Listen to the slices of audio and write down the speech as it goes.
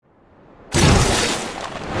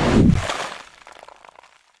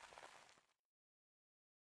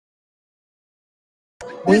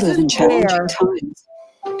We live in challenging times,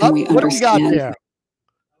 and we What do we got understand. there?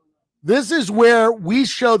 This is where we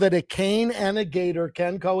show that a cane and a gator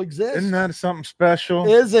can coexist. Isn't that something special?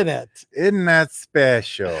 Isn't it? Isn't that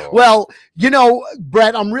special? Well, you know,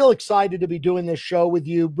 Brett, I'm real excited to be doing this show with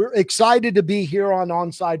you. We're excited to be here on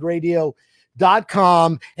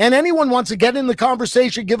OnsideRadio.com. And anyone wants to get in the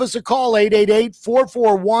conversation, give us a call,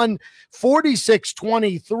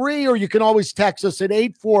 888-441-4623, or you can always text us at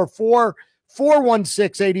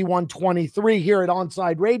 844-416-8123 here at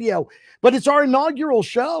Onside Radio. But it's our inaugural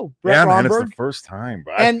show, Brett man, Romberg. it's the first time.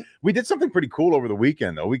 And we did something pretty cool over the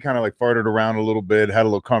weekend, though. We kind of like farted around a little bit, had a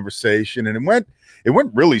little conversation, and it went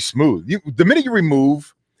really smooth. The minute you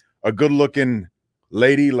remove a good-looking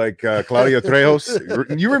lady like Claudia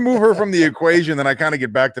Trejos, you remove her from the equation, then I kind of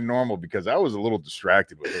get back to normal because I was a little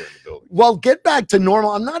distracted with her in the building. Well, get back to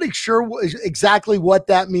normal. I'm not sure exactly what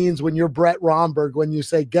that means when you're Brett Romberg, when you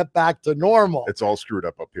say get back to normal. It's all screwed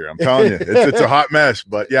up here. I'm telling you, it's a hot mess,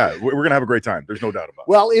 but yeah, we're going to have a great time. There's no doubt about it.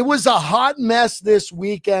 Well, it was a hot mess this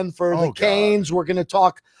weekend for the Canes. We're going to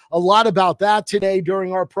talk a lot about that today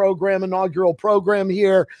during our inaugural program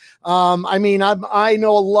here. I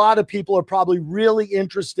know a lot of people are probably really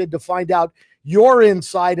interested to find out your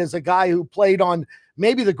insight as a guy who played on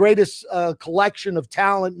maybe the greatest collection of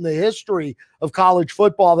talent in the history of college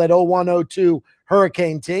football, that 01-02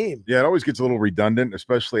 Hurricane team. Yeah, it always gets a little redundant,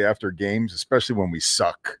 especially after games, especially when we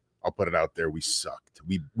suck. I'll put it out there. We sucked.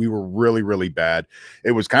 We were really, really bad.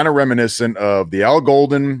 It was kind of reminiscent of the Al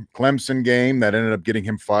Golden Clemson game that ended up getting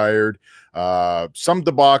him fired. Some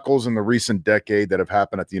debacles in the recent decade that have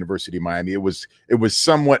happened at the University of Miami. It was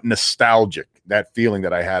somewhat nostalgic, that feeling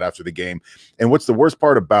that I had after the game. And what's the worst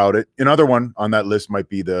part about it? Another one on that list might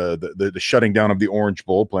be the shutting down of the Orange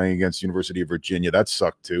Bowl playing against University of Virginia. That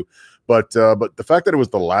sucked too. But the fact that it was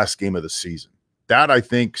the last game of the season, that I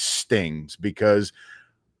think stings because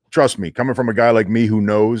trust me, coming from a guy like me who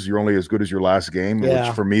knows you're only as good as your last game, which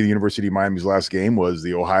for me, the University of Miami's last game was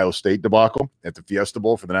the Ohio State debacle at the Fiesta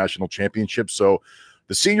Bowl for the national championship. So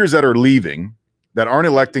the seniors that are leaving, that aren't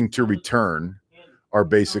electing to return, are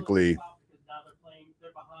basically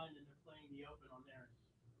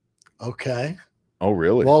okay. Oh,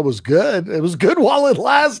 really? Well, it was good. It was good while it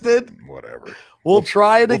lasted. Whatever. We'll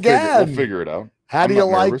try it again. We'll figure it out. How do you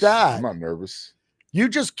like that? I'm not nervous. You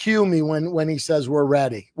just cue me when he says we're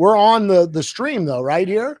ready. We're on the stream, though, right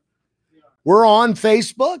here? We're on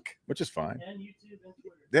Facebook. Which is fine. And YouTube and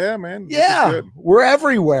Twitter. Yeah, man. Yeah, we're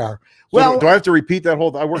everywhere. So well, do I have to repeat that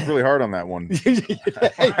whole? I worked really hard on that one. You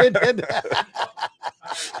did.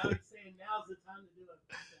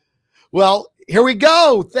 Well, here we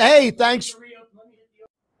go. Hey, thanks.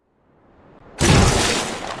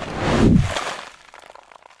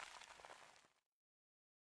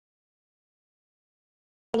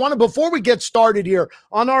 Before we get started here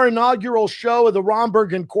on our inaugural show of the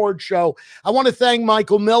Romberg and Cord Show, I want to thank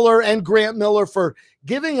Michael Miller and Grant Miller for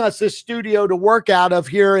giving us this studio to work out of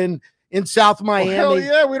here in South Miami. Hell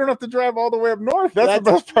yeah, we don't have to drive all the way up north. That's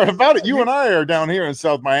the best part about it. You and I are down here in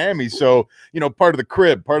South Miami, so part of the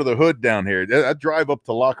crib, part of the hood down here. That drive up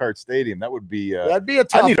to Lockhart Stadium, that'd be a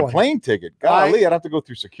tough. I need a plane ticket. Golly, I'd have to go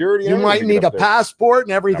through security. You might need a passport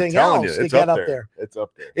and everything else to get up there. It's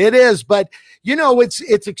up there. It is, but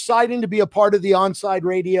it's exciting to be a part of the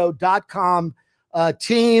OnsideRadio.com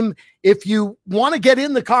team. If you want to get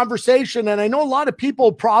in the conversation, and I know a lot of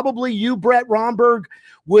people, probably you, Brett Romberg,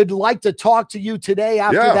 would like to talk to you today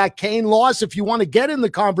after that Cane loss. If you want to get in the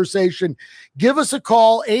conversation, give us a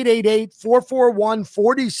call,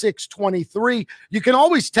 888-441-4623. You can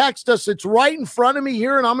always text us. It's right in front of me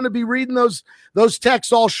here, and I'm going to be reading those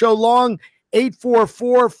texts all show long,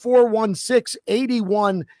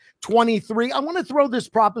 844-416-8123. I want to throw this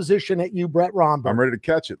proposition at you, Brett Romberg. I'm ready to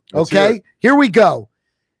catch it. Okay, here we go.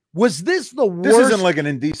 Was this the worst? This isn't like an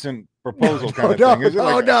indecent proposal kind of thing. Is it?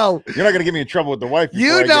 No. You're not going to get me in trouble with the wife.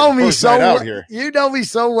 You know me so well. You know me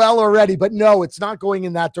so well already, but no, it's not going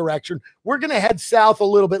in that direction. We're going to head south a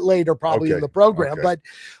little bit later, probably in the program. Okay. But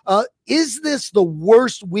is this the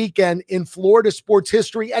worst weekend in Florida sports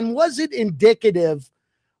history? And was it indicative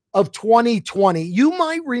of 2020? You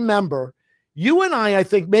might remember, you and I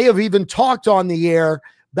think, may have even talked on the air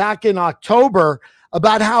back in October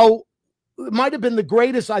about how it might have been the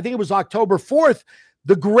greatest. I think it was October 4th,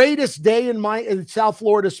 the greatest day in South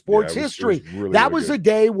Florida sports history. Really, that was a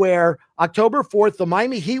day where October 4th, the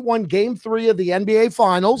Miami Heat won Game 3 of the NBA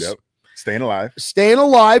Finals. Yep. Staying alive.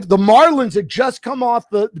 The Marlins had just come off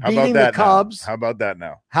beating the Cubs. How about that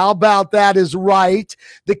now? How about that is right.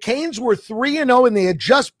 The Canes were 3-0, and they had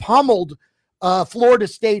just pummeled Florida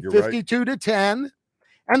State 52-10.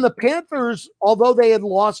 And the Panthers, although they had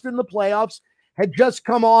lost in the playoffs, had just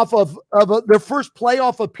come off of their first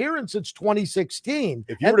playoff appearance since 2016.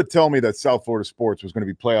 If you were to tell me that South Florida sports was going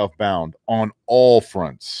to be playoff bound on all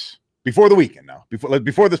fronts before the weekend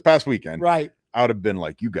before this past weekend, right, I would have been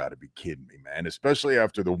like, you got to be kidding me, man, especially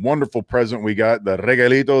after the wonderful present we got, the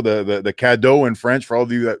regalito, the cadeau in French, for all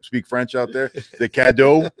of you that speak French out there, the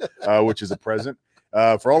cadeau, which is a present.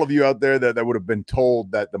 For all of you out there that would have been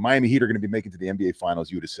told that the Miami Heat are going to be making to the NBA Finals,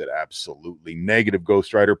 you would have said absolutely negative,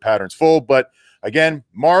 Ghost Rider, patterns full. But again,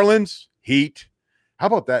 Marlins, Heat, how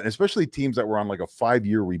about that? And especially teams that were on like a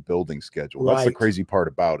 5-year rebuilding schedule. That's the crazy part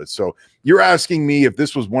about it. So you're asking me if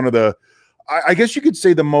this was one of the, I guess you could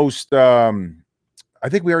say the most, I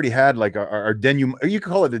think we already had like our denouement. You could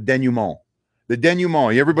call it the denouement. The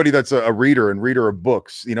denouement. Everybody that's a reader of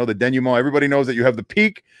books, the denouement. Everybody knows that you have the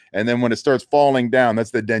peak, and then when it starts falling down,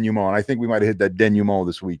 that's the denouement. And I think we might have hit that denouement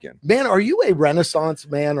this weekend. Man, are you a Renaissance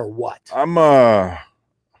man or what?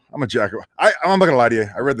 I'm a jack. I'm not gonna lie to you.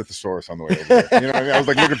 I read the thesaurus on the way over there. You know what I mean? I was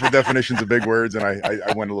like looking for definitions of big words, and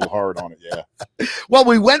I went a little hard on it. Yeah. Well,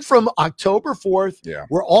 we went from October 4th,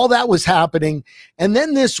 where all that was happening, and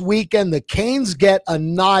then this weekend the Canes get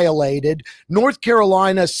annihilated. North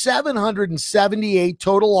Carolina 778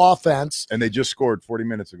 total offense, and they just scored 40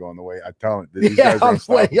 minutes ago on the way. I tell you, these guys are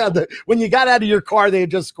unstoppable. When you got out of your car, they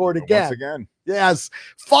had just scored again. Once again. Yes,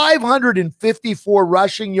 554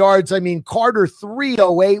 rushing yards. I mean, Carter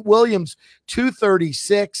 308, Williams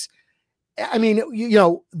 236. I mean,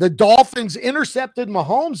 the Dolphins intercepted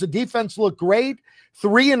Mahomes. The defense looked great.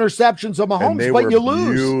 3 interceptions of Mahomes, but you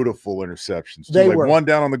lose. Beautiful interceptions. They were one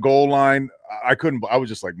down on the goal line. I was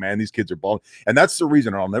just like, man, these kids are balling. And that's the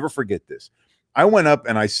reason, and I'll never forget this. I went up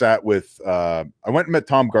and I sat with I went and met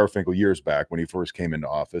Tom Garfinkel years back when he first came into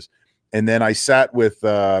office. And then I sat with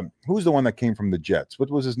who's the one that came from the Jets?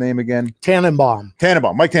 What was his name again? Tannenbaum,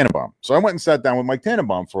 Mike Tannenbaum. So I went and sat down with Mike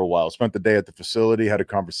Tannenbaum for a while, spent the day at the facility, had a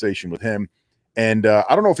conversation with him. And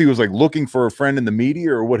I don't know if he was like looking for a friend in the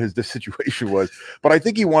media or what his situation was, but I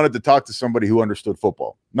think he wanted to talk to somebody who understood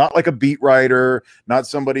football, not like a beat writer, not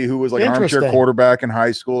somebody who was like an armchair quarterback in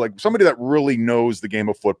high school, like somebody that really knows the game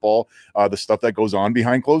of football, the stuff that goes on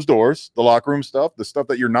behind closed doors, the locker room stuff, the stuff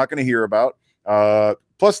that you're not going to hear about.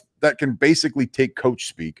 Plus that can basically take coach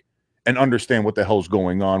speak and understand what the hell's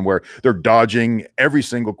going on, where they're dodging every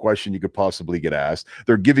single question you could possibly get asked.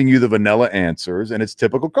 They're giving you the vanilla answers, and it's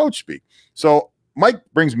typical coach speak. So Mike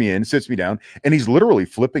brings me in, sits me down, and he's literally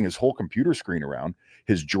flipping his whole computer screen around,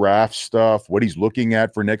 his draft stuff, what he's looking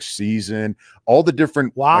at for next season, all the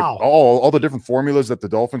different all the different formulas that the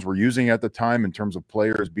Dolphins were using at the time in terms of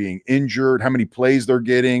players being injured, how many plays they're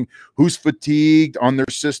getting, who's fatigued on their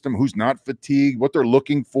system, who's not fatigued, what they're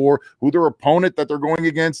looking for, who their opponent that they're going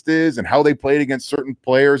against is, and how they played against certain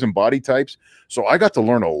players and body types. So I got to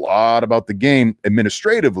learn a lot about the game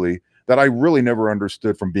administratively that I really never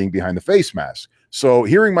understood from being behind the face mask. So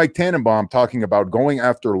hearing Mike Tannenbaum talking about going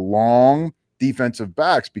after long defensive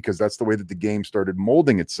backs, because that's the way that the game started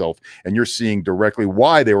molding itself, and you're seeing directly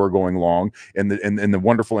why they were going long, and the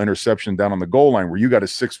wonderful interception down on the goal line where you got a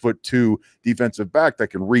 6'2" defensive back that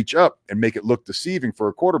can reach up and make it look deceiving for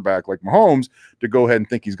a quarterback like Mahomes to go ahead and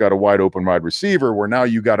think he's got a wide open wide receiver, where now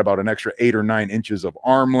you got about an extra 8 or 9 inches of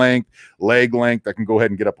arm length, leg length that can go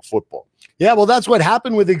ahead and get up a football. Yeah, well, that's what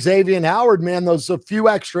happened with Xavier Howard, man. Those a few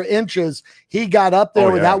extra inches he got up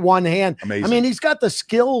there with that one hand. Amazing. I mean, he's got the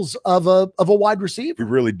skills of a wide receiver. He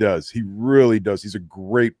really does. He really does. He's a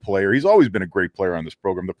great player. He's always been a great player on this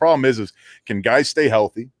program. The problem is can guys stay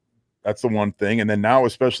healthy? That's the one thing. And then now,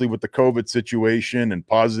 especially with the COVID situation and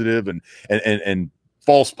positive and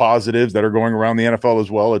false positives that are going around the NFL as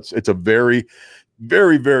well, it's a very,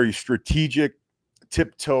 very, very strategic,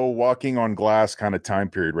 tiptoe walking on glass kind of time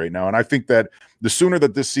period right now. And I think that the sooner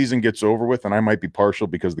that this season gets over with, and I might be partial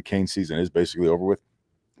because the Canes season is basically over with,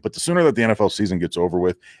 but the sooner that the NFL season gets over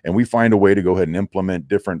with and we find a way to go ahead and implement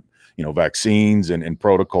different, vaccines and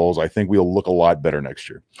protocols, I think we'll look a lot better next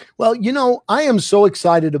year. Well, I am so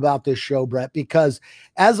excited about this show, Brett, because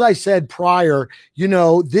as I said prior,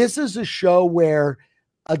 this is a show where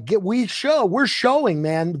we're showing,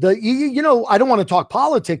 man. I don't want to talk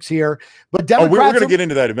politics here, but Democrats. We're going to get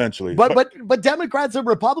into that eventually. But Democrats and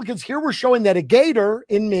Republicans here, we're showing that a Gator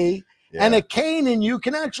in me and a Cane in you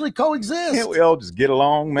can actually coexist. Can't we all just get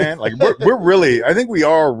along, man? Like we're really, I think we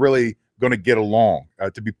are really going to get along.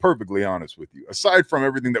 To be perfectly honest with you, aside from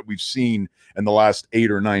everything that we've seen in the last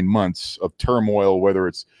 8 or 9 months of turmoil, whether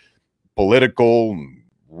it's political,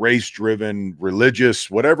 race-driven,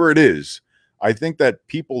 religious, whatever it is. I think that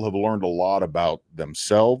people have learned a lot about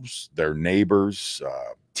themselves, their neighbors,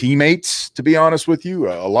 teammates, to be honest with you.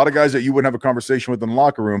 A lot of guys that you wouldn't have a conversation with in the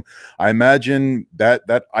locker room. I imagine that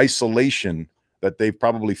isolation that they've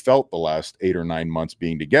probably felt the last 8 or 9 months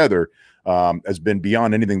being together has been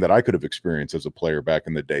beyond anything that I could have experienced as a player back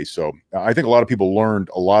in the day. So I think a lot of people learned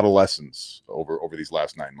a lot of lessons over these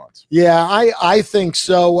last 9 months. Yeah, I think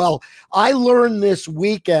so. Well, I learned this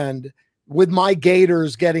weekend with my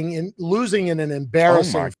Gators losing in an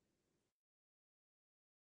embarrassing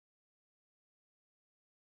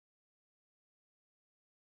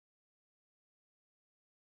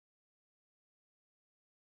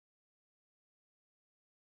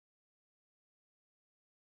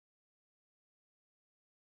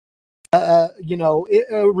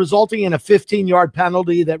resulting in a 15-yard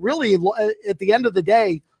penalty that really, at the end of the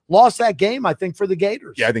day, lost that game, I think, for the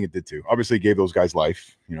Gators. Yeah, I think it did too. Obviously, gave those guys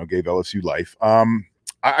life, gave LSU life.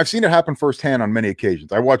 I've seen it happen firsthand on many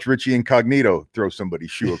occasions. I watched Richie Incognito throw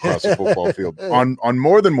somebody's shoe across the football field on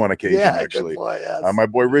more than one occasion, actually. Boy, yes. My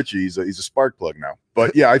boy Richie, he's a spark plug now.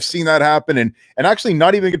 But yeah, I've seen that happen and actually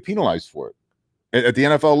not even get penalized for it. At the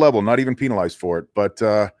NFL level, not even penalized for it. But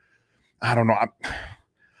I don't know.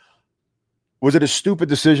 Was it a stupid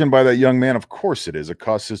decision by that young man? Of course it is. It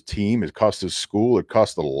cost his team. It cost his school. It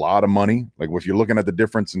cost a lot of money. Like if you're looking at the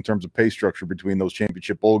difference in terms of pay structure between those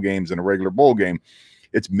championship bowl games and a regular bowl game,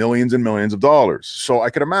 it's millions and millions of dollars. So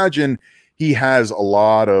I could imagine he has a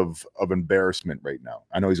lot of embarrassment right now.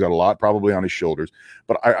 I know he's got a lot probably on his shoulders,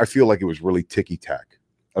 but I feel like it was really ticky-tack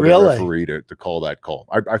of the referee to call that call.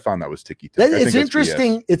 I found that was ticky-tack. It's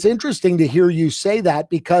interesting. It's interesting to hear you say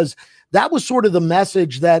that because that was sort of the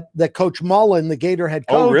message that Coach Mullen, the Gator head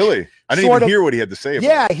coach. Oh, really? I didn't even hear what he had to say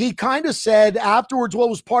about it. He kind of said afterwards what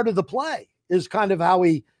was part of the play is kind of how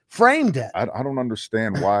he framed it. I don't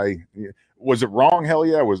understand why. Was it wrong? Hell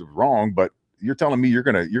yeah, was it wrong? But you're telling me you're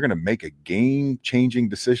gonna make a game-changing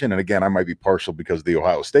decision? And again, I might be partial because of the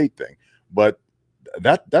Ohio State thing, but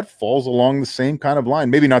that falls along the same kind of line.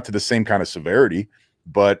 Maybe not to the same kind of severity,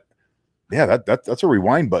 but yeah, that's a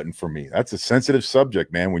rewind button for me. That's a sensitive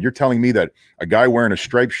subject, man. When you're telling me that a guy wearing a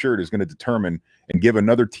striped shirt is going to determine and give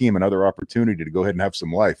another team another opportunity to go ahead and have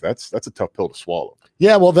some life, that's a tough pill to swallow.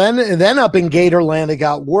 Yeah, well, then up in Gatorland, it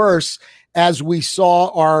got worse as we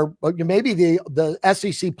saw maybe the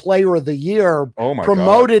SEC Player of the Year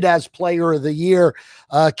promoted as Player of the Year,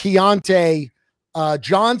 Keontae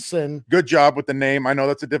Johnson. Good job with the name. I know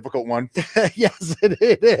that's a difficult one. Yes, it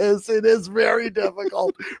is. It is very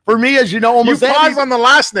difficult for me, as you know. Almost you pause on the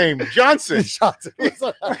last name, Johnson.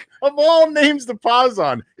 Of all names to pause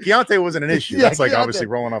on, Keontae wasn't an issue. That's like Keontae. Obviously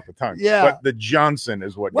rolling off the tongue. Yeah, but the Johnson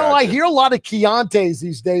is what. Well, I hear a lot of Keontaes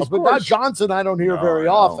these days, but not Johnson. I don't hear very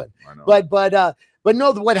often. I know. But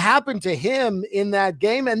no, what happened to him in that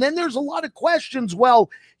game, and then there's a lot of questions. Well,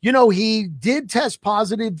 he did test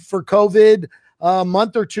positive for COVID a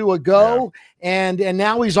month or two ago, and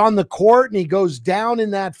now he's on the court and he goes down in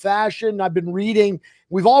that fashion. I've been reading,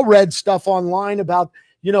 we've all read stuff online about,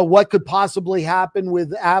 what could possibly happen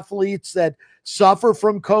with athletes that suffer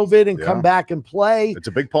from COVID and come back and play. It's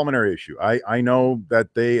a big pulmonary issue. I know that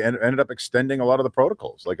they ended up extending a lot of the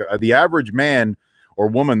protocols. Like the average man or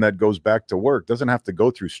woman that goes back to work doesn't have to go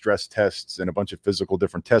through stress tests and a bunch of physical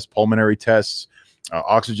different tests, pulmonary tests,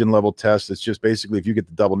 oxygen level tests. It's just basically if you get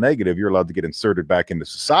the double negative, you're allowed to get inserted back into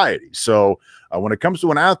society. So when it comes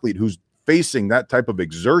to an athlete who's facing that type of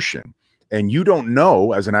exertion, and you don't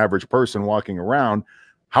know as an average person walking around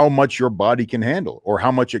how much your body can handle or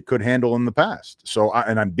how much it could handle in the past. So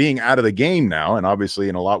I'm being out of the game now and obviously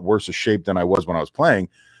in a lot worse a shape than I was when I was playing.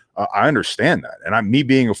 I understand that. And me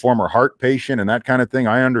being a former heart patient and that kind of thing,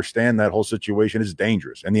 I understand that whole situation is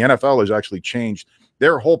dangerous. And the NFL has actually changed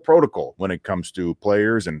their whole protocol when it comes to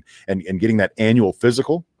players and getting that annual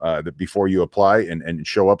physical that before you apply and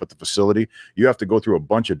show up at the facility, you have to go through a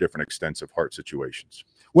bunch of different extensive heart situations.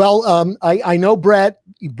 Well, I know Brett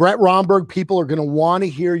Romberg, people are going to want to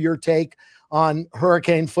hear your take on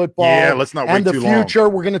Hurricane football. Yeah, let's not wait too long. And the future.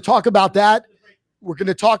 We're going to talk about that. We're going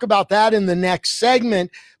to talk about that in the next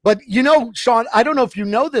segment. But, Sean, I don't know if you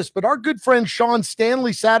know this, but our good friend Sean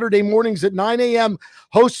Stanley, Saturday mornings at 9 a.m.,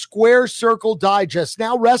 hosts Square Circle Digest.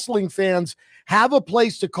 Now wrestling fans have a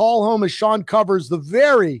place to call home as Sean covers the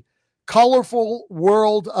very colorful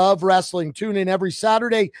world of wrestling. Tune in every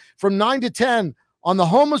Saturday from 9 to 10 on the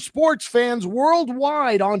home of sports fans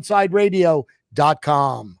worldwide,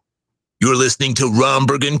 OnSideRadio.com. You're listening to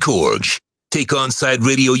Romberg and Korg. Take Onside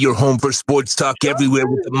Radio, your home for sports talk everywhere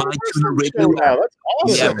with the MyTuner Radio. Wow, that's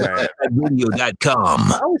awesome, man.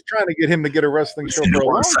 Radio.com. I was trying to get him to get a wrestling show for a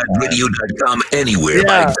long time. OnSideRadio.com anywhere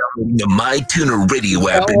by downloading the MyTuner Radio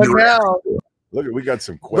app in your app. Look, we got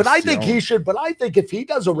some questions. But I think he should. But I think if he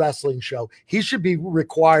does a wrestling show, he should be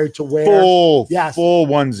required to wear full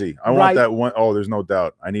onesie. I want that one. Oh, there's no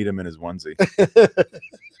doubt. I need him in his onesie.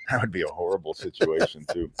 That would be a horrible situation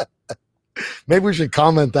too. Maybe we should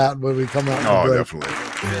comment that when we come out. Oh, definitely.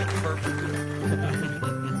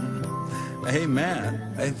 Hey,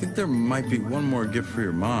 man, I think there might be one more gift for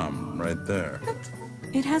your mom right there.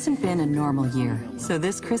 It hasn't been a normal year, so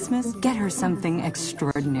this Christmas, get her something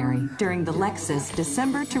extraordinary during the Lexus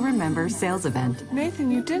December to Remember sales event.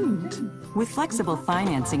 Nathan, you didn't. With flexible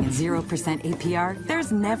financing and 0% APR,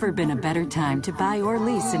 there's never been a better time to buy or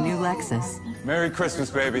lease a new Lexus. Merry Christmas,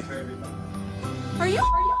 baby. Are you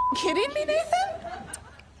kidding me, Nathan?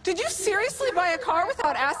 Did you seriously buy a car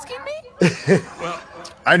without asking me? Well,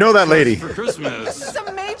 I know that lady. For Christmas. This is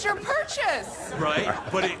a major purchase. Right,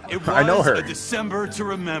 but it was I know her. a December to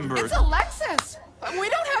Remember. It's a Lexus. We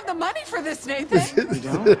don't have the money for this, Nathan. We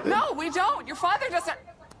don't? No, we don't. Your father doesn't.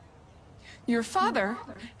 Your father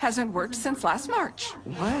hasn't worked since last March.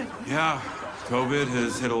 What? Yeah, COVID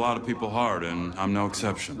has hit a lot of people hard, and I'm no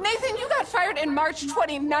exception. Nathan, you got fired in March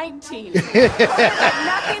 2019. COVID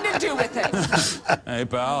had nothing to do with it. Hey,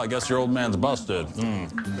 pal, I guess your old man's busted.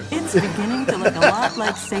 It's beginning to look a lot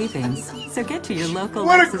like savings, so get to your local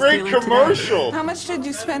What a Lexus great dealer commercial. today. How much did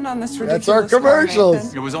you spend on this ridiculous That's our commercials. car,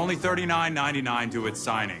 Nathan? It was only $39.99 to its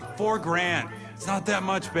signing. $4,000. It's not that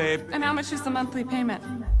much, babe. And how much is the monthly payment?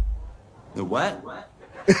 The what?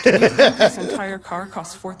 This entire car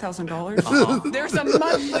costs $4,000. There's a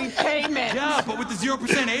monthly payment. Yeah, but with the 0%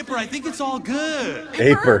 APR, I think it's all good.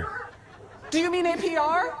 Aper. Do you mean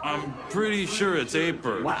APR? I'm pretty sure it's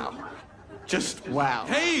APR. Wow. Just wow.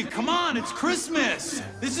 Hey, come on, it's Christmas.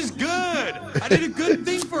 This is good. I did a good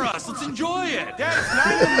thing for us. Let's enjoy it. Dad, it's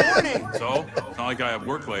 9 in the morning. So, it's not like I have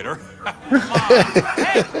work later. Come on.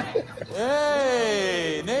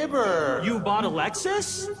 Hey, neighbor. You bought a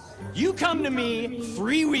Lexus? You come to me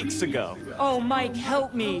 3 weeks ago. Oh, Mike,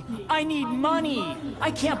 help me. I need money.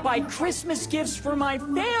 I can't buy Christmas gifts for my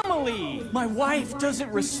family. My wife doesn't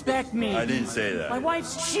respect me. I didn't say that. My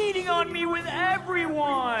wife's cheating on me with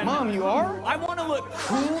everyone. Mom, you are? I want to look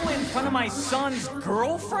cool in front of my son's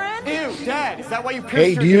girlfriend. Ew, Dad, is that why you pierced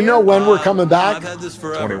Hey, your do you ear? know when we're coming back? I've had this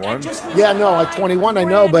forever. 21. Yeah, no, at 21, I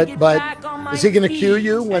know, but is he going to cue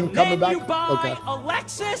you when And coming then back? you buy Okay. a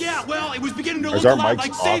Lexus? Yeah, well, it was beginning to Is look our a lot mics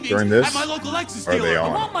like off savings during this? at my local Lexus Are dealer. they I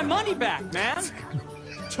on? want my money back, man.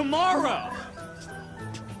 Tomorrow.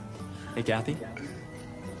 Hey, Kathy.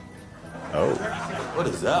 Oh, What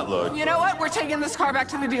does that look? You know what? We're taking this car back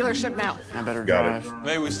to the dealership now. I better got it.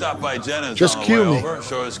 Maybe we stop by Jenna's Just on the cue way me. over.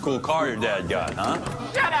 Show us a cool car your dad got, huh?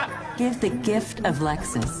 Shut up. Give the gift of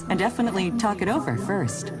Lexus and definitely talk it over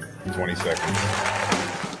first. 20 seconds.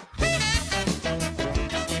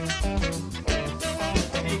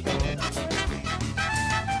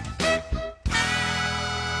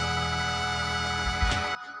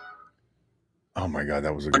 Oh my God,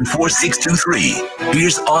 that was a good 4623.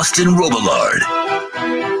 Here's Austin Robillard.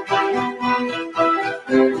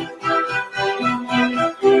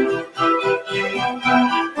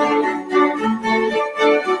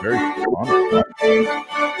 very fun.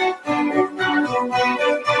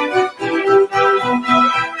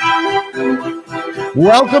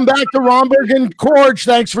 Welcome back to Romberg and Corge.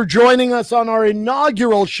 Thanks for joining us on our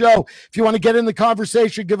inaugural show. If you want to get in the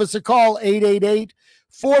conversation, give us a call,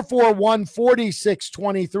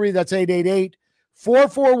 888-441-4623. That's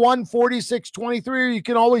 888-441-4623. Or you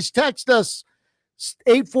can always text us,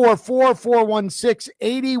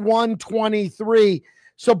 844-416-8123.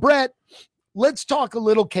 So, Brett, let's talk a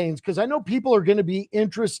little Canes, because I know people are going to be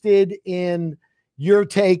interested in your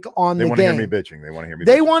take on the game. They want to hear me bitching. They want to hear me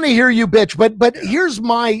They bitching. want to hear you bitch, but here's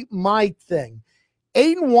my thing.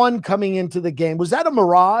 8-1 coming into the game. Was that a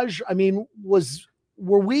mirage? I mean,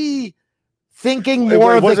 were we thinking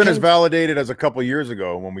more It wasn't of as validated as a couple years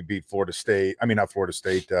ago when we beat Florida State. I mean, not Florida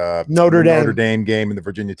State, Notre Dame. Notre Dame game and the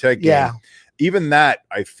Virginia Tech game. Yeah. Even that,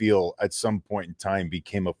 I feel, at some point in time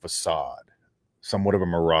became a facade, somewhat of a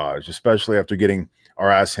mirage, especially after getting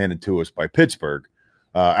our ass handed to us by Pittsburgh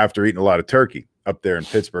after eating a lot of turkey up there in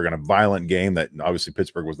Pittsburgh in a violent game that obviously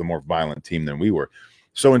Pittsburgh was the more violent team than we were.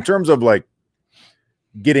 So in terms of like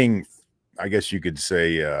getting, I guess you could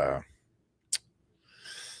say,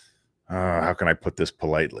 how can I put this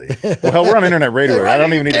politely? Well, we're on internet radio. I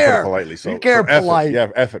don't even need to put it politely. So, you care polite. Yeah,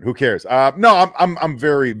 F it. Who cares? No, I'm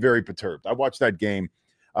very, very perturbed. I watched that game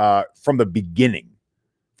from the beginning.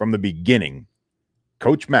 From the beginning,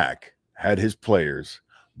 Coach Mack had his players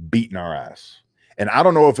beating our ass. And I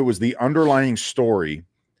don't know if it was the underlying story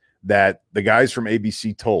that the guys from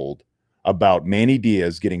ABC told about Manny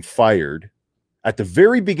Diaz getting fired at the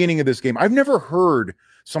very beginning of this game. I've never heard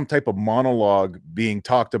some type of monologue being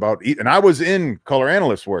talked about. And I was in color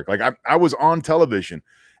analyst work. Like I was on television,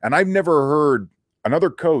 and I've never heard another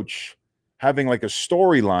coach having like a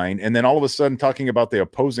storyline and then all of a sudden talking about the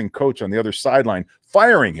opposing coach on the other sideline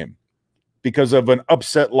firing him because of an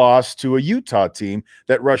upset loss to a Utah team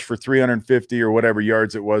that rushed for 350 or whatever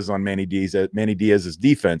yards it was on Manny Diaz's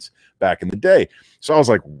defense back in the day. So I was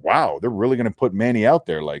like, wow, they're really going to put Manny out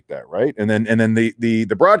there like that, right? And then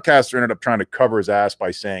the broadcaster ended up trying to cover his ass by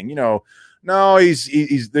saying, you know, no,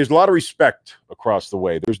 he's there's a lot of respect across the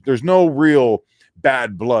way. There's no real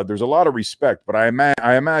bad blood. There's a lot of respect, but I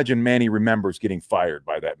imagine Manny remembers getting fired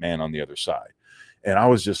by that man on the other side. And I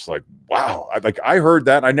was just like, wow. I heard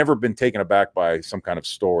that. I'd never been taken aback by some kind of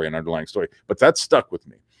story, an underlying story, but that stuck with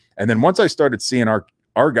me. And then once I started seeing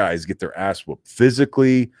our guys get their ass whooped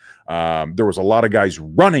physically, there was a lot of guys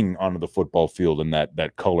running onto the football field in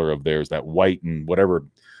that color of theirs, that white and whatever.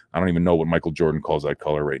 I don't even know what Michael Jordan calls that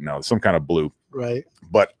color right now. Some kind of blue. Right.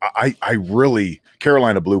 But I really,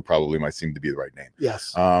 Carolina blue probably might seem to be the right name.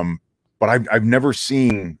 Yes. But I've never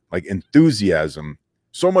seen like enthusiasm,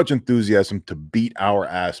 so much enthusiasm to beat our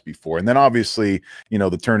ass before. And then obviously, you know,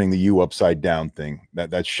 the turning the U upside down thing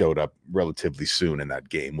that showed up relatively soon in that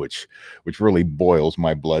game, which really boils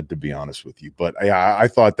my blood, to be honest with you. But I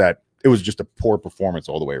thought that it was just a poor performance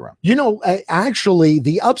all the way around. You know, actually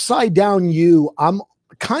the upside down U, I'm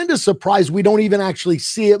kind of surprised we don't even actually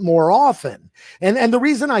see it more often. And the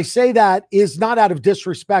reason I say that is not out of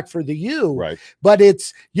disrespect for the U, right? But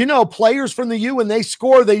it's, you know, players from the U, when they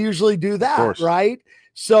score, they usually do that, right?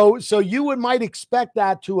 So you might expect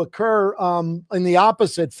that to occur in the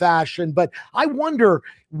opposite fashion. But I wonder,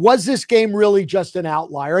 was this game really just an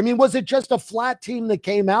outlier? I mean, was it just a flat team that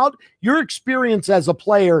came out? Your experience as a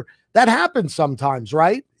player, that happens sometimes,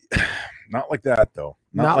 right? Not like that, though.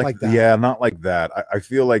 Not like that. Yeah, not like that. I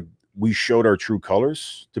feel like we showed our true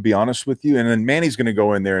colors, to be honest with you. And then Manny's going to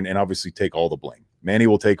go in there and obviously take all the blame. Manny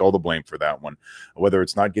will take all the blame for that one, whether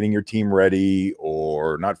it's not getting your team ready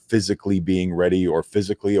or not physically being ready or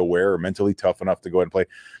physically aware or mentally tough enough to go ahead and play.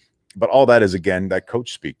 But all that is, again, that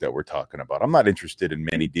coach speak that we're talking about. I'm not interested in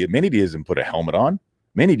Manny Diaz. Manny Diaz didn't put a helmet on.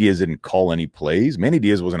 Manny Diaz didn't call any plays. Manny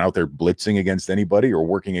Diaz wasn't out there blitzing against anybody or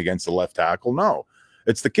working against the left tackle. No,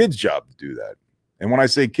 it's the kid's job to do that. And when I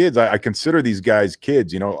say kids, I consider these guys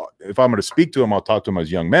kids. You know, if I'm going to speak to them, I'll talk to them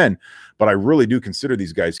as young men, but I really do consider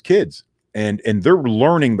these guys kids. And they're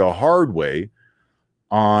learning the hard way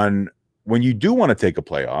on when you do want to take a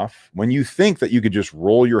play off, when you think that you could just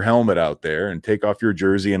roll your helmet out there and take off your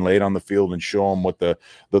jersey and lay it on the field and show them what the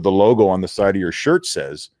logo on the side of your shirt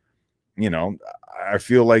says. You know, I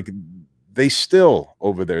feel like they still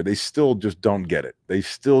over there, they still just don't get it. They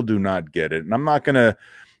still do not get it. And I'm not going to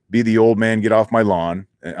be the old man, get off my lawn.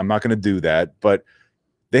 I'm not going to do that. But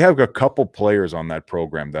they have a couple players on that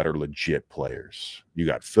program that are legit players. You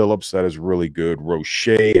got Phillips, that is really good. Roche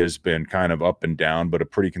has been kind of up and down, but a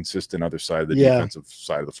pretty consistent other side of the defensive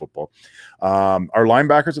side of the football. Our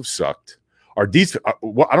linebackers have sucked. Our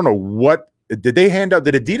I don't know what did they hand out.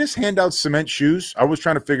 Did Adidas hand out cement shoes? I was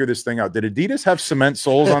trying to figure this thing out. Did Adidas have cement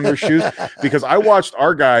soles on their shoes? Because I watched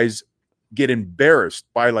our guys get embarrassed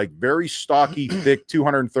by like very stocky, thick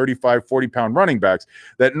 235, 40-pound running backs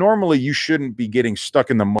that normally you shouldn't be getting stuck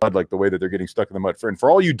in the mud like the way that they're getting stuck in the mud. And for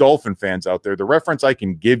all you Dolphin fans out there, the reference I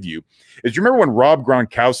can give you is, you remember when Rob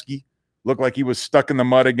Gronkowski looked like he was stuck in the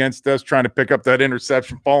mud against us trying to pick up that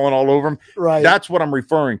interception, falling all over him? Right. That's what I'm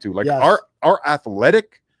referring to. Like our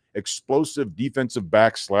athletic, explosive defensive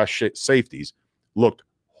backs / safeties looked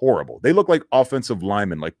horrible. They looked like offensive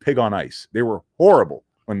linemen, like pig on ice. They were horrible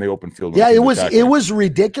when they opened field. Yeah, it was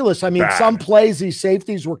ridiculous. I mean, some plays these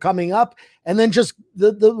safeties were coming up, and then just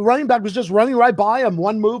the running back was just running right by him,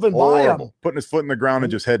 one move and by him, putting his foot in the ground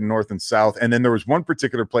and just heading north and south. And then there was one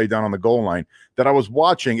particular play down on the goal line that I was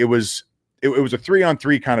watching. It was a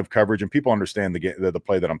 3-on-3 kind of coverage, and people understand the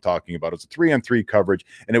play that I'm talking about. It's a 3-on-3 coverage,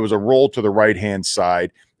 and it was a roll to the right hand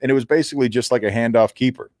side, and it was basically just like a handoff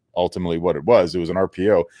keeper. Ultimately, what it was an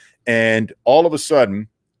RPO, and all of a sudden,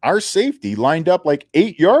 our safety lined up like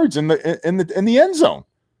 8 yards in the end zone,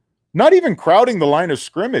 not even crowding the line of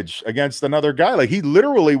scrimmage against another guy. Like, he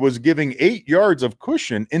literally was giving 8 yards of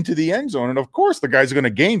cushion into the end zone. And of course, the guy's going to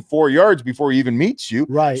gain 4 yards before he even meets you.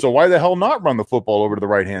 Right. So why the hell not run the football over to the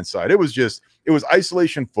right-hand side? It was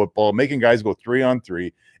isolation football, making guys go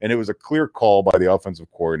 3-on-3. And it was a clear call by the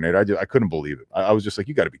offensive coordinator. I couldn't believe it. I was just like,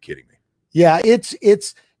 you got to be kidding me. Yeah,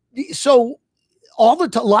 it's so a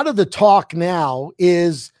lot of the talk now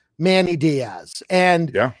is Manny Diaz,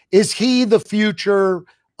 and is he the future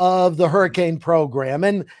of the Hurricane program.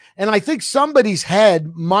 And I think somebody's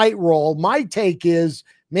head might roll. My take is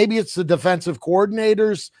maybe it's the defensive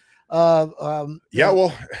coordinators.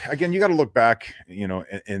 Well, again, you got to look back,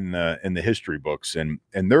 in the history books, and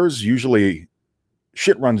there's usually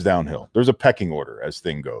shit runs downhill. There's a pecking order as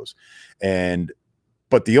thing goes.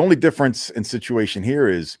 But the only difference in situation here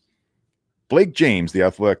is Blake James, the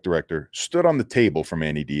athletic director, stood on the table for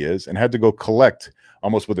Manny Diaz and had to go collect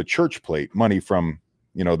almost with a church plate money from,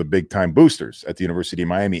 the big time boosters at the University of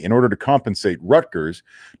Miami in order to compensate Rutgers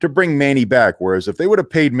to bring Manny back. Whereas if they would have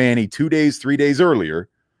paid Manny 2 days, 3 days earlier,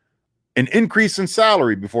 an increase in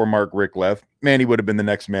salary before Mark Richt left, Manny would have been the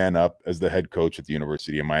next man up as the head coach at the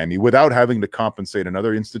University of Miami without having to compensate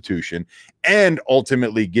another institution and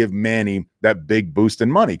ultimately give Manny that big boost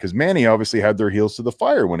in money, because Manny obviously had their heels to the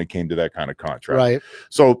fire when it came to that kind of contract. Right.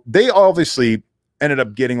 So they obviously ended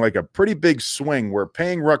up getting like a pretty big swing where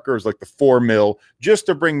paying Rutgers like the $4 million just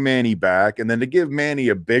to bring Manny back, and then to give Manny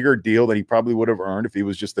a bigger deal than he probably would have earned if he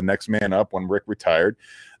was just the next man up when Rick retired.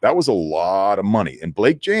 That was a lot of money. And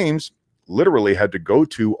Blake James literally had to go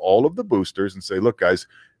to all of the boosters and say, look, guys,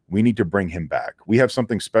 we need to bring him back. We have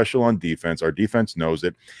something special on defense. Our defense knows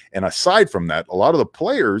it. And aside from that, a lot of the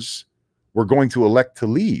players were going to elect to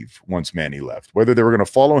leave once Manny left, whether they were going to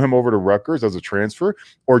follow him over to Rutgers as a transfer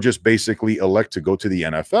or just basically elect to go to the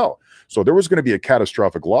NFL. So there was going to be a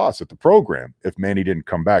catastrophic loss at the program if Manny didn't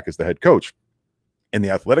come back as the head coach. And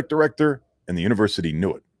the athletic director and the university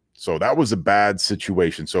knew it. So that was a bad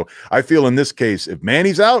situation. So I feel in this case, if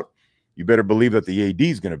Manny's out, you better believe that the AD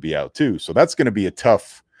is going to be out too. So that's going to be a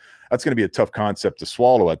tough concept to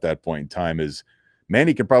swallow at that point in time. Is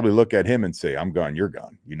Manny can probably look at him and say, I'm gone, you're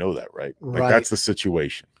gone. You know that, right? Like that's the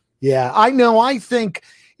situation. Yeah, I know. I think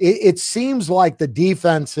it seems like the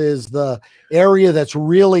defense is the area that's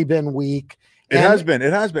really been weak. It has been.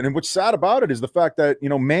 And what's sad about it is the fact that,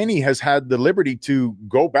 Manny has had the liberty to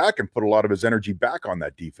go back and put a lot of his energy back on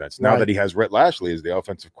that defense now that he has Rhett Lashley as the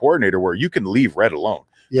offensive coordinator, where you can leave Rhett alone.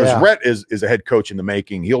 Because Rhett is a head coach in the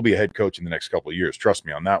making. He'll be a head coach in the next couple of years. Trust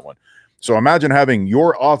me on that one. So imagine having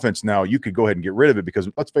your offense now. You could go ahead and get rid of it, because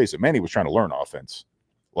let's face it, Manny was trying to learn offense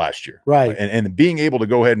last year. Right. And being able to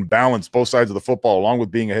go ahead and balance both sides of the football along with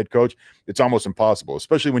being a head coach, it's almost impossible,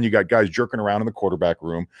 especially when you got guys jerking around in the quarterback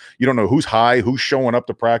room. You don't know who's high, who's showing up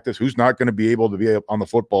to practice, who's not going to be able to be on the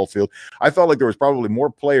football field. I felt like there was probably more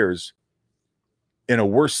players in a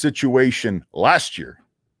worse situation last year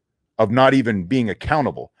of not even being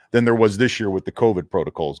accountable than there was this year with the COVID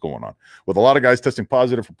protocols going on. With a lot of guys testing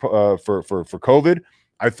positive for COVID,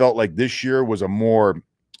 I felt like this year was a more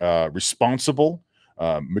responsible,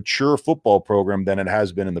 mature football program than it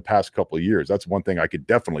has been in the past couple of years. That's one thing I could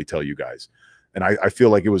definitely tell you guys. And I feel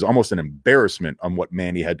like it was almost an embarrassment on what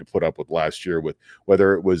Manny had to put up with last year, with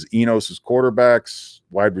whether it was Enos's quarterbacks,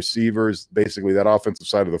 wide receivers, basically that offensive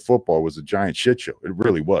side of the football was a giant shit show. It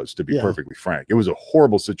really was, to be perfectly frank. It was a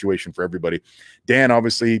horrible situation for everybody. Dan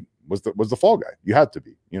obviously was the fall guy. You have to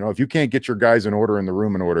be. If you can't get your guys in order, in the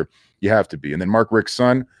room in order, you have to be. And then Mark Richt's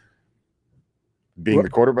son being the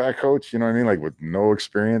quarterback coach, like with no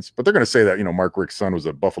experience. But they're going to say that, Mark Richt's son was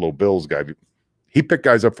a Buffalo Bills guy. He picked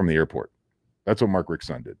guys up from the airport. That's what Mark Richt's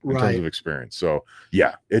son did in terms of experience. So,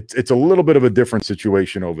 yeah, it's a little bit of a different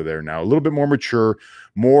situation over there now. A little bit more mature,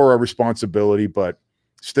 more responsibility, but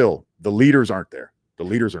still, the leaders aren't there. The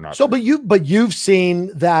leaders are not there. But you've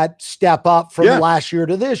seen that step up from last year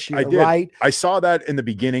to this year, right? I saw that in the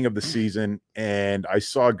beginning of the season, and I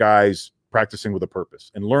saw guys practicing with a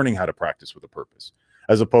purpose and learning how to practice with a purpose,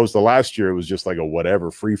 as opposed to last year, it was just like a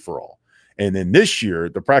whatever free-for-all. And then this year,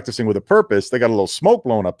 they're practicing with a purpose. They got a little smoke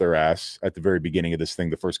blown up their ass at the very beginning of this thing,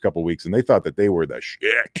 the first couple of weeks, and they thought that they were the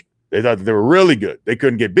shit. They thought that they were really good. They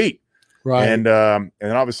couldn't get beat. Right. And then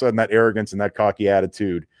all of a sudden, that arrogance and that cocky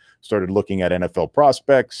attitude started looking at NFL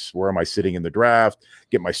prospects. Where am I sitting in the draft?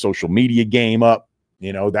 Get my social media game up.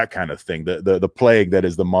 That kind of thing. The plague that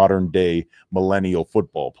is the modern day millennial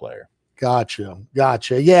football player. Gotcha.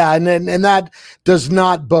 Yeah, and that does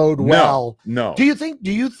not bode well. No. Do you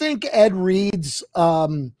think Ed Reed's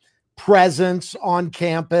presence on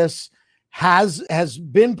campus has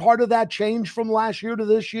been part of that change from last year to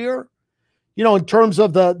this year? In terms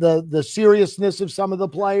of the seriousness of some of the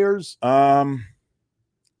players?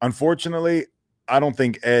 Unfortunately, I don't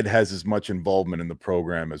think Ed has as much involvement in the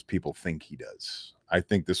program as people think he does. I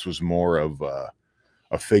think this was more of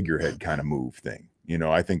a figurehead kind of move thing.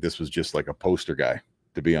 I think this was just like a poster guy,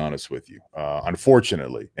 to be honest with you,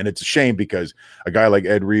 unfortunately. And it's a shame, because a guy like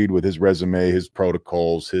Ed Reed, with his resume, his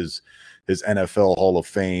protocols, his NFL Hall of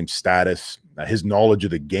Fame status, his knowledge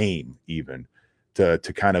of the game, even to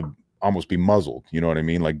kind of almost be muzzled. You know what I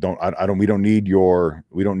mean? Like, we don't need your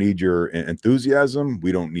enthusiasm.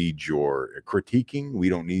 We don't need your critiquing. We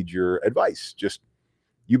don't need your advice. Just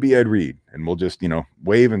you be Ed Reed, and we'll just,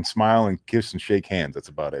 wave and smile and kiss and shake hands. That's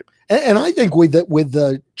about it. And I think with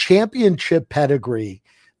the championship pedigree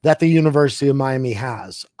that the University of Miami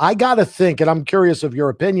has, I got to think, and I'm curious of your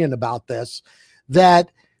opinion about this,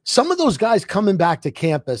 that some of those guys coming back to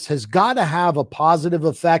campus has got to have a positive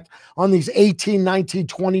effect on these 18, 19,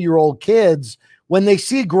 20-year-old kids when they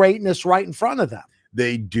see greatness right in front of them.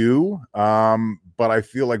 They do. But I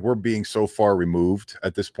feel like we're being so far removed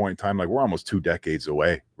at this point in time. Like, we're almost 2 decades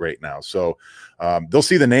away right now. So they'll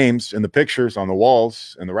see the names and the pictures on the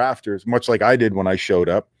walls and the rafters, much like I did when I showed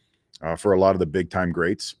up for a lot of the big time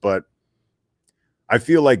greats. But I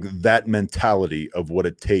feel like that mentality of what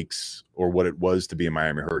it takes or what it was to be a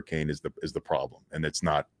Miami Hurricane is the problem. And it's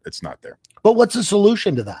not there. But what's the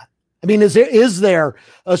solution to that? I mean, is there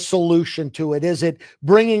a solution to it? Is it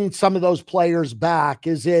bringing some of those players back?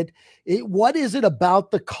 What is it about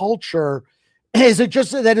the culture? Is it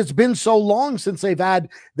just that it's been so long since they've had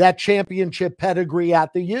that championship pedigree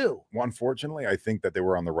at the U? Well, unfortunately, I think that they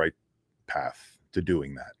were on the right path to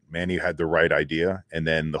doing that. Manny had the right idea, and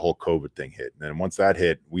then the whole COVID thing hit. And then once that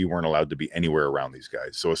hit, we weren't allowed to be anywhere around these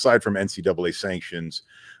guys. So aside from NCAA sanctions,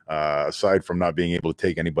 aside from not being able to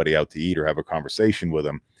take anybody out to eat or have a conversation with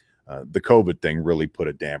them, the COVID thing really put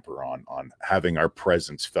a damper on having our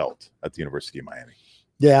presence felt at the University of Miami.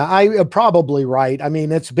 Yeah, I'm probably right. I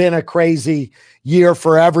mean, it's been a crazy year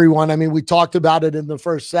for everyone. I mean, we talked about it in the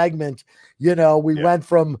first segment. We went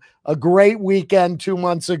from a great weekend 2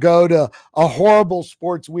 months ago to a horrible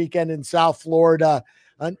sports weekend in South Florida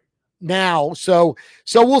now. So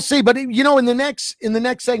we'll see. But in the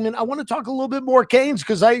next segment, I want to talk a little bit more Canes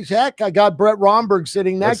because I got Brett Romberg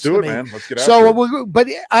sitting next to me. Man. Let's get after it. But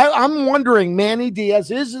I'm wondering, Manny Diaz,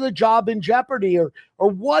 is the job in jeopardy, or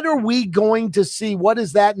what are we going to see? What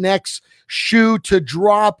is that next shoe to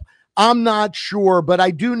drop? I'm not sure, but I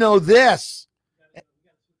do know this.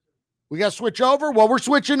 We got to switch over. Well, we're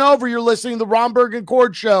switching over. You're listening to the Romberg and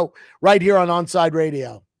Cord Show right here on Onside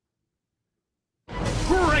Radio.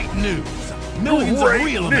 Great news! Millions of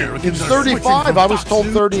real Americans it's 35. I was told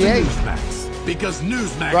 38. Newsmax, because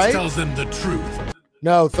Newsmax tells them the truth.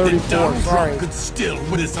 No, 34. Donald Sorry. Trump could still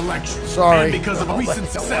win this election. Sorry. And because of recent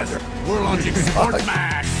success, we're launching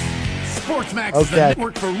SportsMax. SportsMax is the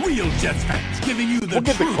network for real Jets fans, giving you the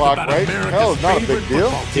truth clock, about right? America's not a favorite big deal.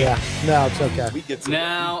 football team. Yeah, no, it's okay.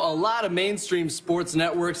 Now, a lot of mainstream sports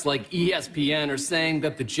networks like ESPN are saying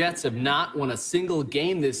that the Jets have not won a single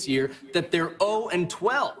game this year, that they're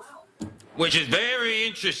 0-12. Which is very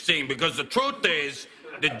interesting because the truth is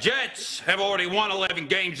the Jets have already won 11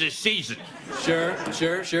 games this season. Sure.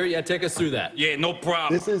 Yeah, take us through that. Yeah, no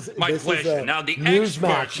problem. This is pleasure. Now, the Newsmax.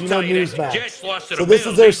 experts tell you that the Newsmax. Jets lost to So the this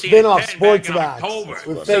Bills is their spin-off, 18-10 back in SportsMax. October.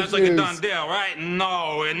 Fake Sounds like news. a done deal, right?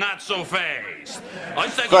 No, and not so fast.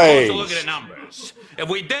 Let's take a closer look at the numbers. If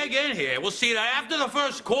we dig in here, we'll see that after the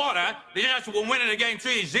first quarter, the Jets were winning the game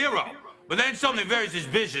 3-0. But then something very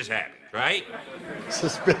suspicious happened, right?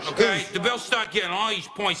 Suspicious. Okay, the Bills start getting all these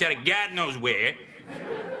points out of God knows where.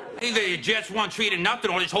 Either the Jets won 3-0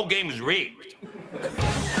 or this whole game was rigged.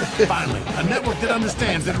 Finally, a network that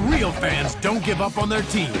understands that real fans don't give up on their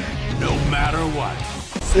team, no matter what.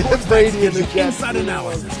 SportsMax gives you inside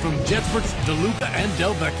analysis from Jetsperts, DeLuca, and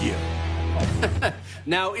Del Vecchio.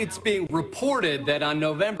 Now, it's being reported that on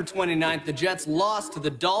November 29th, the Jets lost to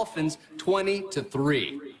the Dolphins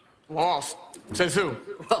 20-3. Lost? Says who?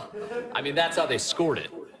 Well, I mean, that's how they scored it.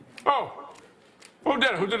 Oh, who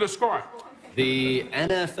did it? Who did the score? The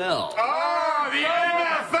NFL. Oh, the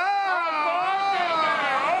NFL!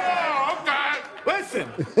 Oh, okay. Listen,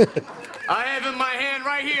 I have in my hand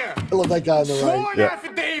right here. I love that guy on the right. Sworn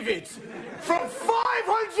affidavits from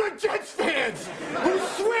 500 Jets fans who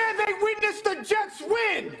swear they witnessed the Jets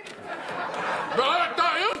win. But I'll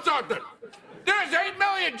tell you something. There's 8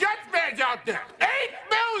 million Jets fans out there. 8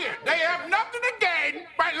 million! They have nothing to gain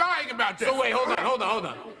by lying about this. So wait, hold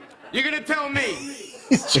on. You're gonna tell me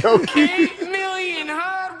He's joking. 8 million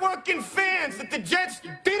hard-working fans that the Jets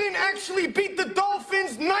didn't actually beat the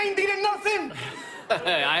Dolphins 90-0?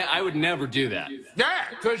 I would never do that. Yeah,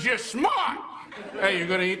 because you're smart. Hey, you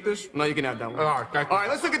gonna eat this? No, you can have that one. All right,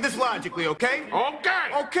 let's look at this logically, okay?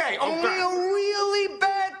 Okay. Only a really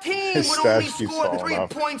bad team His would only stats keep score falling 3 off.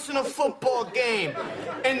 points in a football game.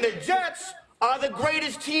 And the Jets are the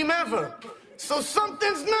greatest team ever. So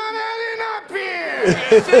something's not adding up here.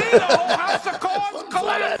 You see, the whole house of cards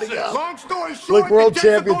collapses. Long story short, Look, world the Jets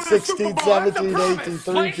are champion going to the Super 16, Bowl. That's a 17, promise.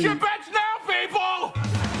 18, Place your 13. bets now, people.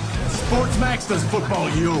 SportsMax does football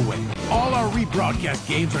your way. all our rebroadcast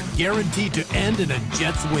games are guaranteed to end in a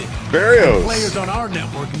Jets win. Barrios. Players on our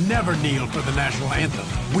network never kneel for the national anthem.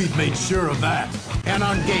 We've made sure of that. And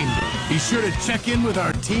on game day, be sure to check in with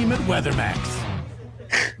our team at WeatherMax.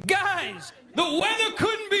 Guys, the weather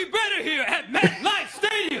couldn't be better here at MetLife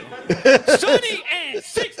Stadium. Sunny and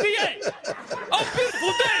 68. A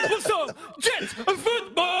beautiful day for some Jets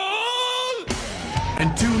football.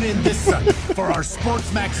 And tune in this Sunday for our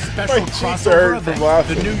SportsMax special crossover event,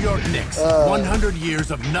 the New York Knicks, 100 years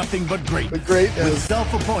of nothing but greatness, with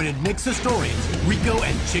self-appointed Knicks historians Rico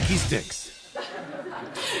and Chicky Sticks.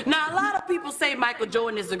 Now, a lot of people say Michael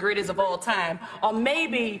Jordan is the greatest of all time, or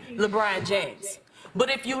maybe LeBron James. But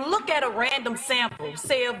if you look at a random sample,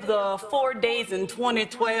 say of the 4 days in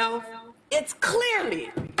 2012, it's clearly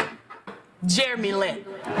Jeremy Lin.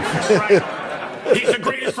 That's right. He's the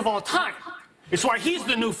greatest of all time. It's why he's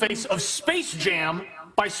the new face of Space Jam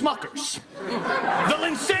by Smuckers. The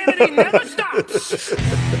insanity never stops.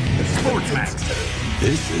 SportsMax.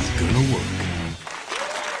 This is gonna work.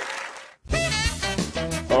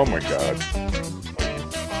 Oh my God.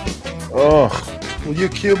 Oh. Will you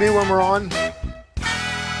cue me when we're on?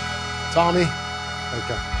 Tommy?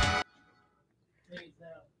 Okay.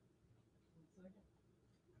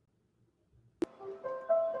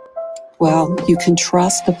 Well, you can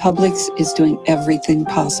trust the Publix is doing everything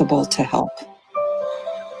possible to help.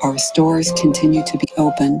 Our stores continue to be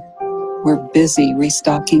open. We're busy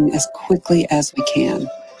restocking as quickly as we can.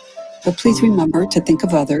 But please remember to think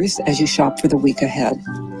of others as you shop for the week ahead.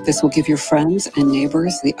 This will give your friends and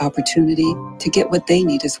neighbors the opportunity to get what they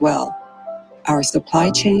need as well. Our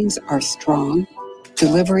supply chains are strong.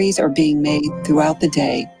 Deliveries are being made throughout the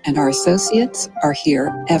day, and our associates are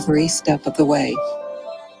here every step of the way.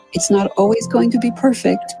 It's not always going to be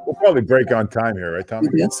perfect. We'll probably break on time here, right, Tommy?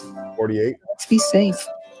 Yes. 48. Let's be safe.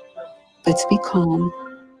 Let's be calm.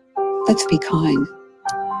 Let's be kind.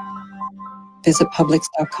 Visit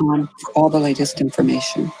Publix.com for all the latest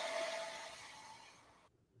information.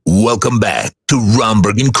 Welcome back to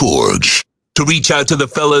Romberg and Korg. To reach out to the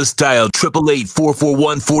fellas, dial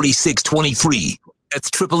 888-441-4623. That's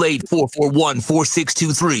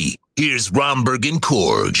 888-441-4623. Here's Romberg and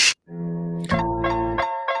Korg.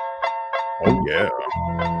 Oh, yeah.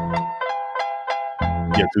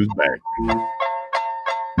 Guess who's back?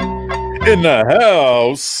 In the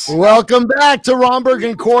house. Welcome back to Romberg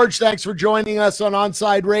and Korg. Thanks for joining us on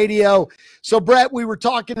Onside Radio. So, Brett, we were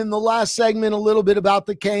talking in the last segment a little bit about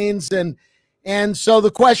the Canes, and so the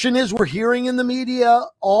question is, we're hearing in the media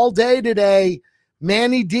all day today,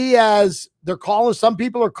 Manny Diaz, they're calling, some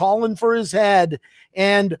people are calling for his head,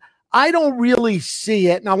 and I don't really see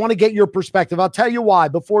it, and I want to get your perspective. I'll tell you why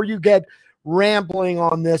before you get rambling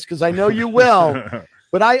on this, because I know you will,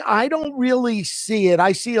 but I don't really see it.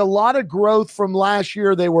 I see a lot of growth from last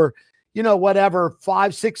year. They were,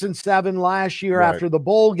 5, 6, and 7 last year after the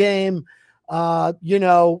bowl game.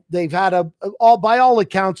 They've had by all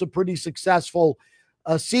accounts, a pretty successful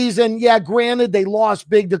season. Yeah, granted, they lost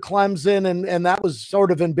big to Clemson, and that was sort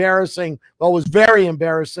of embarrassing. Well, it was very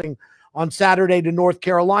embarrassing on Saturday to North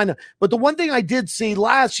Carolina. But the one thing I did see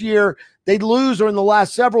last year, they'd lose, or in the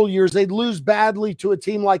last several years, they'd lose badly to a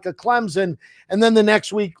team like a Clemson, and then the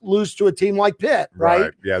next week lose to a team like Pitt,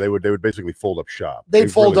 right? Yeah, they would basically fold up shop.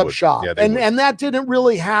 They'd fold up shop. Yeah, and that didn't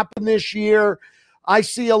really happen this year. I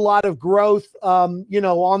see a lot of growth, on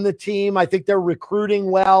the team. I think they're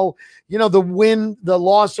recruiting well. The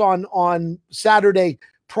loss on Saturday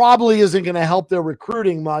probably isn't going to help their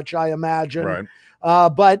recruiting much, I imagine. Right.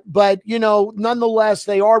 But nonetheless,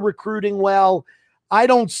 they are recruiting well. I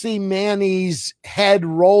don't see Manny's head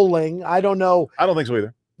rolling. I don't know. I don't think so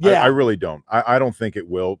either. Yeah. I really don't. I don't think it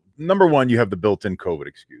will. Number one, you have the built-in COVID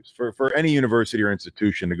excuse. For any university or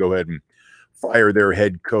institution to go ahead and fire their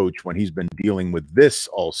head coach when he's been dealing with this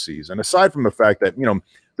all season, aside from the fact that,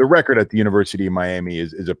 the record at the University of Miami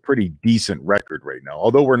is a pretty decent record right now,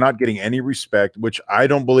 although we're not getting any respect, which I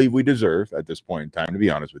don't believe we deserve at this point in time, to be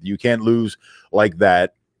honest with you. You can't lose like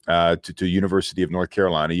that to University of North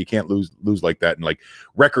Carolina. You can't lose like that in like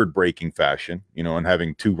record-breaking fashion, and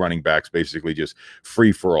having two running backs basically just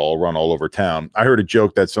free for all, run all over town. I heard a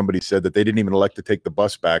joke that somebody said that they didn't even elect to take the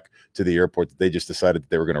bus back to the airport, that they just decided that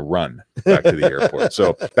they were going to run back to the airport.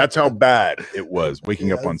 So that's how bad it was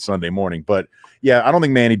waking up on Sunday morning. But yeah, I don't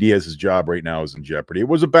think Manny Diaz's job right now is in jeopardy. It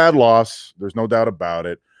was a bad loss. There's no doubt about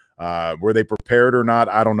it. Were they prepared or not?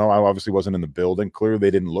 I don't know. I obviously wasn't in the building. Clearly,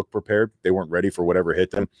 they didn't look prepared. They weren't ready for whatever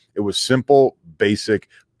hit them. It was simple, basic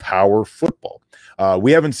power football.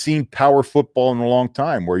 We haven't seen power football in a long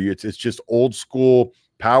time, where it's just old school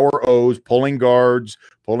power O's, pulling guards,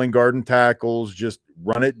 pulling guard and tackles, just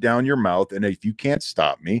run it down your mouth. And if you can't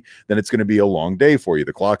stop me, then it's going to be a long day for you.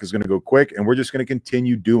 The clock is going to go quick, and we're just going to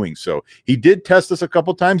continue doing so. He did test us a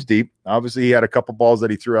couple times deep. Obviously, he had a couple balls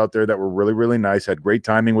that he threw out there that were really, really nice, had great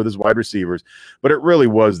timing with his wide receivers, but it really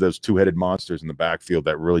was those two-headed monsters in the backfield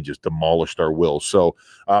that really just demolished our will. So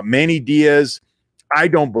Manny Diaz, I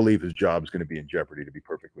don't believe his job is going to be in jeopardy, to be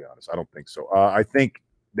perfectly honest. I don't think so. I think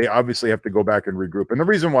they obviously have to go back and regroup. And the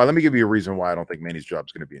reason why, let me give you a reason why I don't think Manny's job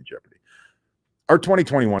is going to be in jeopardy. Our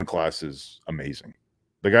 2021 class is amazing.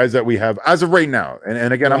 The guys that we have as of right now,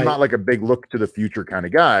 and again, I'm not like a big look to the future kind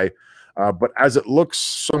of guy, but as it looks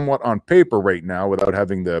somewhat on paper right now, without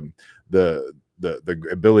having the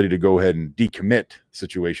ability to go ahead and decommit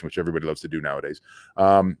situation, which everybody loves to do nowadays.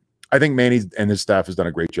 I think Manny and his staff has done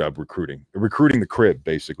a great job recruiting the crib,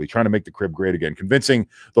 basically trying to make the crib great again, convincing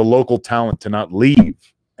the local talent to not leave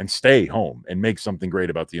and stay home and make something great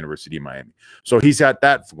about the University of Miami. So he's got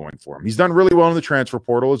that going for him. He's done really well in the transfer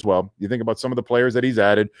portal as well. You think about some of the players that he's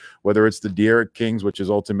added, whether it's the De'Aaron Kings, which is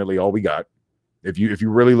ultimately all we got. If you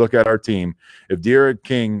really look at our team, if De'Aaron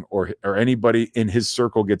King or anybody in his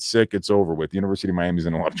circle gets sick, it's over with. The University of Miami is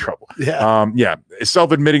in a lot of trouble. Yeah,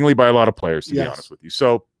 self-admittingly by a a lot of players, to be honest with you.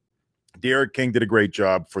 So De'Aaron King did a great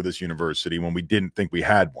job for this university when we didn't think we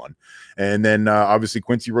had one. And then obviously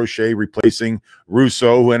Quincy Roche replacing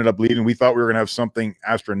Russo, who ended up leaving. We thought we were going to have something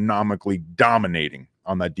astronomically dominating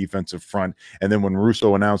on that defensive front. And then when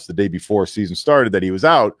Russo announced the day before season started that he was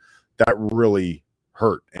out, that really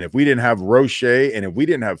hurt. And if we didn't have Roche, and if we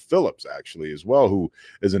didn't have Phillips actually as well, who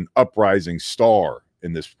is an uprising star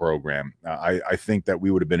in this program, I think that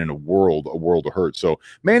we would have been in a world of hurt. So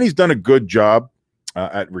Manny's done a good job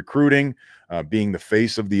at recruiting, being the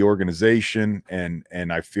face of the organization,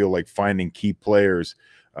 and I feel like finding key players.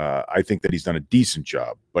 I think that he's done a decent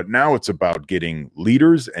job. But now it's about getting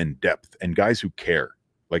leaders and depth and guys who care,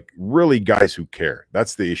 like really guys who care.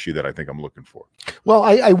 That's the issue that I think I'm looking for. Well,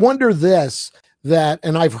 I wonder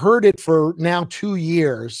and I've heard it for now 2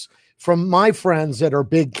 years from my friends that are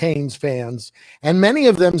big Canes fans, and many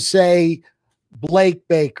of them say Blake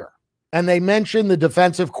Baker. And they mentioned the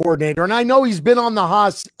defensive coordinator. And I know he's been on the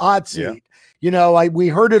hot seat. Yeah. You know, we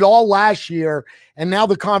heard it all last year. And now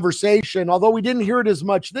the conversation, although we didn't hear it as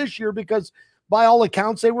much this year because by all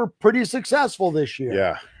accounts, they were pretty successful this year.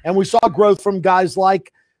 Yeah. And we saw growth from guys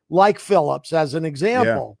like Phillips as an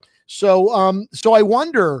example. Yeah. So I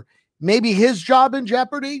wonder, maybe his job in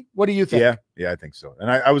jeopardy? What do you think? Yeah, I think so.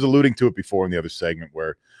 And I was alluding to it before in the other segment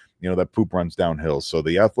where, you know, that poop runs downhill. So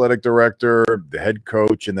the athletic director, the head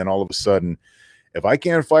coach, and then all of a sudden, if I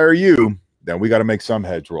can't fire you, then we got to make some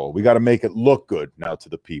heads roll. We got to make it look good now to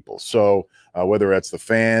the people. So whether that's the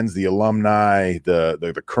fans, the alumni,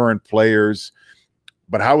 the current players,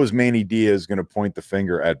 but how is Manny Diaz going to point the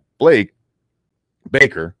finger at Blake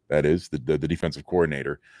Baker, that is the defensive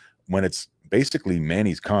coordinator, when it's basically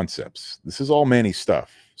Manny's concepts? This is all Manny's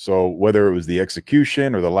stuff. So whether it was the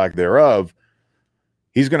execution or the lack thereof,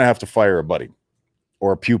 he's going to have to fire a buddy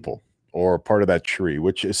or a pupil or part of that tree,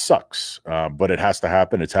 which sucks. But it has to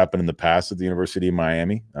happen. It's happened in the past at the University of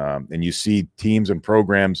Miami. And you see teams and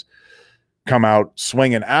programs come out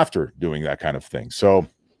swinging after doing that kind of thing. So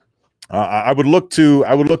I would look to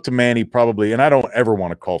Manny probably, and I don't ever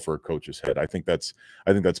want to call for a coach's head. I think that's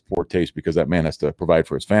poor taste because that man has to provide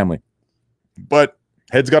for his family. But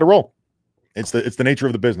head's got to roll. It's the nature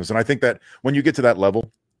of the business. And I think that when you get to that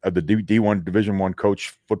level, at the D1 Division I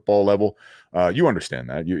coach football level, you understand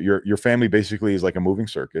that your family basically is like a moving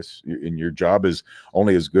circus, and your job is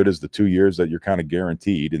only as good as the 2 years that you're kind of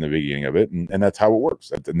guaranteed in the beginning of it, and that's how it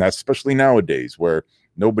works. And that's especially nowadays where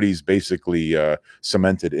nobody's basically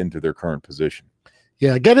cemented into their current position.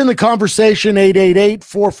 Yeah, get in the conversation,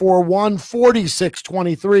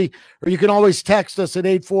 888-441-4623, or you can always text us at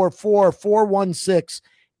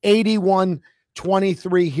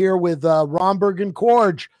 844-416-8123 here with Romberg and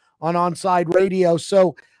Corge on Onside Radio.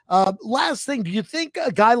 So last thing, do you think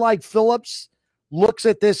a guy like Phillips looks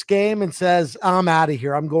at this game and says, I'm out of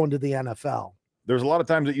here, I'm going to the NFL? There's a lot of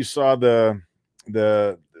times that you saw the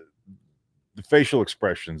facial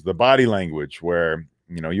expressions, the body language, where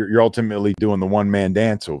you know you're ultimately doing the one-man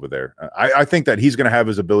dance over there. I think that he's going to have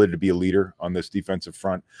his ability to be a leader on this defensive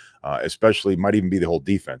front, especially might even be the whole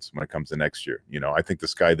defense when it comes to next year. You know, I think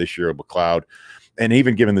this guy this year, McLeod, and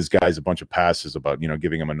even giving these guys a bunch of passes about, you know,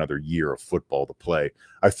 giving them another year of football to play.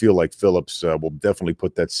 I feel like Phillips will definitely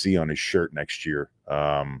put that C on his shirt next year,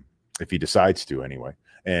 if he decides to anyway,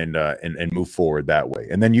 and move forward that way.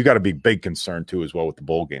 And then you got to be big concern too as well with the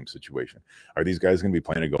bowl game situation. Are these guys going to be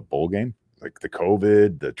playing a bowl game? like the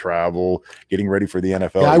COVID, the travel, getting ready for the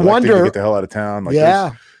NFL. Yeah, I wonder to get the hell out of town. Like,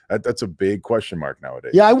 yeah. That's a big question mark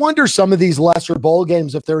nowadays. Yeah, I wonder some of these lesser bowl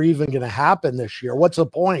games, if they're even going to happen this year. What's the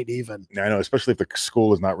point even? I know, especially if the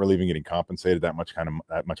school is not really even getting compensated that much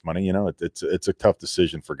money. You know, it's a tough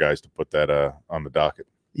decision for guys to put that on the docket.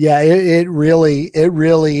 Yeah, it really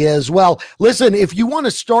is. Well, listen, if you want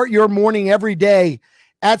to start your morning every day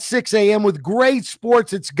at 6 a.m. with great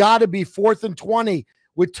sports, it's got to be 4th and 20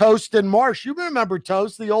 with Toast and Marsh. You remember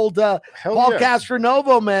Toast, the old Paul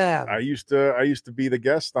Castronovo man. I used to be the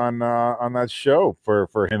guest on that show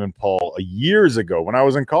for him and Paul years ago when I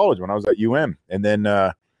was in college, when I was at UM, and then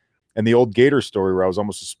and the old Gator story where I was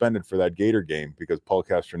almost suspended for that Gator game because Paul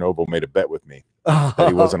Castronovo made a bet with me that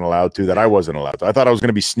he wasn't allowed to, that I wasn't allowed to. I thought I was going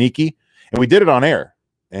to be sneaky, and we did it on air.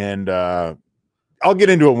 And I'll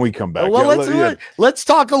get into it when we come back. Well, let's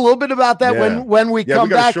talk a little bit about that when we come back. We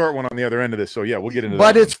got a short one on the other end of this, so yeah, we'll get into that.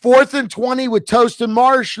 But it's 4th and 20 with Toast and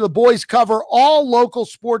Marsh. The boys cover all local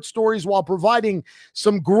sports stories while providing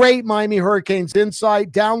some great Miami Hurricanes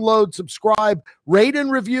insight. Download, subscribe, rate,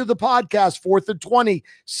 and review the podcast. 4th and 20,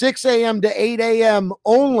 6 a.m. to 8 a.m.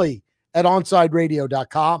 only at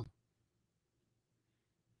OnSideRadio.com.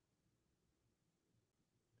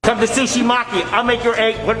 Come to Sushi Maki. I'll make your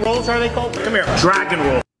egg. What rolls are they called? Come here. Dragon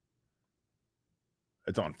roll.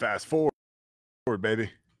 It's on fast forward, baby.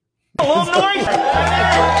 Hello, noise.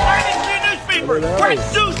 Great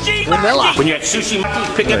Sushi Maki. When you're at Sushi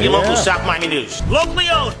Maki, pick up your local South Miami news. Locally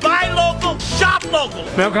owned. Buy local. Shop local.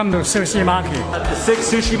 Welcome to Sushi Maki. The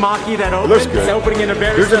 6th Sushi Maki that opened is opening in a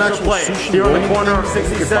very special place. Here on the corner of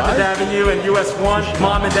 67th Avenue and US 1.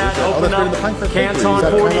 Mom and Dad opened up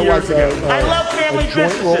Canton 40 years ago. I love family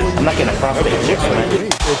businesses. I'm not getting a prostate chick, man.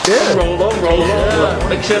 It did. Roll.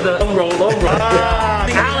 Make sure the roll.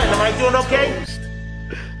 Alan, am I doing okay?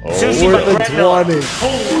 Sushi by Brett Miller.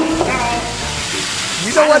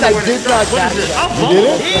 You know what? I did not catch that. You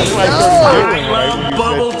did it? I love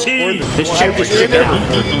bubble tea. This championship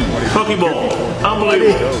cookie bowl.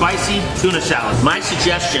 Unbelievable. Spicy tuna salad. My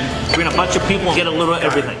suggestion, bring a bunch of people and get a little of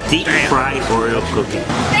everything. Deep fried Oreo cookie.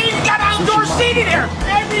 And he's got outdoor seating here.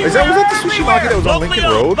 Was that the Sushi Maki that was on Lincoln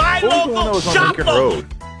Road? What was the one that was on Lincoln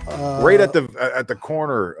Road? Right at the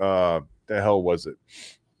corner. The hell was it?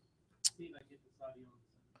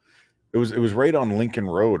 It was right on Lincoln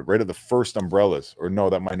Road, right at the first Umbrellas. Or no,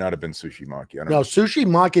 that might not have been Sushi Maki. I don't know. Sushi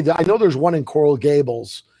Maki. I know there's one in Coral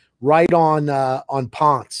Gables, right on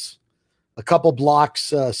Ponce, a couple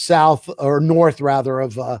blocks south or north rather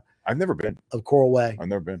of. I've never been of Coral Way. I've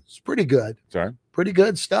never been. It's pretty good. Sorry. Pretty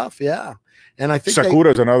good stuff. Yeah. And I think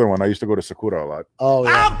Sakura's another one. I used to go to Sakura a lot. Oh,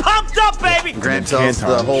 yeah. I'm pumped up, baby. Grant tells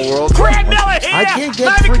the whole world. Grant Miller here. I can't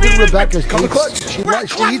get friggin' Rebecca.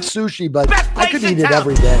 She eats sushi, but I could eat it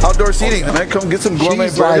every day. Outdoor seating. Man, come get some gourmet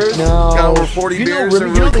burgers. No. Got over 40 beers. You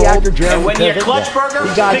know the actor Jeremy And when you're Clutch Burger,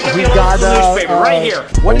 we got newspaper right here.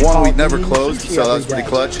 One we never closed, so that was pretty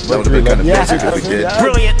clutch. That would have been kind of basic if we did.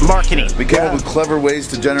 Brilliant marketing. We came up with clever ways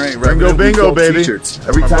to generate revenue. Bingo, baby. T-shirts.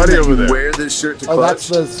 Every time you wear this shirt to Clutch,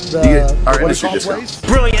 you get our industry discount.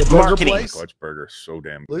 Brilliant marketing. Clutch Burger, so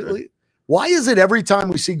damn good. Why is it every time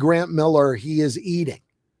we see Grant Miller, he is eating?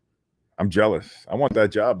 I'm jealous. I want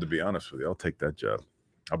that job, to be honest with you. I'll take that job.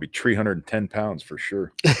 I'll be 310 pounds for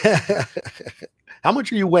sure. How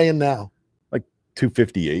much are you weighing now? Like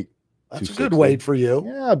 258. That's a good weight for you.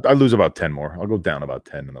 Yeah, I lose about 10 more. I'll go down about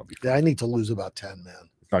 10 and I'll be fine. Yeah, I need to lose about 10, man.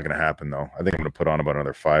 It's not going to happen, though. I think I'm going to put on about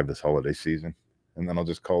another 5 this holiday season, and then I'll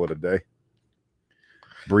just call it a day.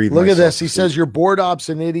 Breathe. Look at this. He says, your board op's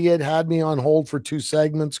an idiot. Had me on hold for 2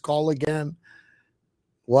 segments. Call again.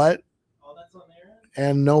 What? Oh, that's on there.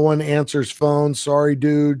 And no one answers phone. Sorry,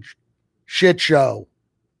 dude. Shit show.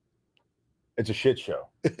 It's a shit show.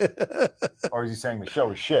 Or is he saying the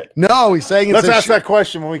show is shit? No, he's saying it's Let's ask that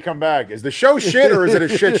question when we come back. Is the show shit or is it a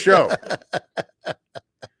shit show?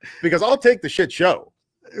 Because I'll take the shit show.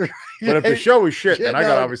 But if the show is shit, then I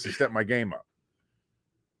got to obviously step my game up.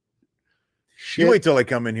 Shit. You wait till I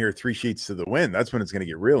come in here 3 sheets to the wind. That's when it's going to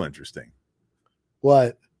get real interesting.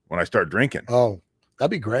 What? When I start drinking. Oh,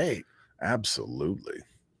 that'd be great. Absolutely.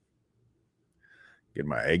 Get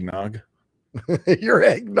my eggnog. Your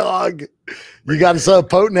eggnog. You got a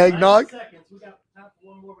potent eggnog? We got time for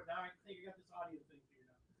one more, but now I think I got this audio thing figured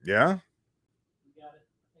out. Yeah? We got it.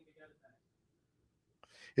 I think I got it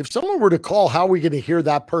back. If someone were to call, how are we going to hear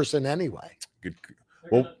that person anyway? Good.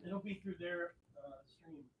 Well, it'll be through their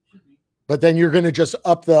stream. Should be. But then you're going to just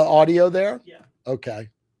up the audio there? Yeah. Okay.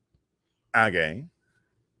 Okay.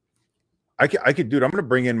 I could, dude. I'm going to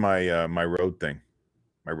bring in my my Rode thing,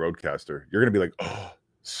 my Rodecaster. You're going to be like, oh,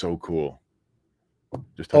 so cool.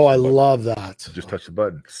 I love that. Just touch the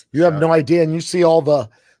button. You have no idea. And you see all the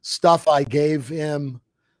stuff I gave him.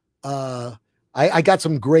 I got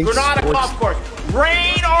some great Granada Golf Course.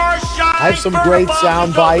 Rain or shine. I have some great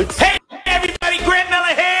sound bites. Hey, everybody, Grant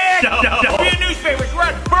Miller here. No. Be a newspaper. We're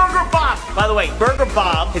at Burger Bob. By the way, Burger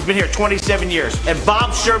Bob has been here 27 years, and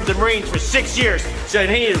Bob served the Marines for 6 years, so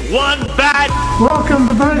he is one bad. Welcome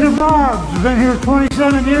to Burger Bob's. Been here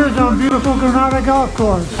 27 years on beautiful Granada Golf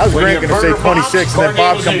Course. I was Grant going to say 26, and then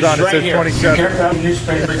Bob comes on and says 27.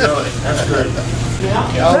 Newspaper going. That's good.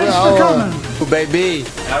 Thanks for coming. Baby.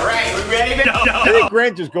 All right, we ready? I think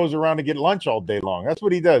Grant just goes around to get lunch all day long. That's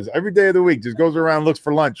what he does. Every day of the week, just goes around, looks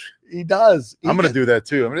for lunch. He does. I'm going to do that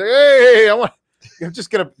too. I'm like, hey, I'm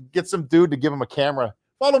just going to get some dude to give him a camera.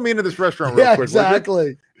 Follow me into this restaurant real quick.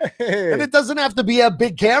 Exactly. Hey. And it doesn't have to be a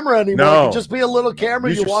big camera anymore. No. It can just be a little camera.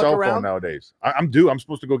 Use you your walk cell around phone nowadays. I'm due. I'm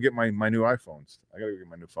supposed to go get my new iPhones. I got to go get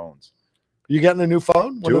my new phones. You getting a new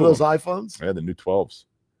phone? One of those iPhones? Yeah, the new 12s.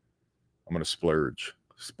 I'm going to splurge.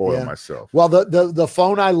 Spoil myself. Well, the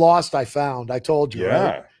phone I lost, I found. I told you. Yeah,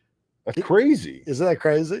 right? That's crazy. Isn't that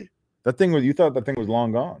crazy? You thought that thing was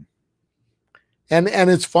long gone. And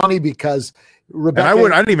it's funny because Rebecca.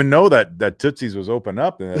 And I didn't even know that Tootsie's was open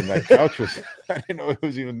up, and that couch was. I didn't know it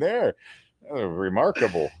was even there. That was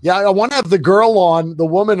remarkable. Yeah, I want to have the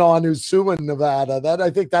woman on who's suing Nevada.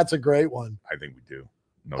 I think that's a great one. I think we do.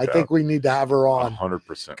 No I doubt. think we need to have her on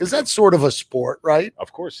 100%. because that's sort of a sport, right?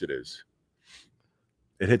 Of course it is.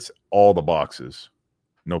 It hits all the boxes.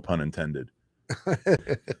 No pun intended. All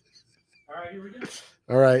right, here we go.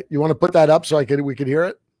 All right. You want to put that up so we could hear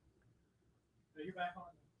it?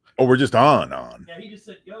 Oh, we're just on. Yeah, he just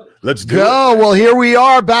said go. Let's do it. Well, here we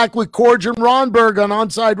are back with Corge and Ronberg on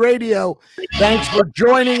Onside Radio. Thanks for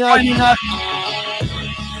joining us.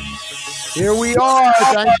 Here we are.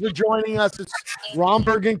 Thanks for joining us. It's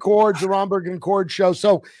Ronberg and Corge, the Ronberg and Corge Show.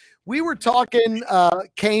 So we were talking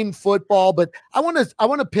Cane football, but I want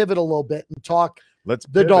to pivot a little bit and talk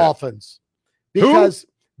the Dolphins. Because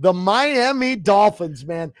the Miami Dolphins,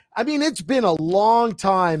 man, I mean, it's been a long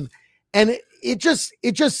time, and it just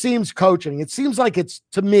seems coaching. It seems like it's,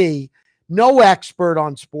 to me, no expert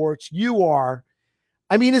on sports. You are.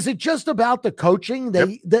 I mean, is it just about the coaching?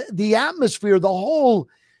 The atmosphere, the whole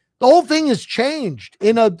thing has changed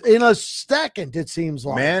in a second, it seems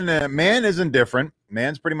like. Man isn't different.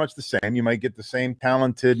 Man's pretty much the same. You might get the same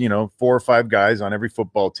talented, 4 or 5 guys on every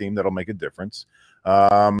football team that'll make a difference.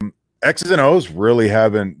 X's and O's really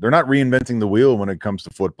they're not reinventing the wheel when it comes to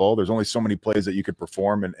football. There's only so many plays that you could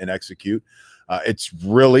perform and execute. It's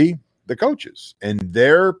really the coaches and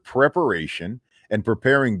their preparation and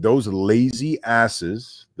preparing those lazy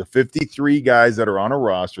asses, the 53 guys that are on a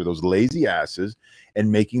roster, those lazy asses, and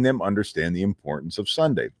making them understand the importance of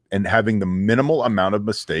Sunday and having the minimal amount of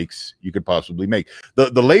mistakes you could possibly make. The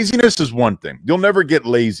laziness is one thing. You'll never get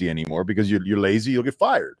lazy anymore because you're lazy. You'll get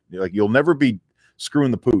fired. You'll never be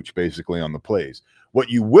screwing the pooch basically on the plays. What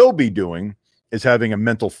you will be doing is having a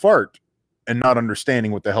mental fart and not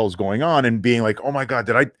understanding what the hell's going on and being like, oh my God,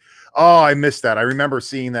 I missed that. I remember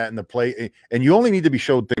seeing that in the play. And you only need to be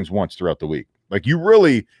showed things once throughout the week. Like you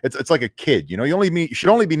really, it's like a kid, you should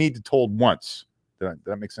only be needed told once. Did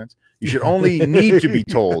that make sense? You should only need to be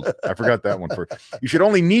told. I forgot that one first. You should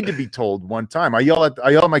only need to be told one time. I yell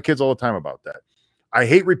at my kids all the time about that. I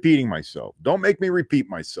hate repeating myself. Don't make me repeat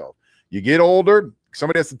myself. You get older,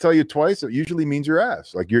 somebody has to tell you twice. It usually means your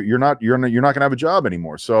ass. Like you're not going to have a job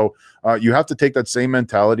anymore. So you have to take that same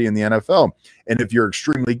mentality in the NFL. And if you're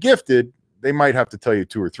extremely gifted, they might have to tell you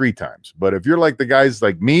 2 or 3 times. But if you're like the guys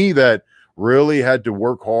like me that really had to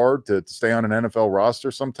work hard to stay on an NFL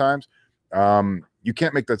roster sometimes, you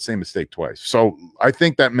can't make that same mistake twice. So I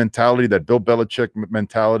think that mentality, that Bill Belichick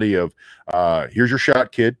mentality of here's your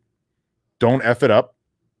shot, kid. Don't F it up.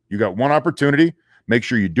 You got one opportunity. Make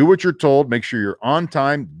sure you do what you're told. Make sure you're on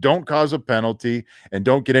time. Don't cause a penalty and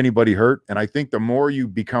don't get anybody hurt. And I think the more you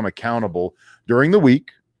become accountable during the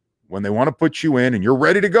week when they want to put you in and you're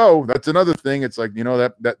ready to go, that's another thing. It's like,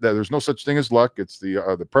 that there's no such thing as luck. It's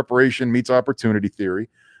the preparation meets opportunity theory.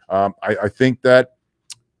 I think that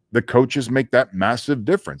the coaches make that massive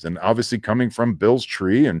difference. And obviously coming from Bill's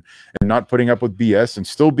tree and not putting up with BS and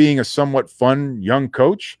still being a somewhat fun young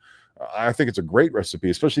coach, I think it's a great recipe,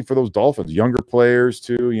 especially for those Dolphins, younger players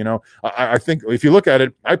too. I think if you look at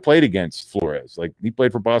it, I played against Flores. Like he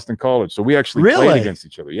played for Boston College. So we actually played against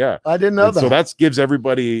each other. Yeah. I didn't know that. So that gives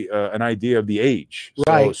everybody an idea of the age.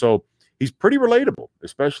 Right. So he's pretty relatable,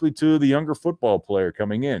 especially to the younger football player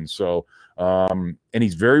coming in. So, and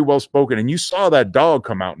he's very well spoken. And you saw that dog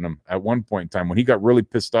come out in him at one point in time when he got really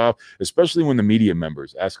pissed off, especially when the media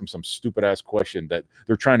members ask him some stupid ass question that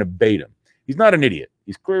they're trying to bait him. He's not an idiot.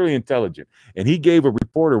 He's clearly intelligent. And he gave a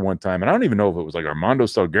reporter one time, and I don't even know if it was like Armando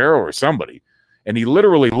Salguero or somebody, and he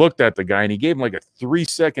literally looked at the guy and he gave him like a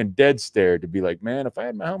 3-second dead stare to be like, man, if I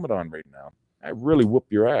had my helmet on right now, I'd really whoop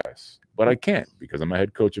your ass. But I can't because I'm a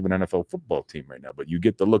head coach of an NFL football team right now. But you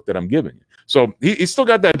get the look that I'm giving you. So he's still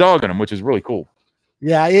got that dog in him, which is really cool.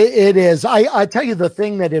 Yeah, it is. I tell you the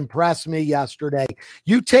thing that impressed me yesterday,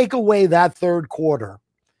 you take away that third quarter,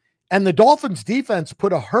 and the Dolphins defense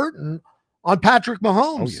put a hurting on Patrick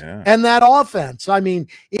Mahomes and that offense. I mean,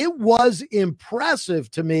 it was impressive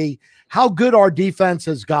to me how good our defense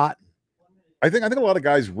has gotten. I think a lot of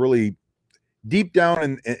guys really deep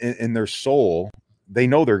down in their soul, they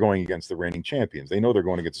know they're going against the reigning champions. They know they're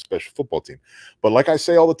going against a special football team. But like I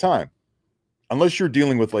say all the time, unless you're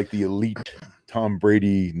dealing with like the elite Tom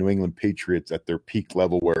Brady, New England Patriots at their peak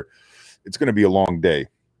level, where it's going to be a long day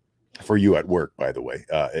for you at work, by the way,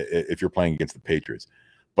 if you're playing against the Patriots.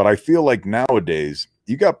 But I feel like nowadays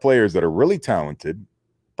you got players that are really talented,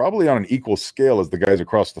 probably on an equal scale as the guys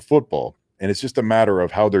across the football. And it's just a matter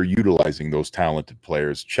of how they're utilizing those talented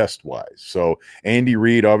players chest-wise. So Andy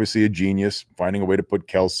Reid, obviously a genius, finding a way to put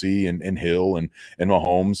Kelsey and Hill and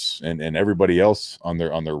Mahomes and everybody else on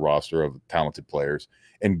their roster of talented players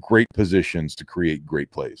in great positions to create great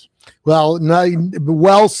plays. Well,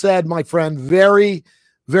 well said, my friend. Very,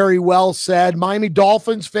 very well said. Miami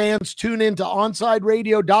Dolphins fans, tune into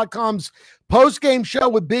OnsideRadio.com's post-game show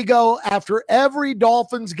with Big O after every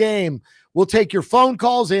Dolphins game. We'll take your phone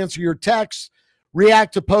calls, answer your texts,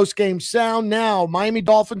 react to post-game sound. Now, Miami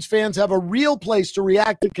Dolphins fans have a real place to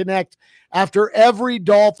react and connect after every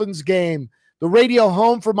Dolphins game. The radio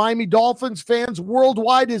home for Miami Dolphins fans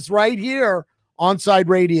worldwide is right here,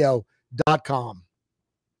 OnsideRadio.com.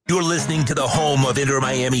 You're listening to the home of Inter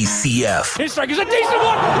Miami CF. His strike is a decent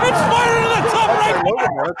one. It's fired in the top right.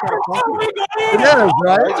 It is,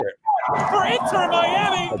 right? For Inter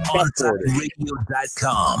Miami.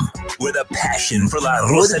 OnsideRadio.com, with a passion for La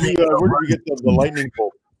Rosa. Where did you get the lightning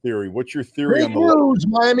bolt theory? What's your theory on the news,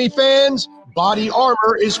 Miami fans? Body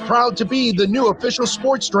Armor is proud to be the new official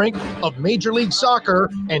sports drink of Major League Soccer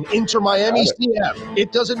and Inter Miami CF.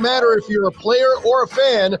 It doesn't matter if you're a player or a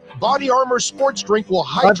fan, Body Armor sports drink will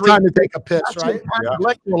hydrate. Time to take a piss, right?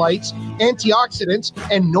 Electrolytes, antioxidants,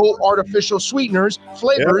 and no artificial sweeteners,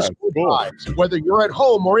 flavors, or dyes. Whether you're at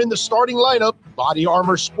home or in the starting lineup, Body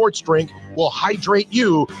Armor sports drink will hydrate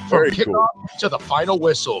you from kickoff to the final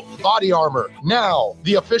whistle. Body Armor, now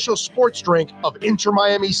the official sports drink of Inter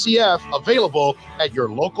Miami CF, available at your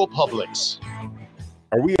local Publix.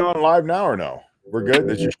 Are we on live now or no? We're good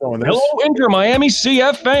that you're showing this. Hello, Inter Miami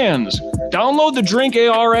CF fans. Download the Drink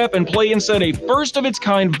AR app and play inside a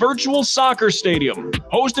first-of-its-kind virtual soccer stadium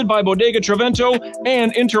hosted by Bodega Trevento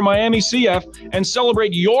and Inter Miami CF, and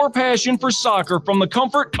celebrate your passion for soccer from the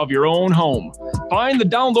comfort of your own home. Find the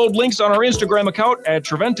download links on our Instagram account at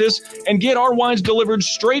Treventus and get our wines delivered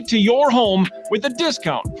straight to your home with a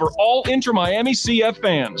discount for all Inter Miami CF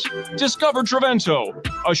fans. Discover Trevento,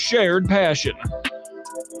 a shared passion.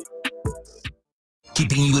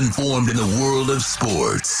 Keeping you informed in the world of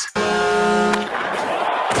sports.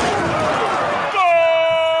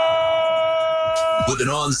 With an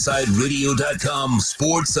OnsideRadio.com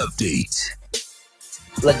sports update.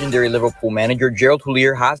 Legendary Liverpool manager Gerald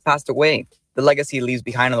Houllier has passed away. The legacy he leaves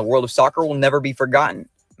behind in the world of soccer will never be forgotten.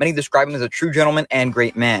 Many describe him as a true gentleman and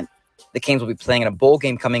great man. The Canes will be playing in a bowl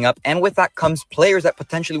game coming up, and with that comes players that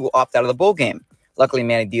potentially will opt out of the bowl game. Luckily,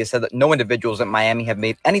 Manny Diaz said that no individuals at Miami have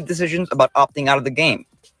made any decisions about opting out of the game.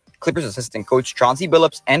 Clippers assistant coach Chauncey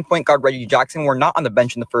Billups and point guard Reggie Jackson were not on the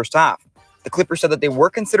bench in the first half. The Clippers said that they were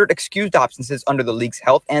considered excused absences under the league's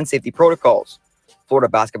health and safety protocols. Florida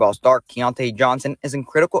basketball star Keontae Johnson is in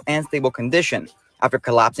critical and stable condition after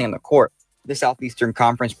collapsing on the court. The Southeastern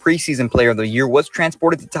Conference preseason player of the year was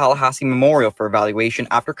transported to Tallahassee Memorial for evaluation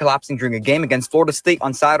after collapsing during a game against Florida State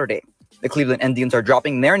on Saturday. The Cleveland Indians are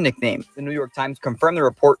dropping their nickname. The New York Times confirmed the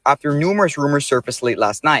report after numerous rumors surfaced late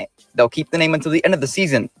last night. They'll keep the name until the end of the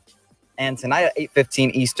season. And tonight at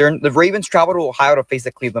 8:15 Eastern, the Ravens travel to Ohio to face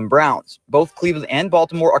the Cleveland Browns. Both Cleveland and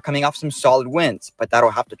Baltimore are coming off some solid wins, but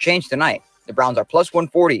that'll have to change tonight. The Browns are plus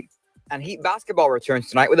 140. And Heat basketball returns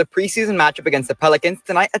tonight with a preseason matchup against the Pelicans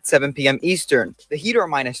tonight at 7 p.m. Eastern. The Heat are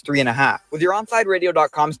minus 3.5. With your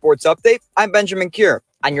OnsideRadio.com sports update, I'm Benjamin Cure,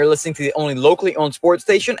 and you're listening to the only locally owned sports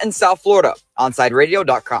station in South Florida,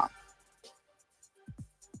 OnsideRadio.com.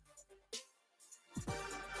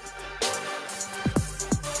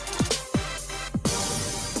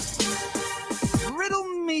 Riddle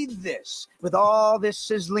me this. With all this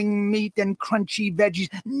sizzling meat and crunchy veggies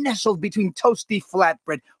nestled between toasty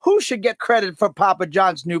flatbread, who should get credit for Papa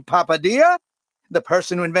John's new Papadilla? the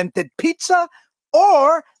person who invented pizza,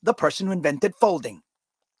 or the person who invented folding?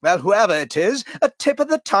 Well, whoever it is, a tip of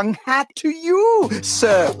the tongue hat to you,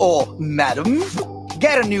 sir or madam.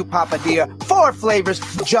 Get a new Papadia, 4 flavors,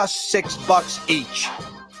 just $6 each.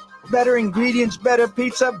 Better ingredients, better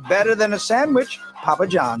pizza, better than a sandwich. Papa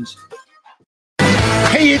John's.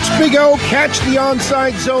 Hey, it's Big O. Catch the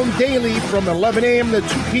Onside Zone daily from 11 a.m. to 2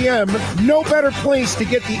 p.m. No better place to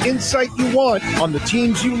get the insight you want on the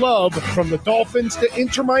teams you love, from the Dolphins to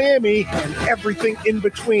Inter Miami and everything in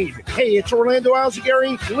between. Hey, it's Orlando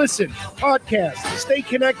Alzagari. Listen, podcast, stay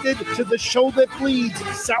connected to the show that bleeds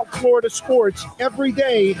South Florida sports every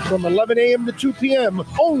day from 11 a.m. to 2 p.m.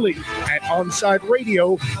 only at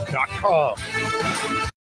OnsideRadio.com.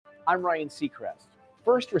 I'm Ryan Seacrest.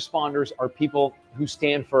 First responders are people who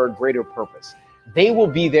stand for a greater purpose. They will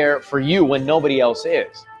be there for you when nobody else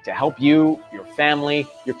is, to help you, your family,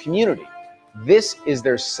 your community. This is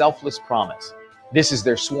their selfless promise. This is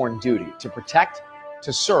their sworn duty, to protect,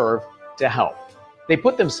 to serve, to help. They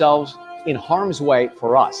put themselves in harm's way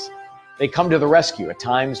for us. They come to the rescue at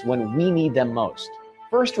times when we need them most.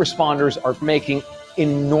 First responders are making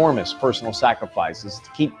enormous personal sacrifices to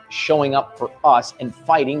keep showing up for us and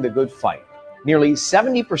fighting the good fight. Nearly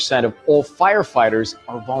 70% of all firefighters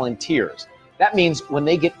are volunteers. That means when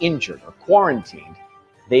they get injured or quarantined,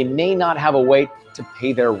 they may not have a way to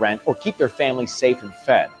pay their rent or keep their family safe and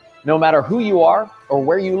fed. No matter who you are or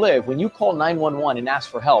where you live, when you call 911 and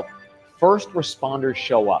ask for help, first responders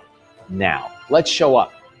show up. Now, let's show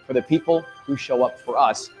up for the people who show up for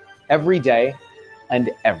us every day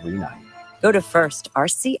and every night. Go to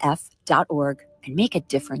firstrcf.org and make a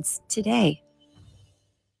difference today.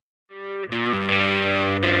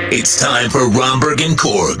 It's time for Romberg and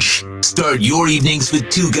Korg. Start your evenings with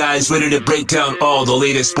two guys ready to break down all the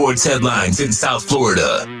latest sports headlines in South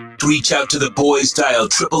Florida. Reach out to the boys, dial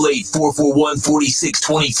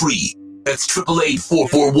 888-441-4623. That's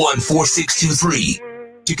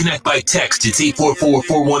 888-441-4623. To connect by text, it's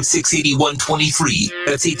 844-416-8123.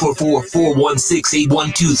 That's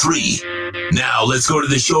 844-416-8123. Now let's go to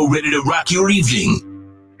the show ready to rock your evening.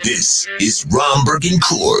 This is Romberg and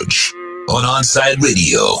Korg on Onside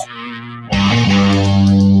Radio.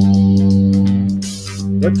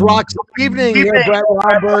 Let's rock some evening here, Brett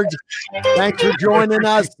Romberg. Thanks for joining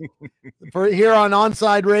us for here on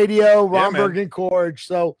Onside Radio, Romberg and Korg.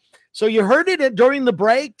 So you heard it during the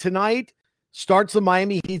break. Tonight starts the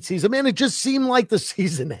Miami Heat season. Man, it just seemed like the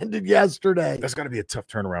season ended yesterday. That's got to be a tough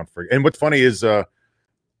turnaround for you. And what's funny is I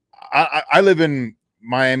live in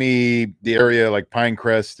Miami, the area like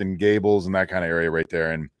Pinecrest and Gables and that kind of area right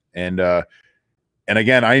there. And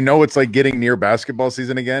again, I know it's like getting near basketball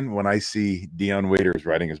season again when I see Dion Waiters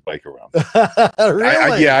riding his bike around.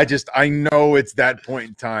 Really? I know it's that point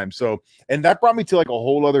in time. So, and that brought me to like a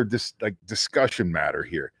whole other discussion matter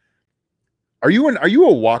here. Are you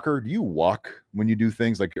a walker? Do you walk when you do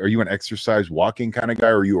things? Like, are you an exercise walking kind of guy?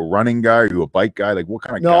 Or are you a running guy? Are you a bike guy? Like, what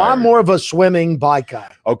kind of guy? No, I'm more of a swimming bike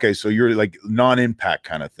guy. Okay, so you're like non-impact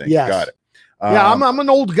kind of thing. Yes. Got it. I'm an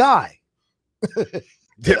old guy.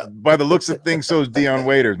 Yeah, by the looks of things, so is Dion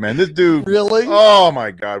Waiters, man. This dude, really? Oh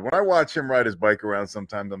my God! When I watch him ride his bike around,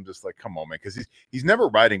 sometimes I'm just like, come on, man, because he's never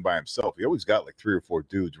riding by himself. He always got like 3 or 4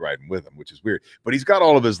 dudes riding with him, which is weird. But he's got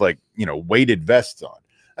all of his weighted vests on,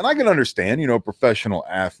 and I can understand, a professional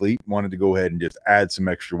athlete wanted to go ahead and just add some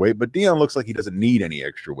extra weight, but Dion looks like he doesn't need any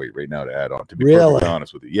extra weight right now to add on. To be perfectly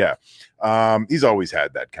honest with you, yeah, he's always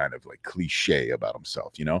had that kind of like cliche about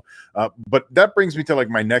himself, But that brings me to like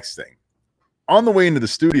my next thing. On the way into the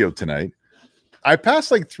studio tonight, I passed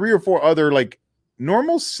like 3 or 4 other like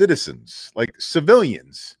normal citizens, like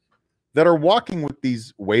civilians that are walking with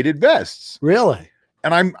these weighted vests. Really?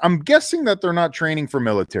 And I'm guessing that they're not training for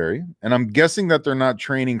military, and I'm guessing that they're not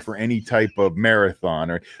training for any type of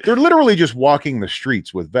marathon, or they're literally just walking the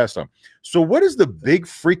streets with vests on. So what is the big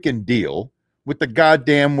freaking deal with the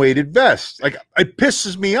goddamn weighted vest? Like, it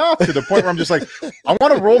pisses me off to the point where I'm just like, I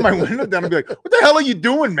want to roll my window down and be like, what the hell are you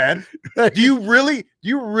doing, man? Do you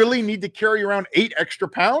really need to carry around 8 extra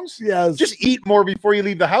pounds? Yes. Just eat more before you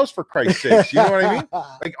leave the house, for Christ's sakes. You know what I mean?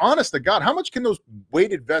 Like, honest to God, how much can those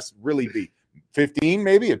weighted vests really be? 15,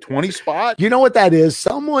 maybe a 20 spot? You know what that is?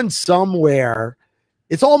 Someone somewhere,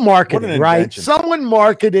 it's all marketing, right? Someone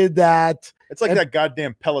marketed that. It's like that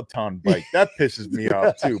goddamn Peloton bike. That pisses me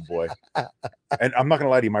off too, boy. And I'm not gonna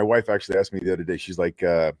lie to you. My wife actually asked me the other day. She's like,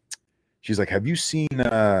 have you seen?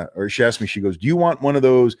 Or she asked me. She goes, "Do you want one of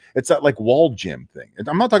those?" It's that like wall gym thing. And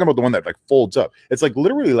I'm not talking about the one that like folds up. It's like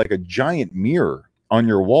literally like a giant mirror on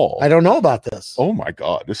your wall. I don't know about this. Oh my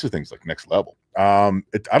God, this thing's like next level. I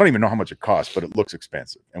don't even know how much it costs, but it looks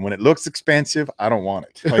expensive. And when it looks expensive, I don't want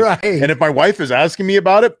it. Like, right. And if my wife is asking me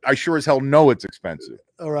about it, I sure as hell know it's expensive.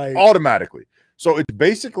 All right. Automatically. So it's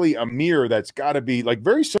basically a mirror that's got to be like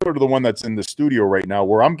very similar to the one that's in the studio right now,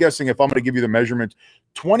 where I'm guessing if I'm going to give you the measurement,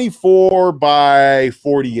 24 by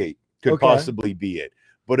 48 could possibly be it.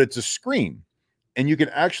 But it's a screen. And you can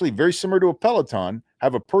actually, very similar to a Peloton,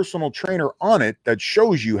 have a personal trainer on it that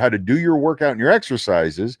shows you how to do your workout and your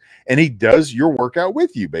exercises. And he does your workout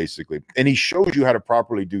with you, basically. And he shows you how to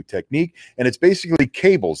properly do technique. And it's basically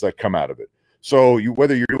cables that come out of it. So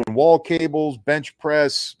whether you're doing wall cables, bench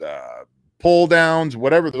press, pull downs,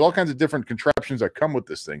 whatever, there's all kinds of different contraptions that come with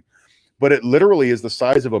this thing. But it literally is the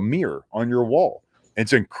size of a mirror on your wall.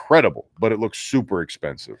 It's incredible, but it looks super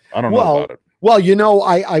expensive. I don't know about it. Well, you know,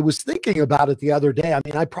 I was thinking about it the other day. I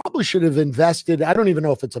mean, I probably should have invested. I don't even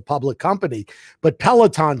know if it's a public company, but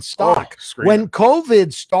Peloton stock. When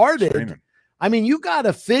COVID started, I mean, you got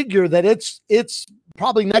to figure that it's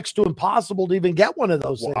probably next to impossible to even get one of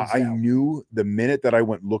those things. I knew the minute that I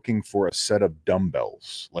went looking for a set of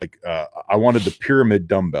dumbbells, like I wanted the pyramid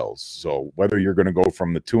dumbbells. So whether you're going to go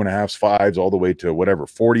from the 2.5s, 5s, all the way to whatever,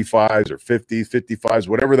 45s or 50s, 55s,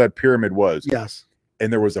 whatever that pyramid was. Yes.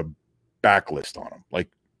 And there was a backlist on them, like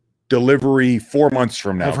delivery 4 months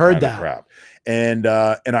from now. I've heard that crap. And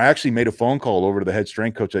I actually made a phone call over to the head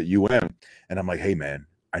strength coach at UM, and I'm like, hey man,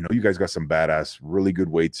 I know you guys got some badass, really good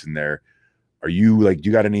weights in there. Are you like, do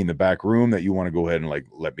you got any in the back room that you want to go ahead and like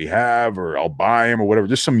let me have, or I'll buy them or whatever,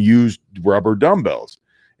 just some used rubber dumbbells?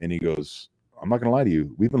 And he goes, I'm not gonna lie to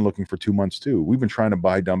you, we've been looking for 2 months too. We've been trying to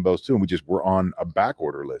buy dumbbells too, and we're on a back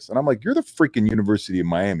order list. And I'm like, you're the freaking University of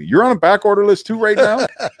Miami. You're on a back order list too right now?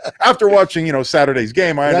 After watching, you know, Saturday's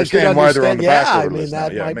game, I understand why they're on the back order list now.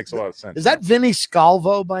 Yeah, it makes a lot of sense. Is that Vinny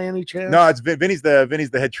Scalvo by any chance? No, it's Vinny's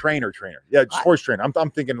the head trainer. Yeah, sports trainer.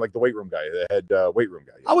 I'm thinking like the weight room guy, the head weight room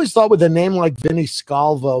guy. Yeah. I always thought with a name like Vinny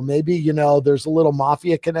Scalvo, maybe, you know, there's a little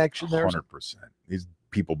mafia connection there. 100%. These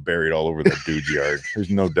people buried all over that dude's yard.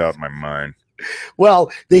 There's no doubt in my mind.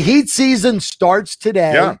 Well, the heat season starts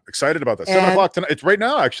today. Yeah, excited about that. 7 o'clock tonight. It's right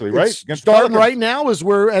now, actually, right? Starting right now as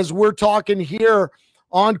we're talking here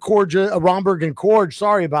on Romberg and Corge.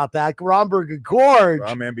 Sorry about that. Romberg and Corge.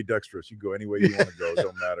 I'm ambidextrous. You go any way you want to go. It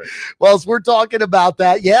don't matter. Well, as we're talking about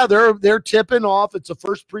that, yeah, they're tipping off. It's the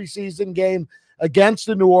first preseason game against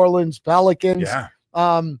the New Orleans Pelicans. Yeah.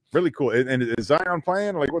 Really cool. And is Zion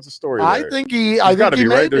playing? Like, what's the story? I think he's got to be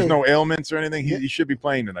right. There's no ailments or anything. He should be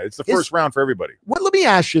playing tonight. It's the first round for everybody. Well, let me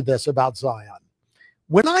ask you this about Zion.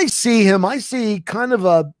 When I see him, I see kind of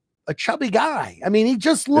a chubby guy. I mean, he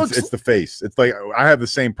just looks. It's the face. It's like I have the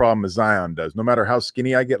same problem as Zion does. No matter how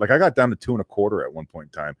skinny I get, like I got down to 2.25 at one point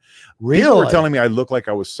in time. Really? People were telling me I look like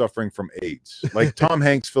I was suffering from AIDS. Like Tom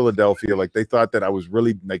Hanks, Philadelphia. Like they thought that I was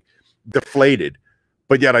really like deflated.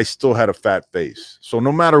 But yet I still had a fat face. So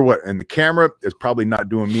no matter what, and the camera is probably not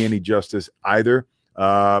doing me any justice either.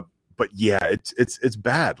 But yeah, it's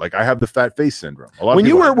bad. Like I have the fat face syndrome. When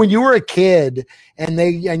you were a kid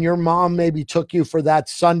and your mom maybe took you for that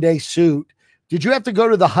Sunday suit, did you have to go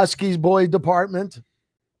to the Huskies boy department?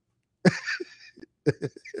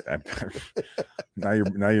 Now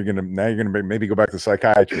you're gonna maybe go back to the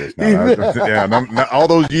psychiatrist. Yeah, all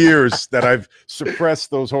those years that I've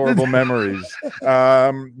suppressed those horrible memories.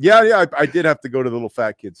 I did have to go to the little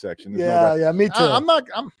fat kid section. Yeah, me too. I'm not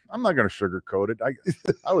gonna sugarcoat it.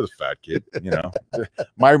 I was a fat kid, you know.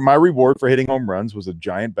 My reward for hitting home runs was a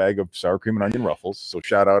giant bag of sour cream and onion Ruffles. So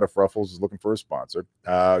shout out if Ruffles is looking for a sponsor.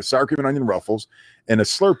 Sour cream and onion Ruffles and a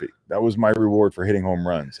Slurpee. That was my reward for hitting home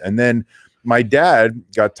runs. And then my dad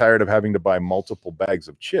got tired of having to buy multiple bags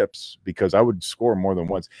of chips because I would score more than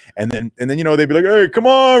once. And then you know, they'd be like, hey, come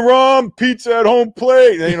on, Rom, pizza at home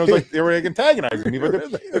plate. And, you know, it's like they were like antagonizing me. But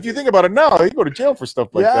if you think about it now, you go to jail for stuff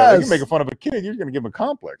like that. Like, you're making fun of a kid, you're going to give him a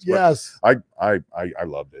complex. But yes. I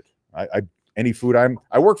loved it. Any food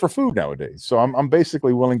I work for food nowadays, so I'm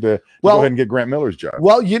basically willing to go ahead and get Grant Miller's job.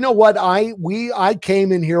 Well, you know what, I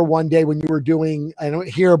came in here one day when you were doing, and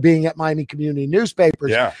here being at Miami Community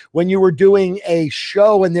Newspapers, when you were doing a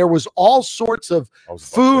show and there was all sorts of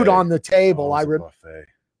food on the table.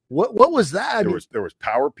 What was that? There was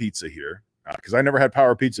Power Pizza here because I never had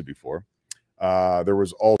Power Pizza before. There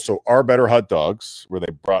was also Our Better Hot Dogs, where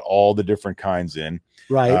they brought all the different kinds in.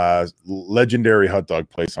 Right. Legendary hot dog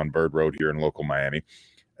place on Bird Road here in local Miami.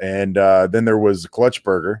 And then there was Clutch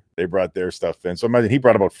Burger. They brought their stuff in. So imagine he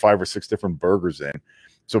brought about 5 or 6 different burgers in.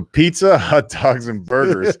 So pizza, hot dogs, and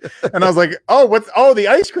burgers. And I was like, oh, the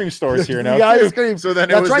ice cream store's here now. The ice cream. So then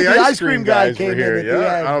it was the ice cream guys were here.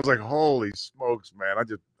 Yeah. And I was like, holy smokes, man.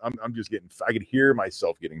 I'm just getting, I could hear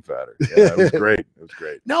myself getting fatter. Yeah, it was great. It was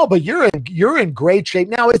great. No, but you're in great shape.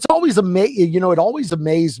 Now it's always amazing, it always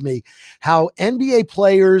amazed me how NBA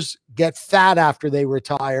players get fat after they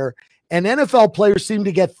retire. And NFL players seem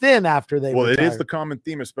to get thin after they retire. Well, it is the common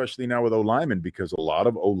theme, especially now with O-linemen, because a lot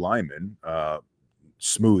of O-linemen,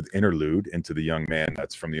 smooth interlude into the young man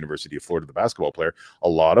that's from the University of Florida, the basketball player. A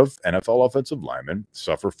lot of NFL offensive linemen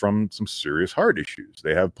suffer from some serious heart issues.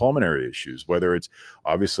 They have pulmonary issues, whether it's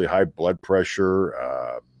obviously high blood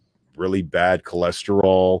pressure, really bad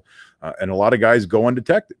cholesterol, and a lot of guys go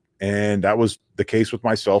undetected. And that was the case with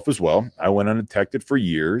myself as well. I went undetected for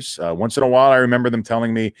years. Once in a while, I remember them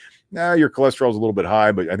telling me, your cholesterol's a little bit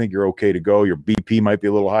high, but I think you're okay to go. Your BP might be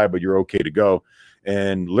a little high, but you're okay to go.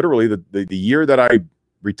 And literally the year that I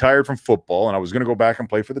retired from football and I was going to go back and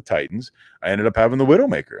play for the Titans, I ended up having the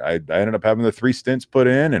Widowmaker. I ended up having the 3 stents put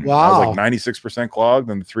in, and I was like 96%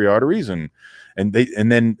 clogged in the 3 arteries. And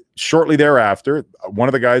then shortly thereafter, one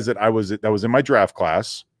of the guys that was in my draft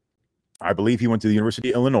class, I believe he went to the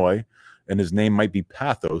University of Illinois, and his name might be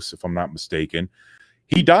Pathos, if I'm not mistaken.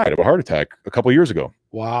 He died of a heart attack a couple of years ago.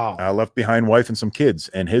 Wow. Left behind wife and some kids.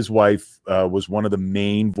 And his wife was one of the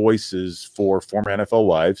main voices for former NFL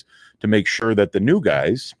wives to make sure that the new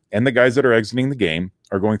guys and the guys that are exiting the game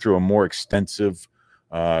are going through a more extensive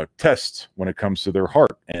test when it comes to their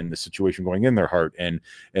heart and the situation going in their heart. And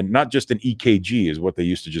not just an EKG is what they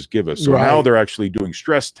used to just give us. So now they're actually doing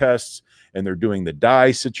stress tests, and they're doing the dye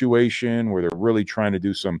situation where they're really trying to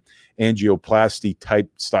do some angioplasty type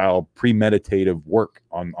style premeditative work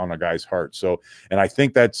on a guy's heart. So, and I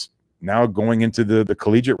think that's now going into the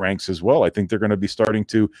collegiate ranks as well. I think they're going to be starting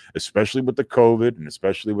to, especially with the COVID and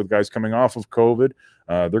especially with guys coming off of COVID,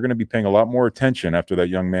 they're going to be paying a lot more attention after that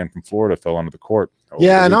young man from Florida fell onto the court.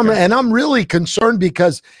 Yeah, and I'm really concerned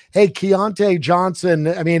because, hey, Keontae Johnson,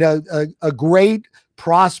 I mean, a great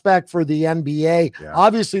prospect for the NBA. Yeah.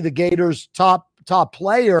 Obviously, the Gators' top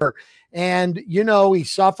player, and he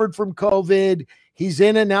suffered from COVID. He's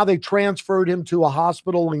in it now. They transferred him to a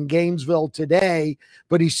hospital in Gainesville today,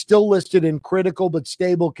 but he's still listed in critical but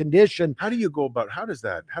stable condition. How do you go about? How does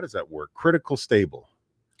that work? Critical, stable.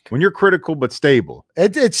 When you're critical but stable,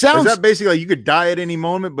 it sounds. Is that basically like you could die at any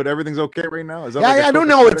moment, but everything's okay right now? Is that I don't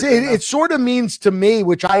know. It sort of means to me,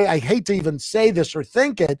 which I hate to even say this or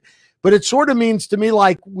think it, but it sort of means to me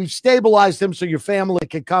like we've stabilized him so your family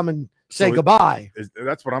can come and say goodbye.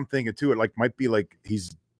 That's what I'm thinking too. It might be like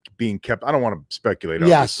he's being kept. I don't want to speculate,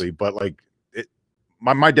 obviously, but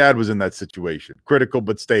my dad was in that situation, critical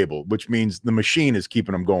but stable, which means the machine is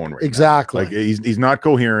keeping him going right exactly. now. Like he's not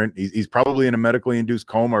coherent. He's probably in a medically induced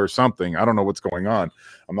coma or something. I don't know what's going on.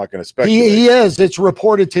 I'm not going to speculate. He is. It's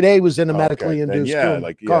reported today was in a medically induced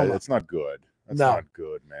coma. It's not good. That's not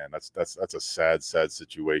good, man. That's a sad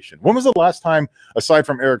situation. When was the last time, aside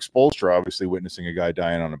from Eric Spoelstra, obviously witnessing a guy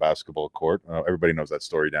dying on a basketball court? Everybody knows that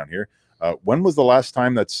story down here. When was the last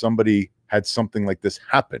time that somebody had something like this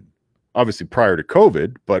happen? Obviously prior to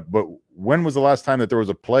COVID, but when was the last time that there was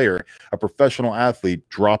a player, a professional athlete,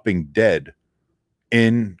 dropping dead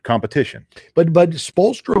in competition? But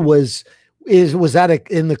Spoelstra was that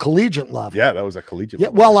in the collegiate level? Yeah, that was a collegiate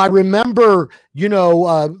level. Well, I remember,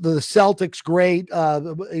 the Celtics great. I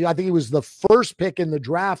think he was the first pick in the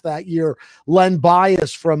draft that year, Len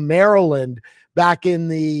Bias from Maryland, back in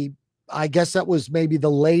the, I guess that was maybe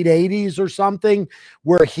the late 80s or something,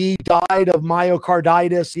 where he died of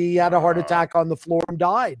myocarditis. He had a heart attack on the floor and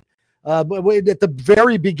died at the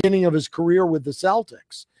very beginning of his career with the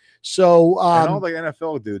Celtics. So and all the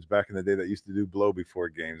NFL dudes back in the day that used to do blow before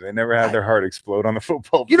games, they never had their heart explode on the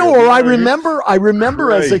football field. Or I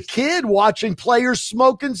remember as a kid watching players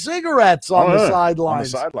smoking cigarettes on the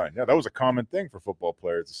sidelines. On the sideline, yeah, that was a common thing for football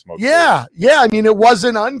players to smoke. Yeah. I mean, it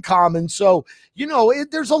wasn't uncommon. So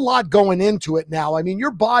there's a lot going into it now. I mean,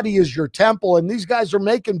 your body is your temple, and these guys are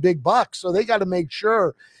making big bucks, so they got to make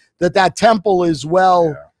sure that temple is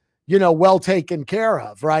well taken care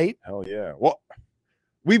of, right? Hell yeah. Well,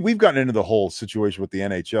 We've gotten into the whole situation with the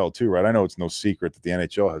NHL too, right? I know it's no secret that the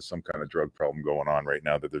NHL has some kind of drug problem going on right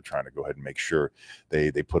now that they're trying to go ahead and make sure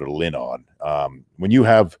they put a lid on. When you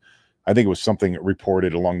have, I think it was something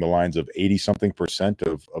reported along the lines of 80-something%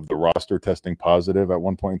 of the roster testing positive at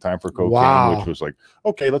one point in time for cocaine, which was like,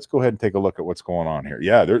 okay, let's go ahead and take a look at what's going on here.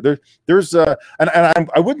 Yeah, there's and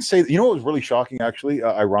I wouldn't say, what was really shocking actually,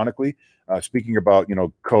 ironically, speaking about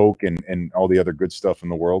coke and all the other good stuff in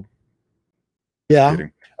the world. Yeah.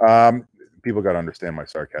 People got to understand my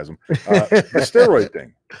sarcasm. The steroid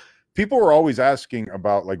thing. people are always asking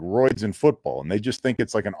about like roids in football, and they just think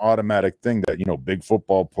it's like an automatic thing that, you know, big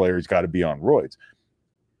football players got to be on roids.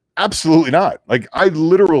 Absolutely not. Like I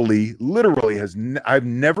literally I've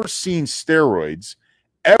never seen steroids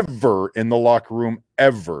ever in the locker room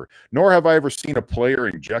ever, nor have I ever seen a player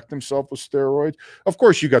inject himself with steroids. Of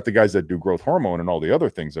course, you got the guys that do growth hormone and all the other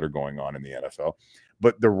things that are going on in the NFL.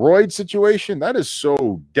 But the roid situation, that is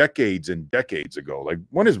so decades and decades ago. Like,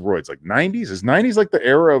 when is roids? Like 90s? Is 90s like the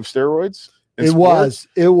era of steroids? It was.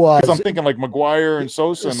 I'm thinking like McGuire and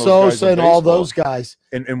Sosa and those guys and all those guys.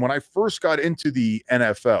 And when I first got into the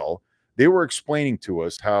NFL, they were explaining to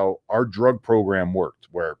us how our drug program worked,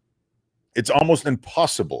 where it's almost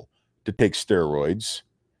impossible to take steroids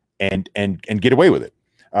and get away with it.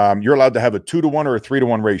 You're allowed to have a 2-to-1 or a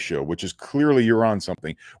 3-to-1 ratio, which is clearly you're on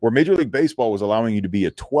something, where Major League Baseball was allowing you to be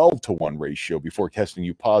a 12-to-1 ratio before testing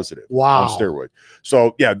you positive on steroid.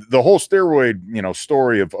 So yeah, the whole steroid, you know,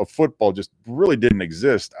 story of football just really didn't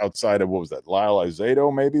exist outside of, what was that, Lyle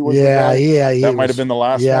Izado maybe was the guy? That might have been the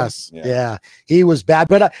last one. Yeah, he was bad.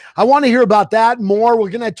 But I want to hear about that more. We're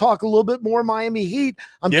going to talk a little bit more Miami Heat.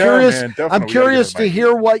 I'm curious to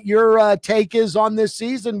hear what your take is on this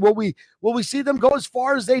season. Will we see them go as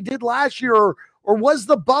far as they did last year, or was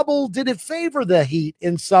the bubble, did it favor the Heat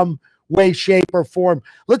in some way, shape, or form?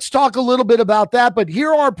 Let's talk a little bit about that. But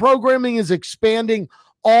here our programming is expanding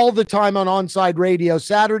all the time on Onside Radio.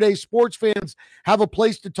 Saturday, sports fans have a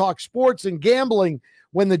place to talk sports and gambling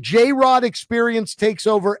when the J-Rod Experience takes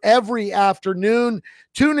over every afternoon.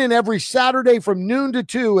 Tune in every Saturday from noon to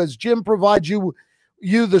 2 as Jim provides you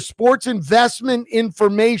the sports investment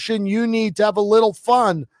information you need to have a little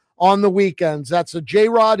fun on the weekends. That's a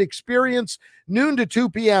J-Rod Experience, noon to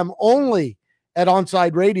 2 p.m. only at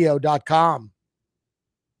OnsideRadio.com.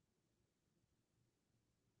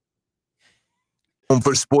 Home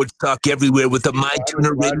for sports talk everywhere with the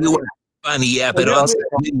MyTuner Radio app. Find the app at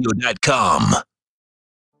OnsideRadio.com.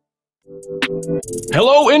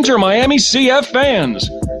 Hello, Inter Miami CF fans!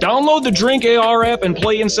 Download the Drink AR app and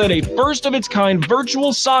play inside a first-of-its-kind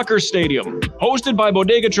virtual soccer stadium, hosted by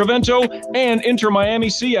Bodega Trevento and Inter Miami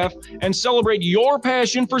CF, and celebrate your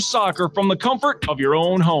passion for soccer from the comfort of your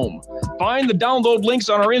own home. Find the download links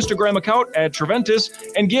on our Instagram account at Treventus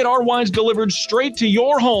and get our wines delivered straight to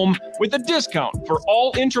your home with a discount for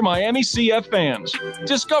all Inter Miami CF fans.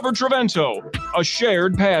 Discover Trevento, a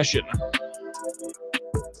shared passion.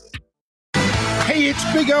 Hey, it's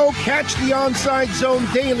Big O. Catch the Onside Zone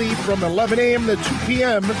daily from 11 a.m. to 2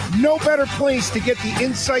 p.m. No better place to get the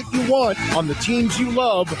insight you want on the teams you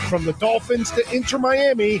love, from the Dolphins to Inter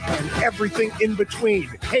Miami and everything in between.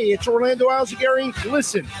 Hey, it's Orlando Alzagari.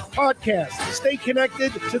 Listen, podcast, stay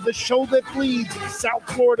connected to the show that bleeds South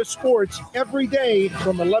Florida sports every day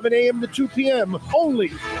from 11 a.m. to 2 p.m.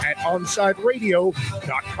 only at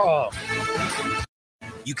OnsideRadio.com.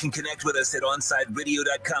 You can connect with us at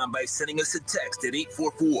OnsideRadio.com by sending us a text at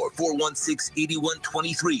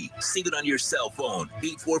 844-416-8123. Save it on your cell phone,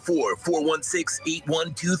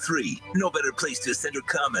 844-416-8123. No better place to send your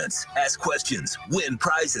comments, ask questions, win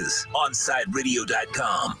prizes.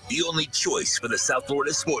 OnsideRadio.com, the only choice for the South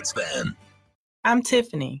Florida sports fan. I'm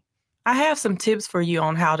Tiffany. I have some tips for you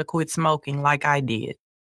on how to quit smoking like I did.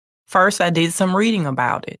 First, I did some reading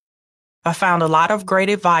about it. I found a lot of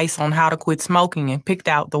great advice on how to quit smoking and picked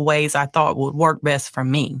out the ways I thought would work best for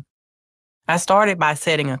me. I started by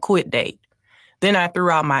setting a quit date. Then I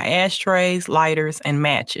threw out my ashtrays, lighters, and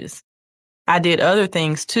matches. I did other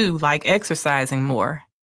things too, like exercising more,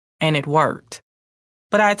 and it worked.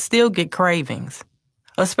 But I'd still get cravings,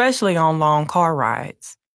 especially on long car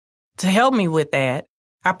rides. To help me with that,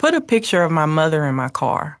 I put a picture of my mother in my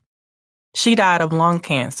car. She died of lung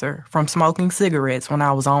cancer from smoking cigarettes when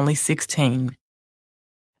I was only 16.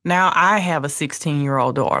 Now I have a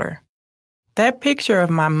 16-year-old daughter. That picture of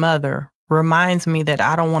my mother reminds me that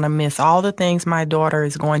I don't want to miss all the things my daughter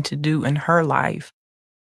is going to do in her life,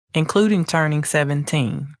 including turning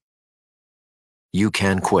 17. You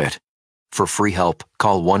can quit. For free help,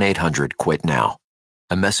 call 1-800-QUIT-NOW.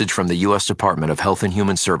 A message from the U.S. Department of Health and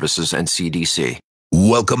Human Services and CDC.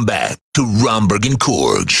 Welcome back to Romberg and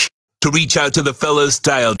Korg. To reach out to the fellas,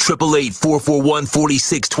 dial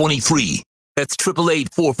 888-441-4623. That's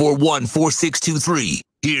 888-441-4623.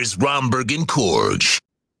 Here's Romberg and Korg.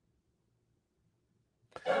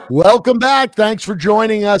 Welcome back. Thanks for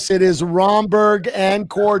joining us. It is Romberg and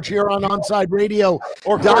Corge here on Onside Radio.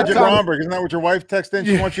 Or Corge and Romberg. Isn't that what your wife texted in?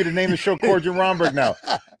 She wants you to name the show Corge and Romberg now.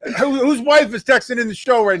 Whose wife is texting in the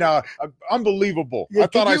show right now? Unbelievable. Yeah, I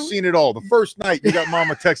thought I'd seen it all. The first night you got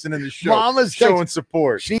Mama texting in the show. Mama's showing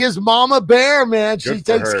support. She is Mama Bear, man. Good she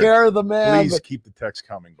takes care of the man. Please keep the text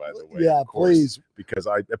coming, by the way. Yeah, please. Because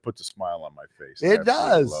it puts a smile on my face. It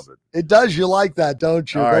does. Love it. It does. You like that,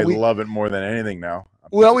 don't you? I love it more than anything now.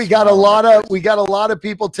 Well, we got a lot of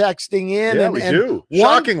people texting in. Yeah, we do.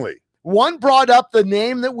 Shockingly. One brought up the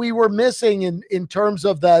name that we were missing in terms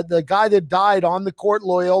of the guy that died on the court,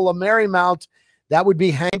 Loyola Marymount. That would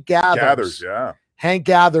be Hank Gathers. Hank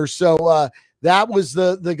Gathers. So that was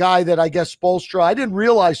the guy that I guess Spoelstra. I didn't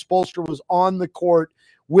realize Spoelstra was on the court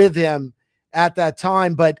with him at that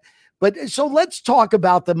time. But so let's talk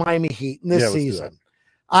about the Miami Heat in this season.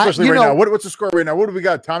 Especially right now. What's the score right now? What do we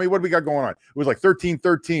got, Tommy? What do we got going on? It was like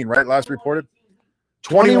 13-13, right? Last reported.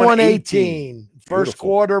 21-18. First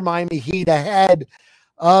quarter, Miami Heat ahead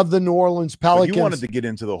of the New Orleans Pelicans. But you wanted to get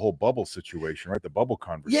into the whole bubble situation, right? The bubble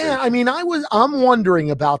conversation. Yeah, I mean, I'm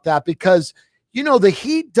wondering about that because, the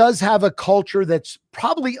Heat does have a culture that's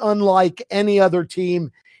probably unlike any other team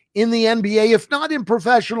in the NBA, if not in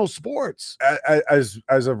professional sports. As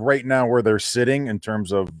of right now, where they're sitting in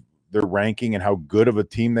terms of their ranking and how good of a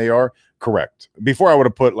team they are, correct. Before I would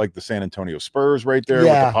have put like the San Antonio Spurs right there with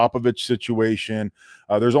the Popovich situation.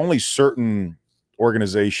 There's only certain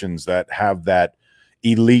organizations that have that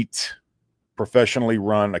elite, professionally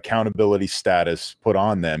run accountability status put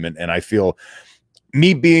on them. And I feel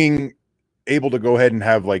me being able to go ahead and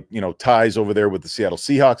have ties over there with the Seattle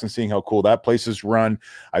Seahawks and seeing how cool that place is run.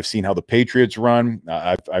 I've seen how the Patriots run.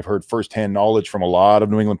 I've heard firsthand knowledge from a lot of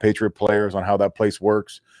New England Patriot players on how that place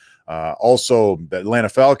works. Also, the Atlanta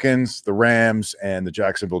Falcons, the Rams, and the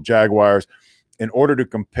Jacksonville Jaguars, in order to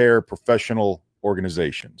compare professional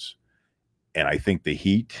organizations. And I think the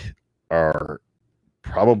Heat are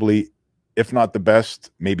probably, if not the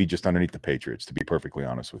best, maybe just underneath the Patriots, to be perfectly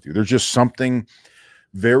honest with you. There's just something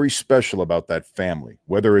very special about that family,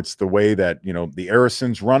 whether it's the way that, the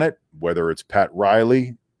Arisons run it, whether it's Pat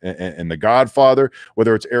Riley and the Godfather,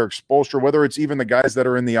 whether it's Eric Spoelstra, whether it's even the guys that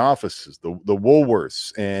are in the offices, the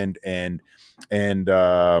Woolworths and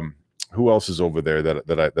who else is over there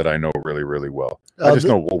that I know really, really well. I just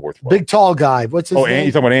know Woolworth well. Big tall guy. What's his name?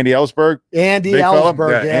 You talking about Andy Ellsberg? Andy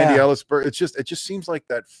Ellsberg, yeah. Andy Ellsberg. It just seems like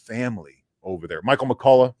that family over there. Michael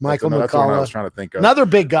McCullough. That's the one I was trying to think of. Another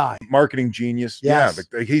big guy. Marketing genius. Yes.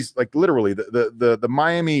 Yeah, he's like literally the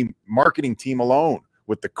Miami marketing team alone,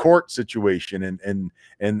 with the court situation and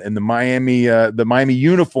the Miami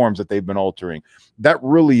uniforms that they've been altering. That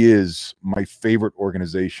really is my favorite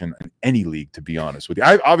organization in any league, to be honest with you.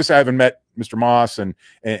 I haven't met Mr. Moss and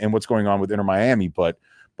what's going on with Inter Miami, but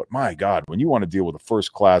my God, when you want to deal with a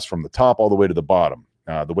first class from the top all the way to the bottom,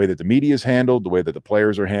 the way that the media is handled, the way that the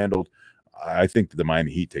players are handled, I think that the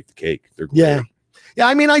Miami Heat take the cake. They're great. Yeah. Yeah,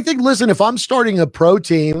 I mean, I think, listen, if I'm starting a pro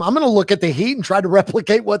team, I'm going to look at the Heat and try to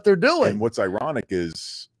replicate what they're doing. And what's ironic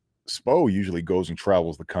is Spo usually goes and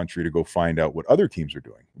travels the country to go find out what other teams are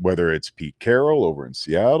doing, whether it's Pete Carroll over in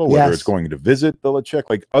Seattle, whether it's going to visit Belichick,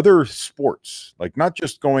 like other sports, like not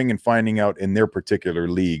just going and finding out in their particular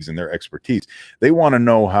leagues and their expertise. They want to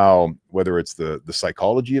know how, whether it's the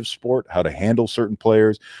psychology of sport, how to handle certain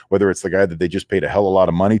players, whether it's the guy that they just paid a hell of a lot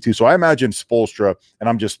of money to. So I imagine Spoelstra, and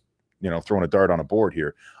I'm just throwing a dart on a board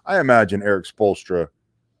here. I imagine Eric Spoelstra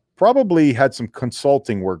probably had some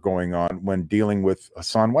consulting work going on when dealing with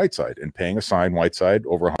Hassan Whiteside and paying Hassan Whiteside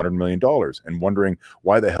over $100 million and wondering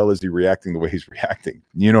why the hell is he reacting the way he's reacting?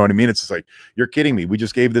 You know what I mean? It's just like, you're kidding me. We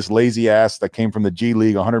just gave this lazy ass that came from the G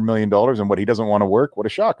League $100 million and what, he doesn't want to work? What a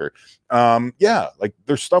shocker. Yeah, like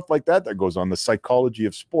there's stuff like that goes on, the psychology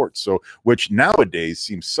of sports. So, which nowadays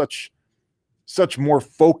seems such more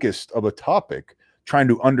focused of a topic, trying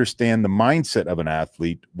to understand the mindset of an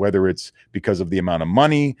athlete, whether it's because of the amount of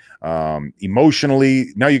money, emotionally.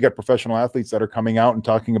 Now you got professional athletes that are coming out and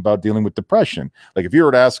talking about dealing with depression. Like if you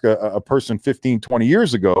were to ask a person 15, 20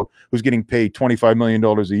 years ago who's getting paid $25 million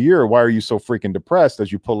a year, why are you so freaking depressed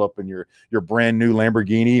as you pull up in your brand new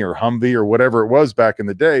Lamborghini or Humvee or whatever it was back in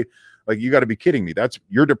the day? Like, you got to be kidding me.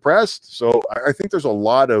 You're depressed. So I think there's a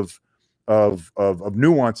lot of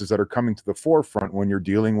nuances that are coming to the forefront when you're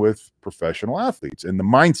dealing with professional athletes and the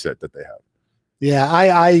mindset that they have. Yeah,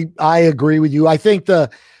 I agree with you. I think the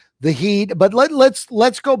Heat, but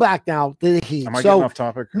let's go back now to the Heat. Am I getting off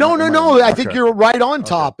topic? No. I think you're right on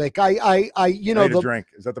topic. I the drink.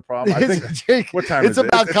 Is that the problem? I think what time it's is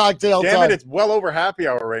about it? cocktail Damn time. It's well over happy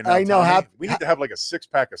hour right now. I know. We need to have like a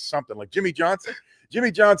 6-pack of something, like Jimmy Johnson.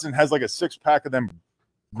 Jimmy Johnson has like a 6-pack of them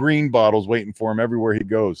green bottles waiting for him everywhere he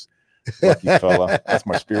goes. Lucky fella. That's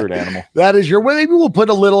my spirit animal. That is your. Maybe we'll put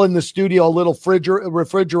a little in the studio, a little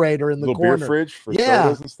refrigerator in the corner. Beer fridge for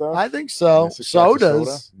sodas and stuff. I think so.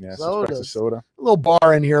 Sodas. Yeah, soda. A little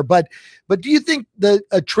bar in here. But do you think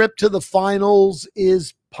a trip to the finals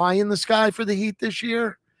is pie in the sky for the Heat this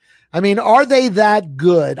year? I mean, are they that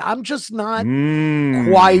good? I'm just not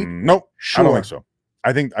quite. Nope. Sure. I don't think so.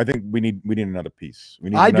 I think we need another piece. We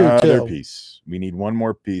need another piece. We need one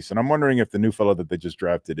more piece. And I'm wondering if the new fellow that they just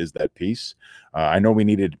drafted is that piece. I know we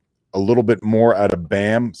needed a little bit more out of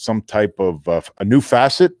Bam, some type of a new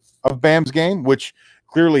facet of Bam's game, which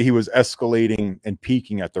clearly he was escalating and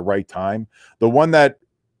peaking at the right time. The one that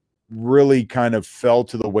really kind of fell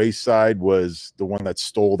to the wayside was the one that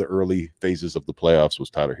stole the early phases of the playoffs was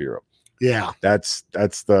Tyler Hero. Yeah. That's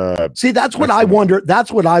what I wonder.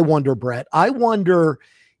 That's what I wonder, Brett. I wonder,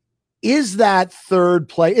 is that third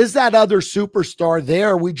play, is that other superstar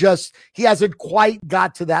there? He hasn't quite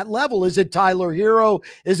got to that level. Is it Tyler Hero?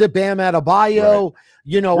 Is it Bam Adebayo?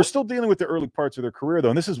 Right. We're still dealing with the early parts of their career, though.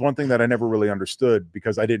 And this is one thing that I never really understood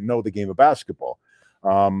because I didn't know the game of basketball,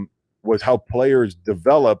 was how players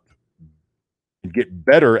develop and get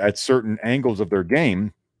better at certain angles of their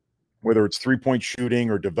game, whether it's three-point shooting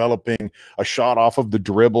or developing a shot off of the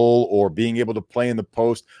dribble or being able to play in the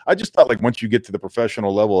post. I just thought, like, once you get to the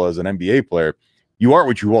professional level as an NBA player, you are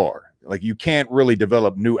what you are. Like, you can't really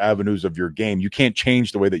develop new avenues of your game. You can't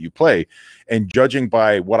change the way that you play. And judging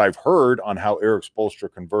by what I've heard on how Eric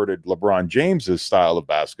Spoelstra converted LeBron James's style of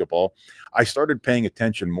basketball, I started paying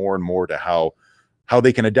attention more and more to how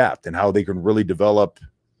they can adapt and how they can really develop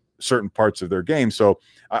certain parts of their game. So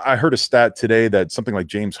I heard a stat today that something like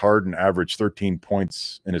James Harden averaged 13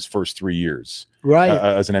 points in his first 3 years, right,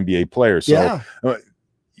 as an NBA player. So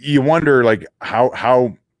you wonder, like,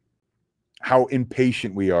 how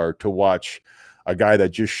impatient we are to watch a guy that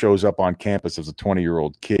just shows up on campus as a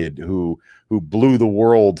 20-year-old kid who blew the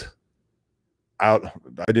world out.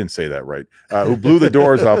 I didn't say that right. Who blew the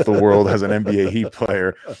doors off the world as an NBA Heat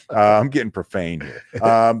player. I'm getting profane here.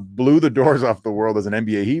 Blew the doors off the world as an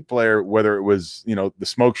NBA Heat player, whether it was, the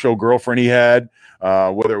smoke show girlfriend he had,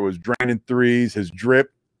 whether it was draining threes, his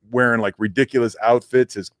drip, wearing like ridiculous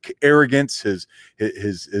outfits, his arrogance, his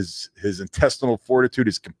intestinal fortitude,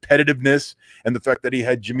 his competitiveness, and the fact that he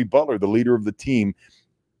had Jimmy Butler, the leader of the team,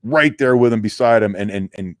 right there with him, beside him,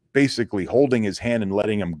 and basically holding his hand and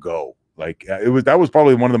letting him go. Like, that was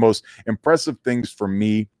probably one of the most impressive things for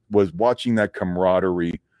me, was watching that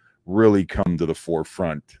camaraderie really come to the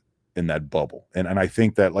forefront in that bubble. And I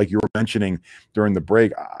think that, like you were mentioning during the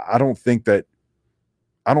break, I don't think that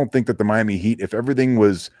the Miami Heat, if everything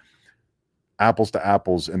was apples to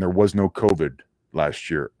apples and there was no COVID last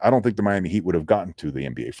year, I don't think the Miami Heat would have gotten to the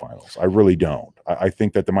NBA Finals. I really don't. I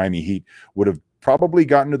think that the Miami Heat would have probably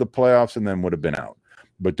gotten to the playoffs and then would have been out.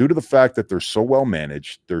 But due to the fact that they're so well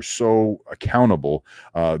managed, they're so accountable,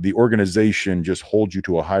 the organization just holds you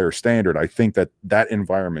to a higher standard. I think that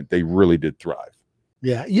environment, they really did thrive.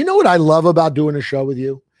 Yeah. You know what I love about doing a show with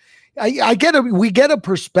you? We get a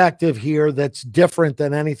perspective here that's different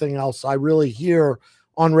than anything else I really hear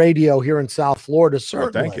on radio here in South Florida,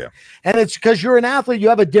 certainly. Thank you. And it's because you're an athlete, you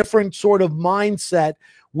have a different sort of mindset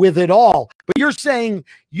with it all. But you're saying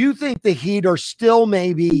you think the Heat are still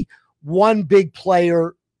maybe one big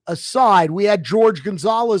player aside. We had George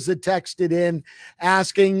Gonzalez that texted in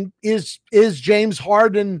asking, is James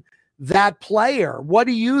Harden that player? What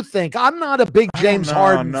do you think? I'm not a big James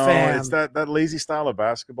Harden fan. It's that lazy style of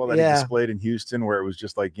basketball that he displayed in Houston, where it was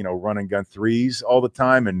just like, run and gun threes all the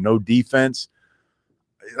time and no defense.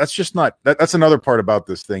 That's just not that's another part about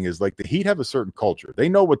this thing, is like the Heat have a certain culture. They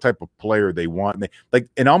know what type of player they want. And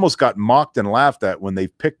and almost got mocked and laughed at when they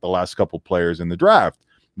picked the last couple players in the draft,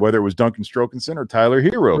 whether it was Duncan Strokinson or Tyler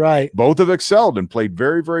Hero. Right. Both have excelled and played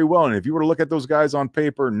very, very well. And if you were to look at those guys on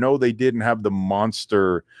paper, no, they didn't have the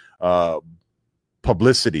monster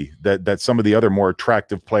publicity that some of the other more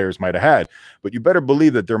attractive players might have had. But you better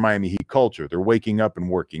believe that they're Miami Heat culture. They're waking up and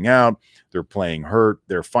working out. They're playing hurt.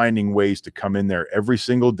 They're finding ways to come in there every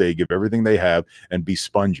single day, give everything they have, and be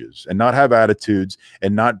sponges and not have attitudes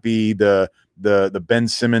and not be the Ben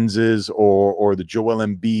Simmonses or the Joel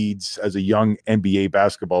Embiids as a young NBA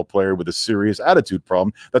basketball player with a serious attitude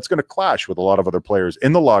problem that's going to clash with a lot of other players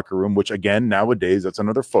in the locker room, which, again, nowadays, that's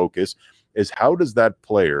another focus, is how does that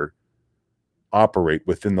player operate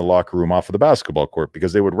within the locker room off of the basketball court?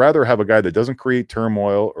 Because they would rather have a guy that doesn't create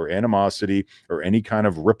turmoil or animosity or any kind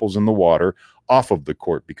of ripples in the water off of the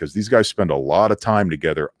court, because these guys spend a lot of time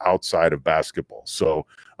together outside of basketball. So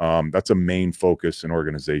that's a main focus in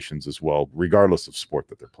organizations as well, regardless of sport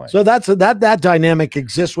that they're playing. So that dynamic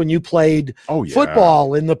exists when you played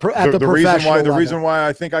football in the professional level. The reason why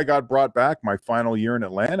I think I got brought back my final year in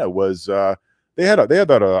Atlanta was they had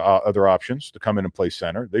other options to come in and play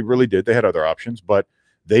center. They really did. They had other options, but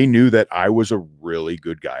they knew that I was a really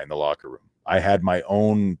good guy in the locker room. I had my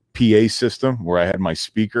own PA system where I had my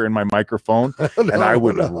speaker and my microphone, and I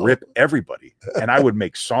would rip everybody, and I would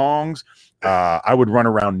make songs. I would run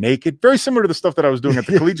around naked, very similar to the stuff that I was doing at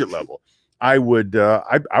the collegiate level. I would,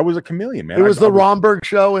 I was a chameleon, man. It was the Romberg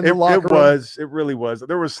show in the locker room. It really was.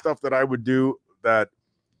 There was stuff that I would do that,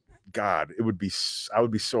 God, I would be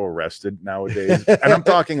so arrested nowadays. And I'm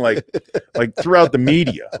talking like throughout the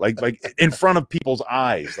media, like in front of people's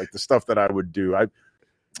eyes, like the stuff that I would do.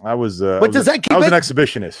 I was an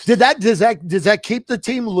exhibitionist. Does that keep the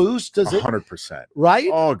team loose? Does it 100%? Right?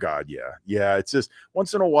 Oh God, yeah. It's just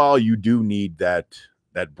once in a while you do need that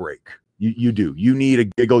break. You do. You need a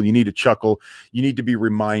giggle. You need a chuckle. You need to be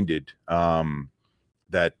reminded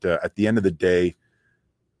that at the end of the day,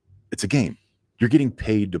 it's a game. You're getting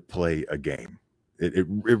paid to play a game. It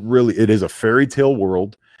really is a fairy tale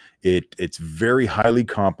world. It's very highly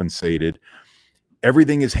compensated.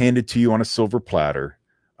 Everything is handed to you on a silver platter.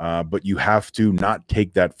 But you have to not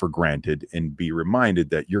take that for granted and be reminded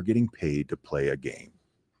that you're getting paid to play a game.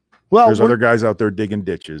 Well, there's other guys out there digging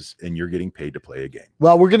ditches, and you're getting paid to play a game.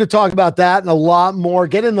 Well, we're going to talk about that and a lot more.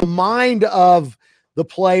 Get in the mind of the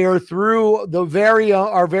player through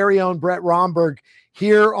our very own Brett Romberg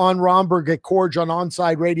here on Romberg at Corge on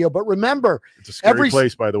Onside Radio. But remember, it's a scary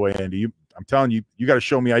place, by the way, Andy. I'm telling you, you got to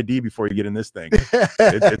show me ID before you get in this thing.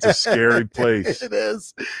 It's a scary place. It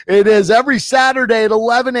is. It is. Every Saturday at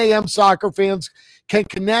 11 a.m., soccer fans can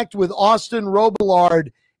connect with Austin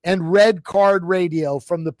Robillard and Red Card Radio.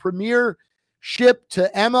 From the Premiership to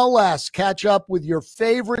MLS, catch up with your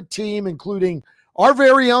favorite team, including our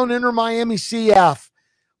very own Inter Miami CF.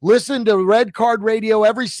 Listen to Red Card Radio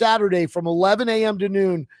every Saturday from 11 a.m. to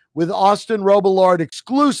noon with Austin Robillard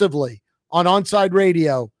exclusively on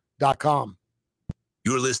OnsideRadio.com.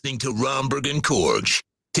 You're listening to Romberg and Corge.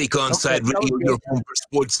 Take Onside Radio, your home for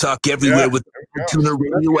sports talk everywhere with the Tuner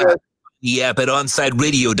Radio app. The app at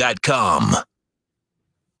OnsideRadio.com.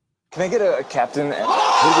 Can I get a captain?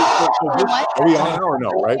 Are we on now or no?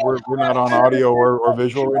 Right, we're not on audio or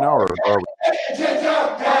visual right now, or are we?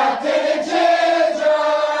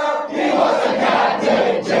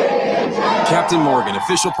 Captain Morgan,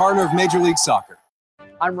 official partner of Major League Soccer.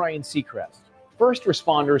 I'm Ryan Seacrest. First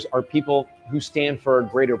responders are people who stand for a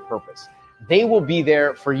greater purpose. They will be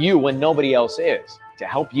there for you when nobody else is, to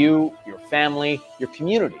help you, your family, your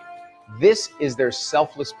community. This is their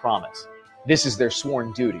selfless promise. This is their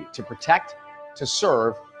sworn duty to protect, to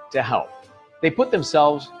serve, to help. They put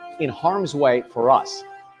themselves in harm's way for us.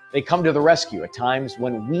 They come to the rescue at times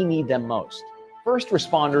when we need them most. First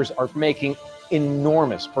responders are making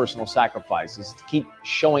enormous personal sacrifices to keep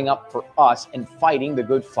showing up for us and fighting the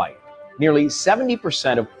good fight. Nearly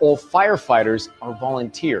 70% of all firefighters are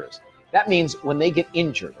volunteers. That means when they get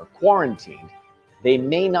injured or quarantined, they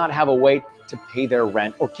may not have a way to pay their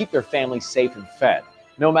rent or keep their family safe and fed.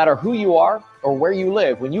 No matter who you are or where you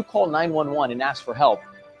live, when you call 911 and ask for help,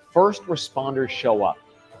 first responders show up.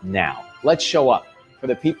 Now, let's show up for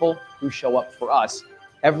the people who show up for us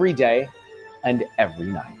every day and every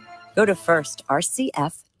night. Go to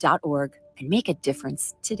firstrcf.org and make a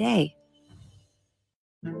difference today.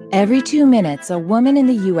 Every 2 minutes, a woman in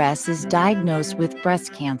the U.S. is diagnosed with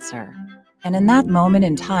breast cancer. And in that moment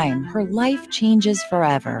in time, her life changes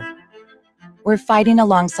forever. We're fighting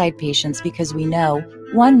alongside patients because we know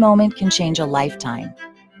one moment can change a lifetime.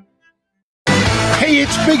 Hey,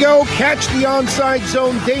 it's Big O. Catch the Onside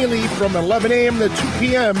Zone daily from 11 a.m. to 2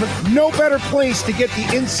 p.m. No better place to get the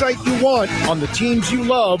insight you want on the teams you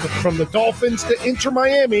love, from the Dolphins to Inter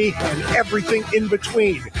Miami and everything in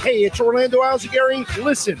between. Hey, it's Orlando Alzagari.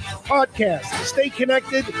 Listen, podcast, stay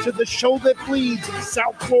connected to the show that bleeds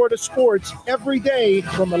South Florida sports every day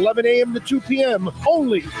from 11 a.m. to 2 p.m.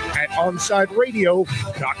 only at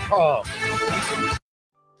OnsideRadio.com.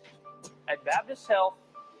 At Baptist Health,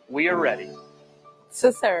 we are ready.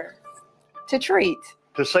 To serve, to treat,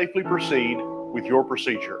 to safely proceed with your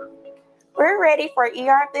procedure. We're ready for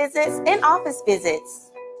ER visits and office visits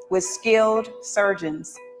with skilled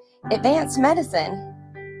surgeons, advanced medicine,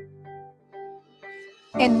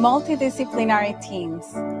 and multidisciplinary teams.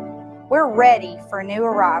 We're ready for new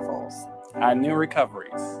arrivals and new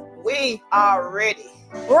recoveries. We are ready.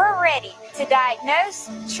 We're ready to diagnose,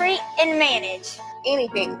 treat, and manage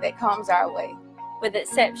anything that comes our way. with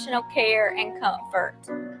exceptional care and comfort.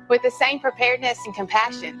 With the same preparedness and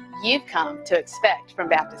compassion you've come to expect from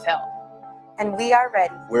Baptist Health. And we are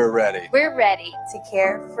ready. We're ready. We're ready to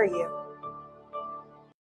care for you.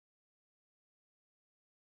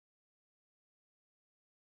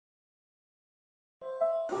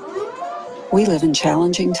 We live in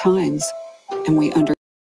challenging times, and we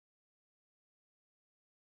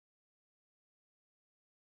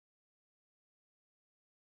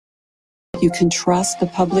You can trust the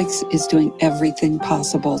Publix is doing everything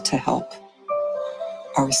possible to help.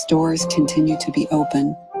 Our stores continue to be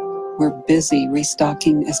open. We're busy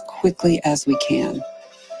restocking as quickly as we can.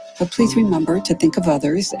 But please remember to think of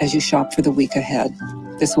others as you shop for the week ahead.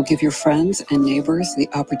 This will give your friends and neighbors the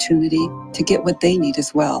opportunity to get what they need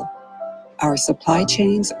as well. Our supply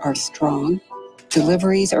chains are strong.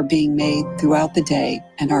 Deliveries are being made throughout the day,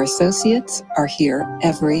 and our associates are here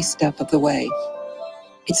every step of the way.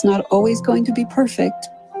 It's not always going to be perfect,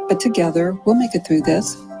 but together we'll make it through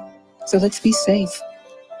this. So let's be safe.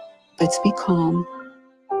 Let's be calm.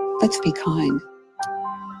 Let's be kind.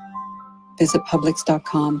 Visit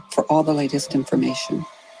Publix.com for all the latest information.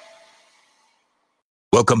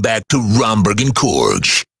 Welcome back to Romberg and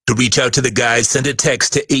Corge. To reach out to the guys, send a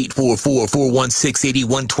text to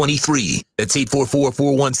 844-416-8123. That's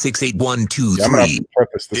 844-416-8123. I'm going to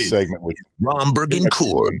preface this segment with Romberg and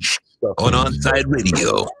Corge on Onside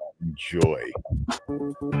Radio. Enjoy.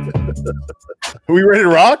 Are we ready to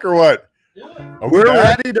rock or what? We're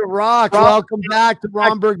ready to rock. Welcome back to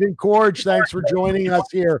Romberg and Corge. Thanks for joining us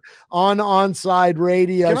here on Onside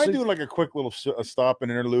Radio. Can I do like a quick little stop and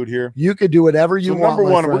interlude here? You could do whatever you want.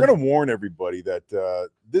 Number one, we're going to warn everybody that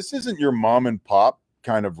this isn't your mom and pop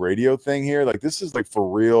kind of radio thing here. Like, this is like for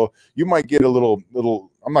real. You might get a little.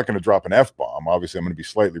 I'm not going to drop an F-bomb. Obviously, I'm going to be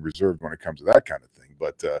slightly reserved when it comes to that kind of thing.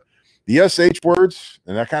 But the SH words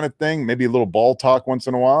and that kind of thing, maybe a little ball talk once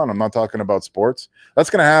in a while. And I'm not talking about sports. That's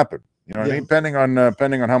going to happen. You know what I mean? Depending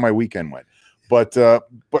on how my weekend went. But I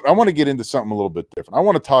want to get into something a little bit different. I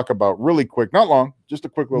want to talk about really quick, not long, just a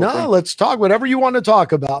quick little thing. Let's talk whatever you want to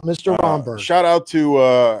talk about, Mr. Romberg. Shout out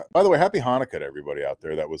to by the way, happy Hanukkah to everybody out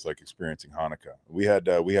there that was like experiencing Hanukkah. We had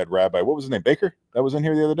Rabbi, what was his name? Baker? That was in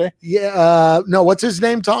here the other day? Yeah, no, what's his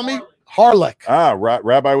name, Tommy? Harlech.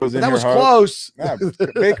 Rabbi was in that here. That was close. Yeah,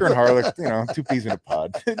 Baker and Harlech, two peas in a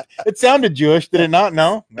pod. It sounded Jewish, did it not?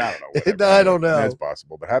 No? I don't know. I don't know. That's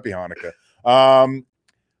possible, but happy Hanukkah.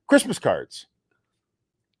 Christmas cards.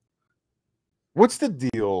 What's the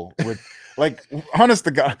deal with, like, honest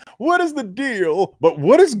to God, what is the deal? But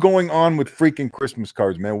what is going on with freaking Christmas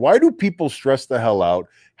cards, man? Why do people stress the hell out,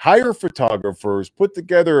 hire photographers, put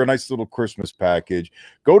together a nice little Christmas package,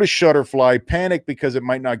 go to Shutterfly, panic because it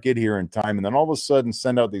might not get here in time, and then all of a sudden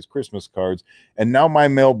send out these Christmas cards, and now my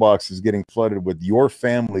mailbox is getting flooded with your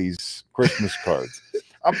family's Christmas cards.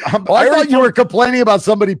 I thought you were complaining about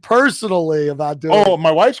somebody personally about doing it.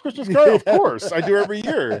 My wife's Christmas card? Of course. I do every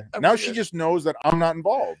year. Now she just knows that I'm not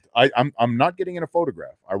involved. I'm not getting in a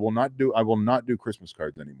photograph. I will not do Christmas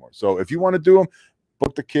cards anymore. So if you want to do them,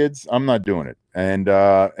 book the kids. I'm not doing it.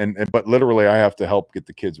 But literally I have to help get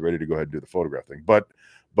the kids ready to go ahead and do the photograph thing. But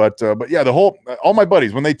yeah, all my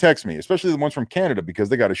buddies, when they text me, especially the ones from Canada, because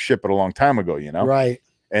they got to ship it a long time ago, you know? Right.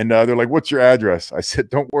 And they're like, what's your address? I said,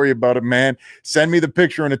 don't worry about it, man. Send me the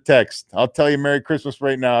picture in a text. I'll tell you Merry Christmas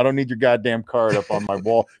right now. I don't need your goddamn card up on my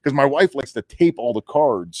wall, because my wife likes to tape all the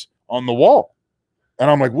cards on the wall. And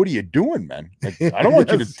I'm like, what are you doing, man? Like, I don't want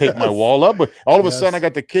you to take my wall up. But all of a sudden, I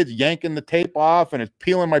got the kids yanking the tape off, and it's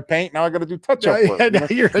peeling my paint. Now I got to do touch-up work.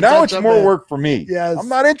 Now it's more work for me. Yes. I'm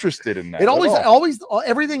not interested in that. It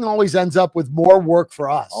everything always ends up with more work for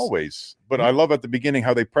us. Always. But I love at the beginning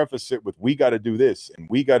how they preface it with, we got to do this and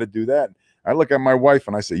we got to do that. I look at my wife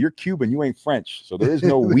and I say, you're Cuban, you ain't French. So there is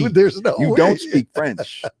no we. You don't speak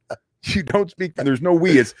French. You don't speak. There's no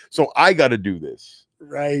we. It's so I got to do this.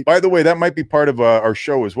 Right. By the way, that might be part of our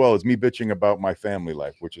show as well, as me bitching about my family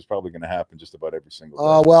life, which is probably going to happen just about every single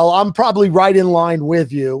day. Well, I'm probably right in line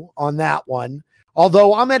with you on that one.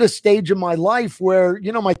 Although I'm at a stage in my life where,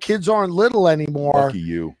 my kids aren't little anymore. Lucky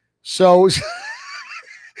you. So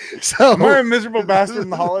am I a miserable bastard in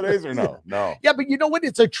the holidays or no? No. Yeah, but you know what?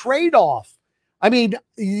 It's a trade-off. I mean,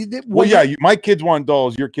 my kids want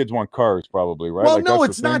dolls, your kids want cars, probably, right? Well, no,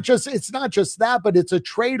 it's not just that, but it's a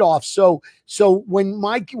trade-off. So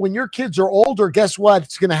when your kids are older, guess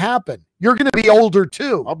what's going to happen? You're going to be older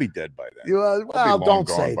too. I'll be dead by then. Well, don't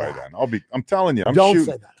say that. Then. I'm telling you. Don't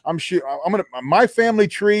say that. My family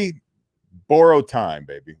tree, borrow time,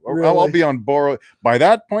 baby. Really? I'll be on borrow by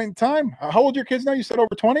that point in time. How old are your kids now? You said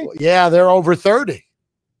over 20? Yeah, they're over 30.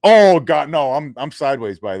 Oh God, no! I'm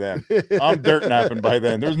sideways by then. I'm dirt napping by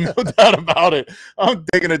then. There's no doubt about it. I'm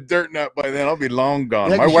taking a dirt nap by then. I'll be long gone.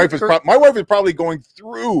 Yeah, my wife is probably going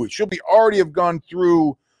through. She'll be already have gone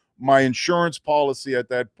through my insurance policy at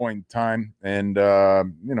that point in time, and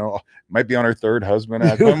might be on her third husband.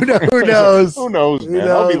 Who knows? Who knows, man?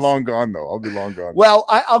 I'll be long gone though. I'll be long gone. Well,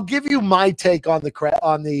 I'll give you my take on the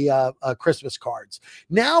Christmas cards.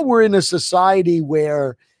 Now we're in a society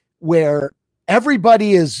where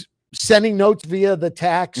everybody is sending notes via the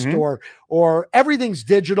text or everything's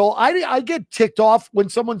digital. I get ticked off when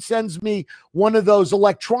someone sends me one of those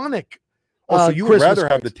electronic. So you would rather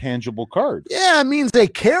have the tangible cards? Yeah, it means they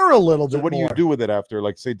care a little bit. So what do you do with it after,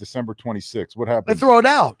 like, say, December 26th? What happens? I throw it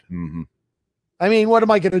out. Mm-hmm. I mean, what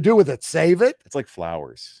am I going to do with it? Save it? It's like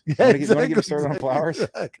flowers. Yeah, you want to get started on flowers?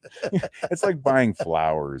 It's like buying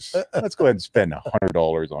flowers. Let's go ahead and spend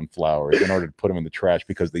 $100 on flowers in order to put them in the trash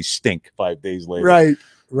because they stink 5 days later. Right.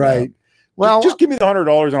 Yeah. Well, just give me the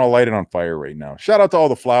 $100 and I'll light it on fire right now. Shout out to all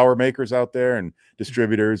the flower makers out there and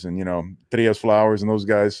distributors and, Trias Flowers and those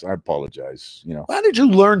guys. I apologize. Why did you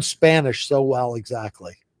learn Spanish so well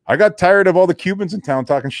exactly? I got tired of all the Cubans in town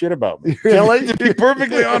talking shit about me. Really? To be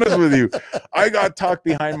perfectly honest with you, I got talked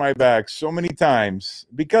behind my back so many times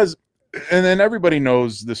because, and then everybody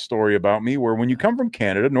knows this story about me, where when you come from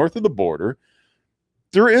Canada, north of the border,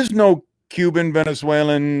 there is no Cuban,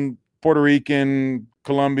 Venezuelan, Puerto Rican,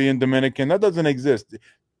 Colombian, Dominican. That doesn't exist.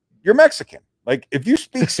 You're Mexican. Like, if you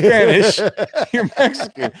speak Spanish, you're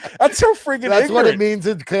Mexican. That's how freaking That's ignorant. what it means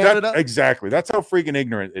in Canada? Exactly. That's how freaking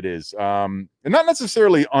ignorant it is. And not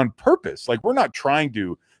necessarily on purpose. Like, we're not trying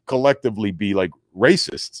to collectively be, like,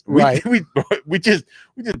 racists. We just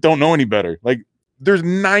don't know any better. Like, there's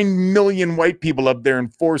 9 million white people up there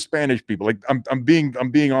and 4 Spanish people. Like, I'm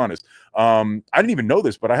being honest. I didn't even know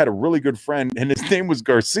this, but I had a really good friend, and his name was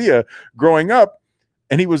Garcia growing up.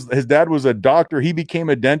 And his dad was a doctor. He became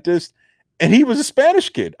a dentist. And he was a Spanish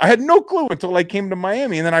kid. I had no clue until I came to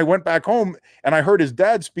Miami. And then I went back home and I heard his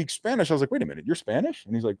dad speak Spanish. I was like, wait a minute, you're Spanish?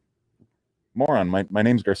 And he's like, moron, my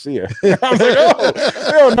name's Garcia. I was like,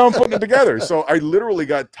 oh, now I'm putting it together. So I literally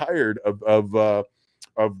got tired of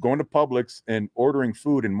going to Publix and ordering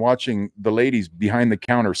food and watching the ladies behind the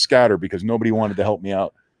counter scatter because nobody wanted to help me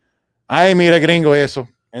out. Ay, mira gringo eso.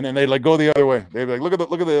 And then they'd like go the other way. They'd be like, look at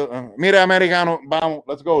the mira americano, vamos,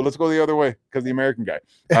 let's go the other way because the American guy.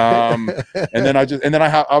 And then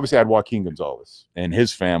I obviously had Joaquin Gonzalez and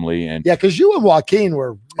his family, and yeah, because you and Joaquin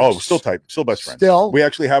were still tight, still best friends. Still, we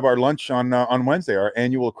actually have our lunch on Wednesday, our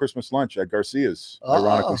annual Christmas lunch at Garcia's.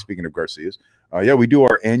 Ironically, speaking of Garcia's, yeah, we do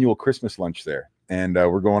our annual Christmas lunch there, and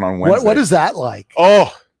we're going on Wednesday. What is that like?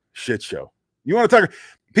 Oh, shit show. You want to talk?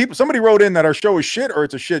 People, somebody wrote in that our show is shit or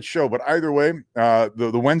it's a shit show, but either way,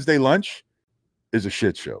 the Wednesday lunch is a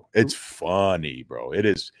shit show. It's funny, bro. It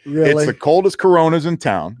is. Really? It's the coldest Coronas in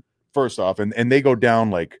town, first off, and they go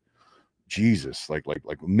down like Jesus, like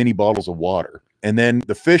mini bottles of water. And then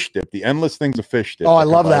the fish dip, the endless things of fish dip. Oh, I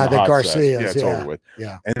love that at Garcia's. Garcia's. Yeah, it's over with.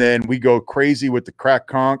 Yeah. And then we go crazy with the crack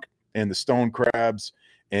conch and the stone crabs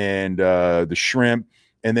and the shrimp.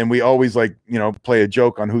 And then we always play a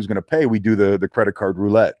joke on who's going to pay. We do the credit card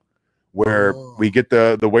roulette where we get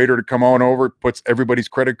the waiter to come on over, puts everybody's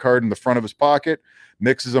credit card in the front of his pocket,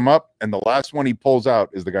 mixes them up. And the last one he pulls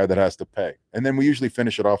out is the guy that has to pay. And then we usually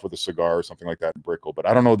finish it off with a cigar or something like that in Brickell. But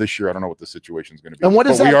I don't know this year. I don't know what the situation is going to be. And what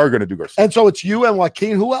is that? We are going to do Garcia. And so it's you and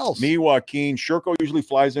Joaquin. Who else? Me, Joaquin. Shurko usually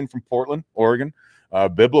flies in from Portland, Oregon.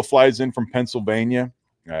 Bibla flies in from Pennsylvania.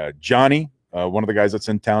 Johnny, one of the guys that's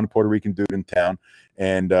in town, Puerto Rican dude in town.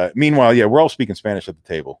 And meanwhile, yeah, we're all speaking Spanish at the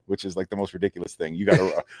table, which is like the most ridiculous thing. You got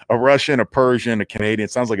a Russian, a Persian, a Canadian.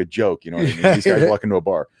 It sounds like a joke, you know what I mean? These guys walk into a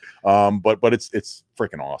bar. But it's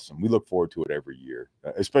freaking awesome. We look forward to it every year,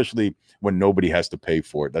 especially when nobody has to pay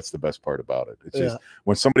for it. That's the best part about it. It's just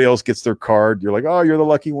when somebody else gets their card, you're like, oh, you're the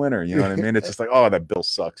lucky winner. You know what I mean? It's just like, oh, that bill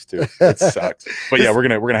sucks too. It sucks. But yeah, we're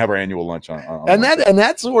gonna have our annual lunch on and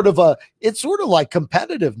that's sort of it's sort of like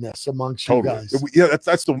competitiveness amongst you guys. Yeah,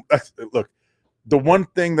 that's look. The one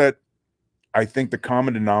thing that I think the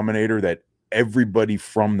common denominator that everybody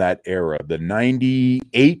from that era, the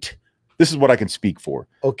 98, this is what I can speak for.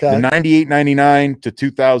 Okay. The 98, 99 to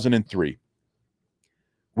 2003.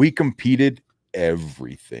 We competed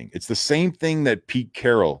everything. It's the same thing that Pete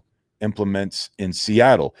Carroll implements in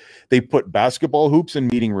Seattle. They put basketball hoops in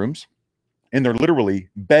meeting rooms, and they're literally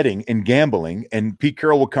betting and gambling. And Pete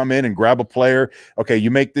Carroll will come in and grab a player. Okay, you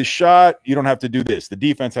make this shot. You don't have to do this. The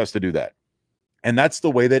defense has to do that. And that's the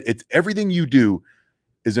way that it's everything you do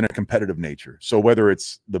is in a competitive nature. So whether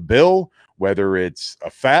it's the bill, whether it's a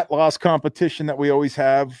fat loss competition that we always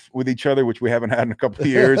have with each other, which we haven't had in a couple of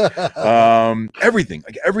years,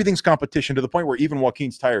 everything's competition, to the point where even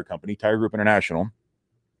Joaquin's Tire Company, Tire Group International,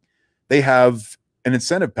 they have an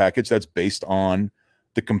incentive package that's based on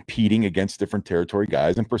the competing against different territory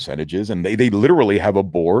guys and percentages. And they literally have a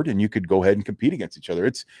board, and you could go ahead and compete against each other.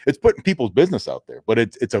 It's putting people's business out there, but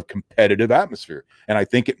it's a competitive atmosphere. And I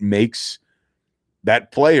think it makes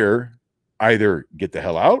that player either get the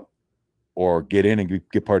hell out or get in and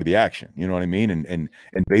get part of the action. You know what I mean? And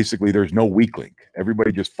basically there's no weak link.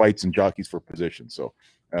 Everybody just fights and jockeys for position. So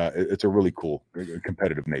it's a really cool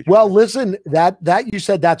competitive nature. Well, listen, that you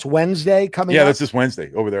said that's Wednesday coming up? Yeah, that's this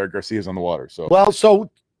Wednesday over there at Garcia's on the Water. So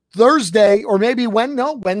Thursday, or maybe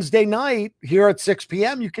Wednesday night here at 6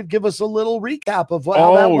 p.m., you could give us a little recap of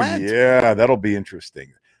how that went. Yeah, that'll be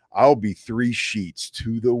interesting. I'll be 3 sheets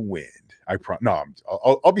to the wind.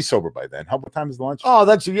 I'll be sober by then. What time is the lunch? Oh,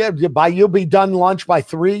 you'll be done lunch by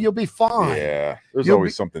 3. You'll be fine. Yeah, there's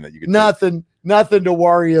always something that you can nothing to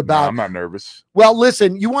worry about. No, I'm not nervous. Well,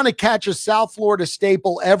 listen, you want to catch a South Florida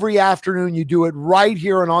staple every afternoon. You do it right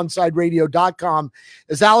here on OnSideRadio.com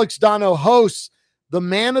as Alex Dono hosts the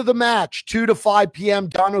Man of the Match, 2 to 5 p.m.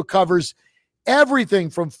 Dono covers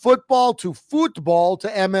everything from football to football to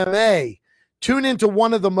MMA. Tune into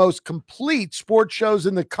one of the most complete sports shows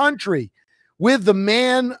in the country with the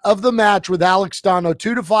Man of the Match with Alex Dono,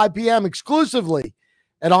 2 to 5 p.m. exclusively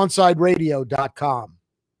at OnSideRadio.com.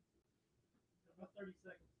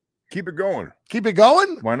 Keep it going. Keep it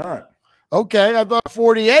going? Why not? Okay, I thought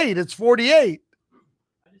 48. It's 48.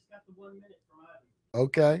 I just got the 1 minute from Ivan.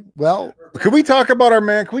 Okay, well. Can we talk about our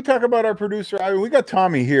man? Can we talk about our producer, Ivan? We got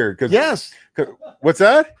Tommy here. Yes. What's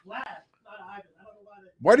that?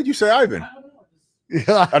 Why did you say Ivan?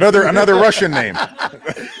 Another Russian name.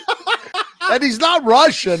 And he's not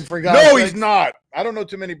Russian, for God's sake. No, sake. he's not. I don't know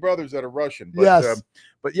too many brothers that are Russian. But, yes.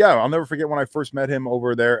 But yeah, I'll never forget when I first met him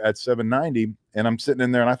over there at 790, and I'm sitting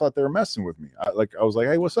in there, and I thought they were messing with me. I was like,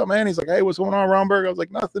 hey, what's up, man? He's like, hey, what's going on, Romberg? I was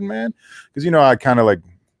like, nothing, man. Because, I kind of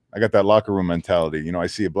I got that locker room mentality. I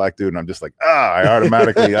see a black dude, and I'm just like, I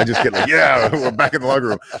just get like, yeah, we're back in the locker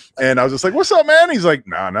room. And I was just like, what's up, man? He's like,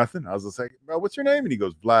 nah, nothing. I was just like, bro, what's your name? And he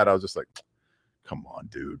goes, Vlad. I was just like, come on,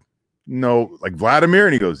 dude. No, like Vladimir?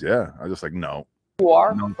 And he goes, yeah. I was just like, no. You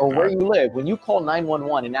are or where you live, when you call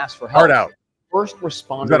 911 and ask for help, heart out. First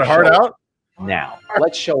responders. Is that a heart out? Now,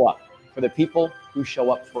 let's show up for the people who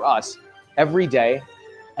show up for us every day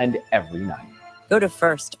and every night. Go to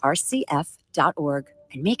firstrcf.org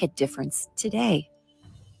and make a difference today.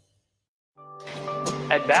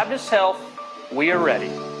 At Baptist Health, we are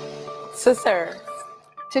ready to serve,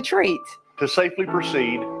 to treat, to safely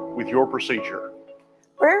proceed with your procedure.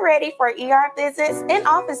 We're ready for ER visits and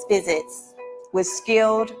office visits with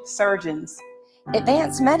skilled surgeons,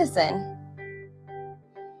 advanced medicine,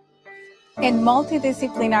 and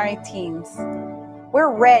multidisciplinary teams.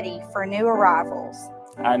 We're ready for new arrivals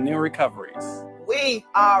and new recoveries. We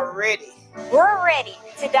are ready. We're ready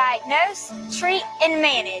to diagnose, treat, and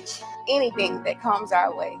manage anything that comes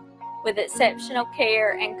our way with exceptional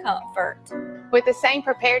care and comfort. With the same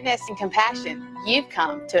preparedness and compassion you've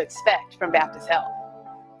come to expect from Baptist Health.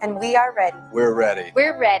 And we are ready. We're ready.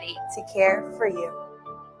 We're ready to care for you.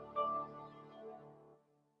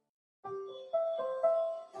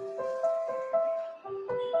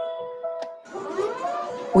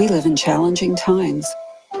 We live in challenging times,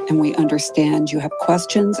 and we understand you have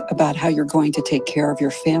questions about how you're going to take care of your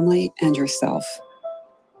family and yourself.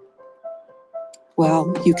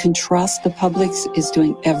 Well, you can trust the Publix is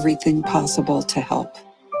doing everything possible to help.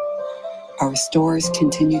 Our stores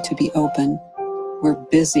continue to be open. We're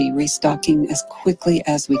busy restocking as quickly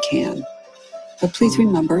as we can. But please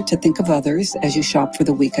remember to think of others as you shop for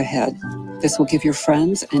the week ahead. This will give your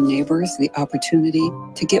friends and neighbors the opportunity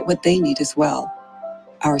to get what they need as well.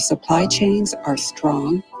 Our supply chains are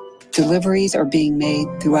strong. Deliveries are being made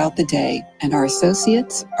throughout the day, and our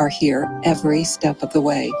associates are here every step of the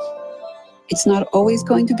way. It's not always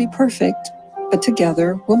going to be perfect, but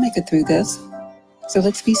together we'll make it through this. So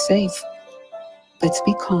let's be safe. Let's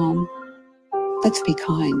be calm. Let's be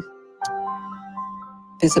kind.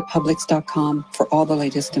 Visit Publix.com for all the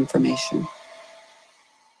latest information.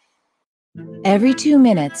 Every 2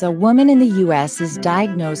 minutes, a woman in the U.S. is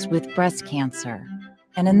diagnosed with breast cancer.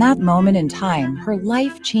 And in that moment in time, her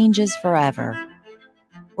life changes forever.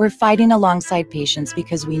 We're fighting alongside patients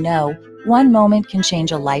because we know one moment can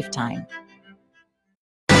change a lifetime.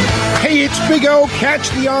 Hey, Hey, it's Big O. Catch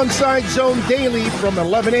the Onside Zone daily from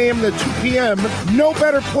 11 a.m. to 2 p.m. No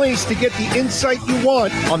better place to get the insight you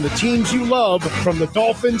want on the teams you love, from the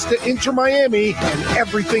Dolphins to Inter Miami and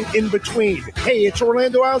everything in between. Hey, it's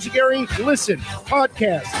Orlando Alzagari. Listen,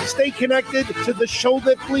 podcast, stay connected to the show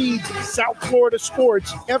that bleeds South Florida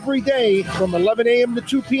sports every day from 11 a.m. to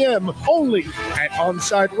 2 p.m. only at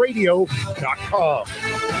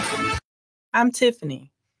OnsideRadio.com. I'm Tiffany.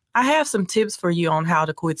 I have some tips for you on how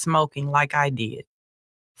to quit smoking like I did.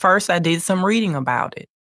 First, I did some reading about it.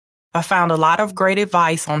 I found a lot of great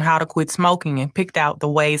advice on how to quit smoking and picked out the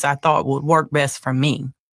ways I thought would work best for me.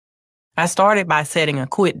 I started by setting a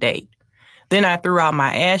quit date. Then I threw out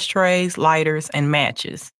my ashtrays, lighters, and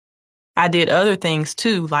matches. I did other things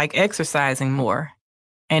too, like exercising more,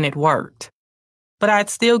 and it worked. But I'd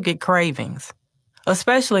still get cravings,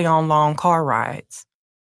 especially on long car rides.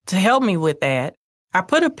 To help me with that, I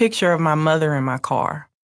put a picture of my mother in my car.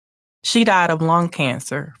 She died of lung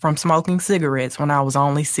cancer from smoking cigarettes when I was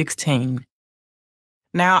only 16.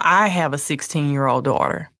 Now I have a 16-year-old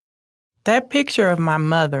daughter. That picture of my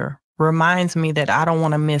mother reminds me that I don't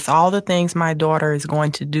want to miss all the things my daughter is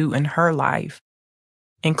going to do in her life,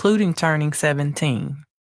 including turning 17.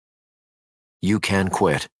 You can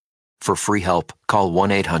quit. For free help, call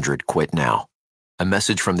 1-800-QUIT-NOW. A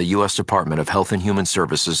message from the U.S. Department of Health and Human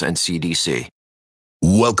Services and CDC.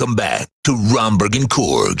 Welcome back to Romberg and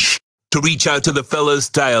Corge. To reach out to the fellas,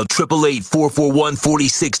 dial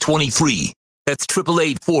 888-441-4623. That's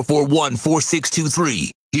 888-441-4623.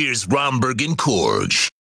 Here's Romberg and Corge.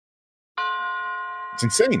 It's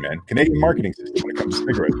insane, man. Canadian marketing system when it comes to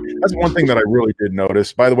cigarettes. That's one thing that I really did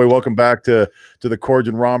notice. By the way, welcome back to the Corge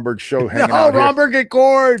and Romberg show. Hanging out here. Romberg and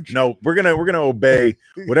Corge. No, we're gonna obey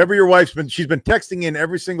whatever your wife's been. She's been texting in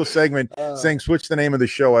every single segment saying, switch the name of the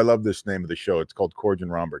show. I love this name of the show. It's called Corge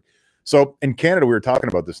and Romberg. So in Canada, we were talking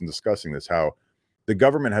about this and discussing this, how the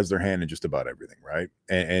government has their hand in just about everything, right?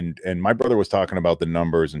 And my brother was talking about the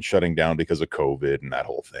numbers and shutting down because of COVID and that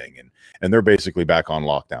whole thing, and they're basically back on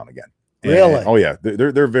lockdown again. Really? And, oh yeah,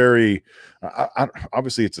 they're very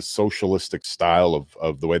obviously it's a socialistic style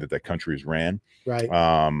of the way that country is ran, right?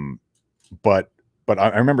 But I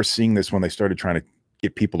remember seeing this when they started trying to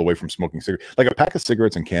get people away from smoking cigarettes. Like a pack of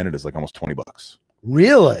cigarettes in Canada is like almost $20.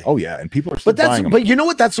 Really? Oh yeah, and people are still buying them. But you know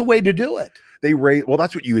what? That's the way to do it. They rate. Well,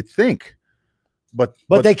 that's what you would think. But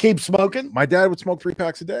they keep smoking. My dad would smoke 3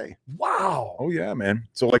 packs a day. Wow. Oh yeah, man.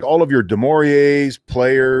 So like all of your Demoriers,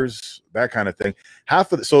 Players, that kind of thing.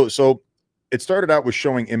 Half of the, so it started out with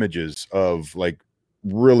showing images of like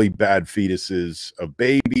really bad fetuses of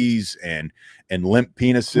babies and limp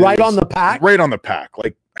penises. Right on the pack? Right on the pack.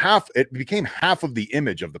 Like it became half of the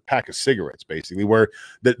image of the pack of cigarettes, basically, where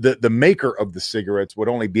the maker of the cigarettes would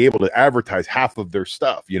only be able to advertise half of their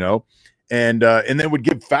stuff, you know? And then would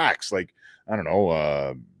give facts like, I don't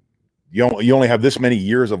know, you only have this many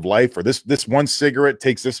years of life, or this one cigarette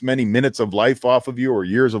takes this many minutes of life off of you, or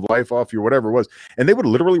years of life off you, whatever it was. And they would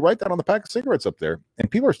literally write that on the pack of cigarettes up there,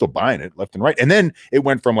 and people are still buying it left and right. And then it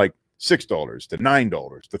went from like $6 to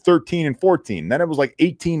 $9 to $13 and $14. Then it was like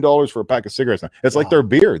 $18 for a pack of cigarettes. Now it's like their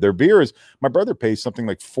beer. Their beer is, my brother pays something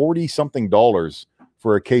like $40-something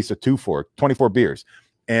for a case of 24 beers.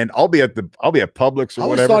 And I'll be at Publix or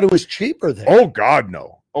whatever. I thought it was cheaper there. Oh God,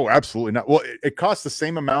 no. Oh, absolutely not. Well, it costs the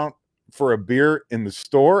same amount for a beer in the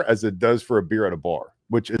store as it does for a beer at a bar,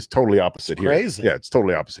 which is totally opposite here. Crazy. Yeah, it's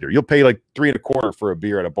totally opposite here. You'll pay like $3.25 for a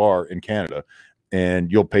beer at a bar in Canada,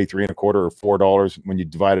 and you'll pay $3.25 or $4 when you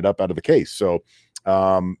divide it up out of the case. So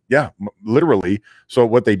yeah, literally. So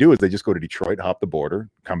what they do is they just go to Detroit, hop the border,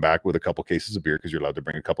 come back with a couple cases of beer, because you're allowed to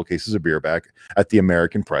bring a couple cases of beer back at the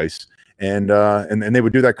American price. And they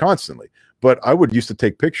would do that constantly. But I would used to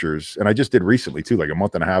take pictures, and I just did recently too, like a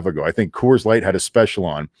month and a half ago. I think Coors Light had a special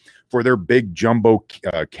on for their big jumbo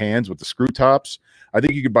cans with the screw tops. I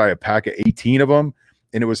think you could buy a pack of 18 of them,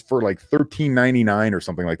 and it was for like $13.99 or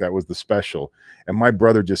something like that was the special. And my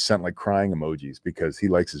brother just sent like crying emojis because he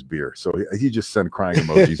likes his beer. So he just sent crying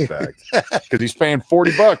emojis back because he's paying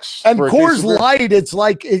 $40. And Coors Light, it's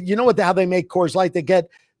like, you know how they make Coors Light? They get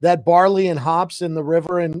that barley and hops in the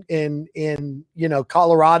river in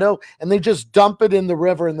Colorado, and they just dump it in the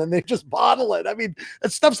river, and then they just bottle it. I mean,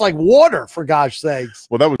 that stuff's like water, for gosh sakes.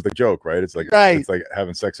 Well, that was the joke, right? It's like It's like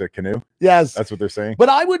having sex at Canoe. Yes, that's what they're saying. But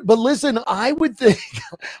listen, I would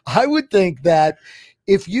think that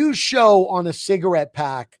if you show on a cigarette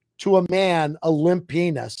pack to a man a limp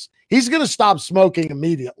penis, he's going to stop smoking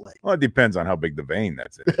immediately. Well, it depends on how big the vein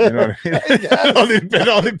that's in. You know what I mean? It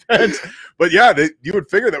all depends. But yeah, you would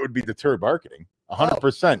figure that would be deterred marketing.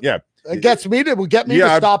 100%. Yeah. It gets me to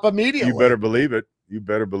stop immediately. You better believe it. You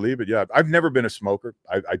better believe it. Yeah, I've never been a smoker.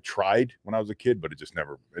 I tried when I was a kid, but it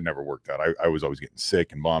never worked out. I was always getting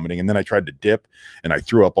sick and vomiting, and then I tried to dip, and I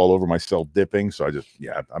threw up all over myself dipping. So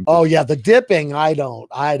the dipping. I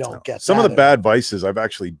don't get some of the bad vices.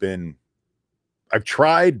 I've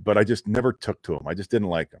tried, but I just never took to them. I just didn't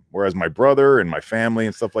like them. Whereas my brother and my family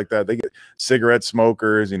and stuff like that, they get cigarette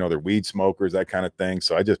smokers, they're weed smokers, that kind of thing.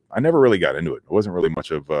 So I never really got into it. I wasn't really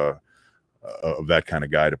much of that kind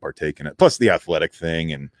of guy to partake in it. Plus the athletic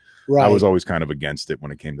thing, and I was always kind of against it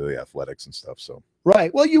when it came to the athletics and stuff. So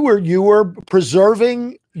well, you were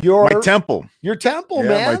preserving your temple,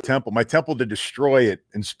 man. My temple to destroy it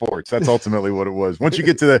in sports. That's ultimately what it was. Once you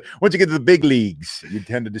get to the big leagues, you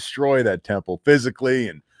tend to destroy that temple physically,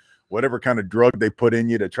 and whatever kind of drug they put in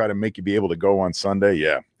you to try to make you be able to go on Sunday.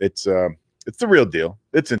 Yeah, it's the real deal.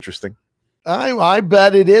 It's interesting. I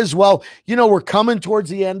bet it is. Well, we're coming towards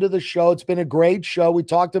the end of the show. It's been a great show. We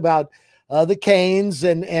talked about the Canes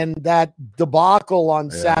and that debacle on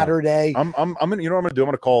Saturday. I'm gonna, what I'm gonna do? I'm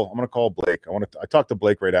gonna call Blake. I talked to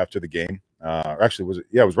Blake right after the game.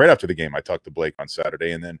 It was right after the game. I talked to Blake on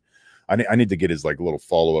Saturday, and then I need to get his little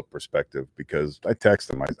follow-up perspective, because I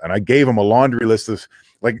texted him and I gave him a laundry list of,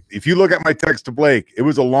 if you look at my text to Blake, it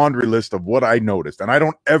was a laundry list of what I noticed. And I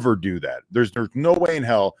don't ever do that. There's no way in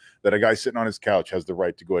hell that a guy sitting on his couch has the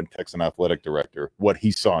right to go ahead and text an athletic director what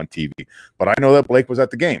he saw on TV. But I know that Blake was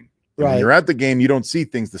at the game. When you're at the game, you don't see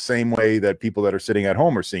things the same way that people that are sitting at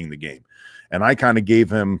home are seeing the game. And I kind of gave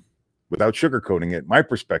him, without sugarcoating it, my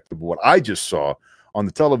perspective of what I just saw on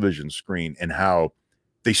the television screen, and how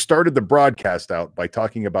they started the broadcast out by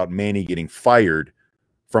talking about Manny getting fired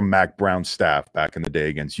from Mac Brown's staff back in the day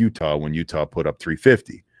against Utah, when Utah put up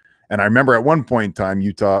 350. And I remember at one point in time,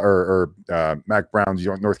 Utah or Mac Brown's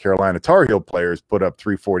North Carolina Tar Heel players put up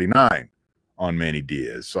 349 on Manny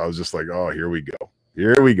Diaz. So I was just like, oh, here we go.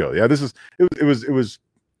 Here we go. Yeah, it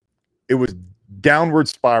was downward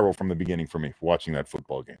spiral from the beginning for me watching that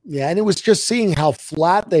football game. Yeah, and it was just seeing how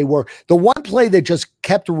flat they were. The one play that just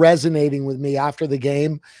kept resonating with me after the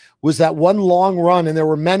game was that one long run, and there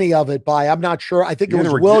were many of it by, I'm not sure, I think it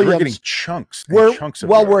was Williams. They were getting chunks.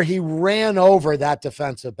 Where he ran over that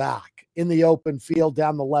defensive back in the open field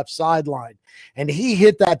down the left sideline, and he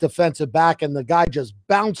hit that defensive back, and the guy just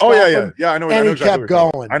bounced off him, I know. And he kept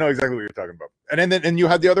going. I know exactly what you're talking about. And then you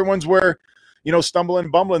had the other ones where,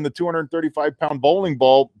 stumbling, bumbling, the 235-pound bowling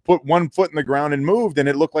ball put one foot in the ground and moved, and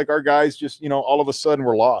it looked like our guys just, all of a sudden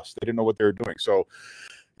were lost. They didn't know what they were doing. So,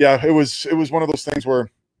 yeah, it was one of those things where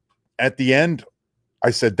at the end,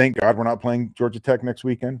 I said, thank God we're not playing Georgia Tech next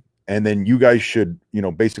weekend. And then you guys should,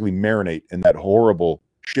 basically marinate in that horrible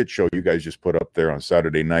shit show you guys just put up there on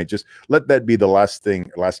Saturday night. Just let that be the last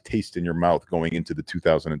taste in your mouth going into the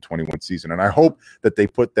 2021 season. And I hope that they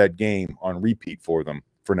put that game on repeat for them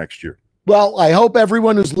for next year. Well, I hope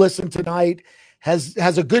everyone who's listened tonight has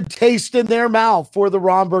a good taste in their mouth for the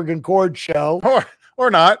Romberg and Cord show.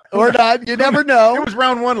 Or not. Or not. You never know. It was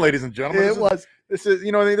round one, ladies and gentlemen. This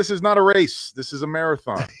is not a race. This is a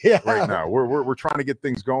marathon right now. We're trying to get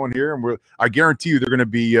things going here, and I guarantee you they're going to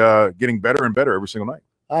be getting better and better every single night.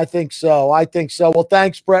 I think so. Well,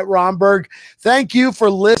 thanks, Brett Romberg. Thank you for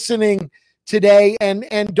listening today.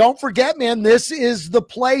 And don't forget, man, this is the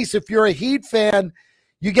place. If you're a Heat fan,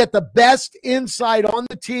 you get the best insight on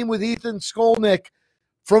the team with Ethan Skolnick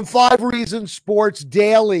from 5 Reasons Sports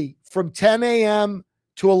daily from 10 a.m.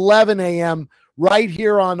 to 11 a.m. right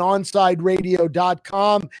here on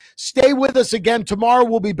OnsideRadio.com. Stay with us again. Tomorrow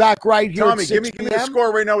we'll be back right here. Tommy, give me the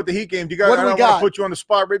score right now with the Heat game. I don't want to put you on the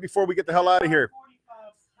spot right before we get the hell out of here.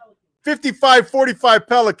 55-45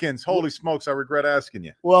 Pelicans. Holy smokes, I regret asking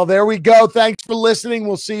you. Well, there we go. Thanks for listening.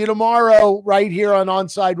 We'll see you tomorrow right here on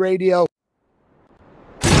Onside Radio.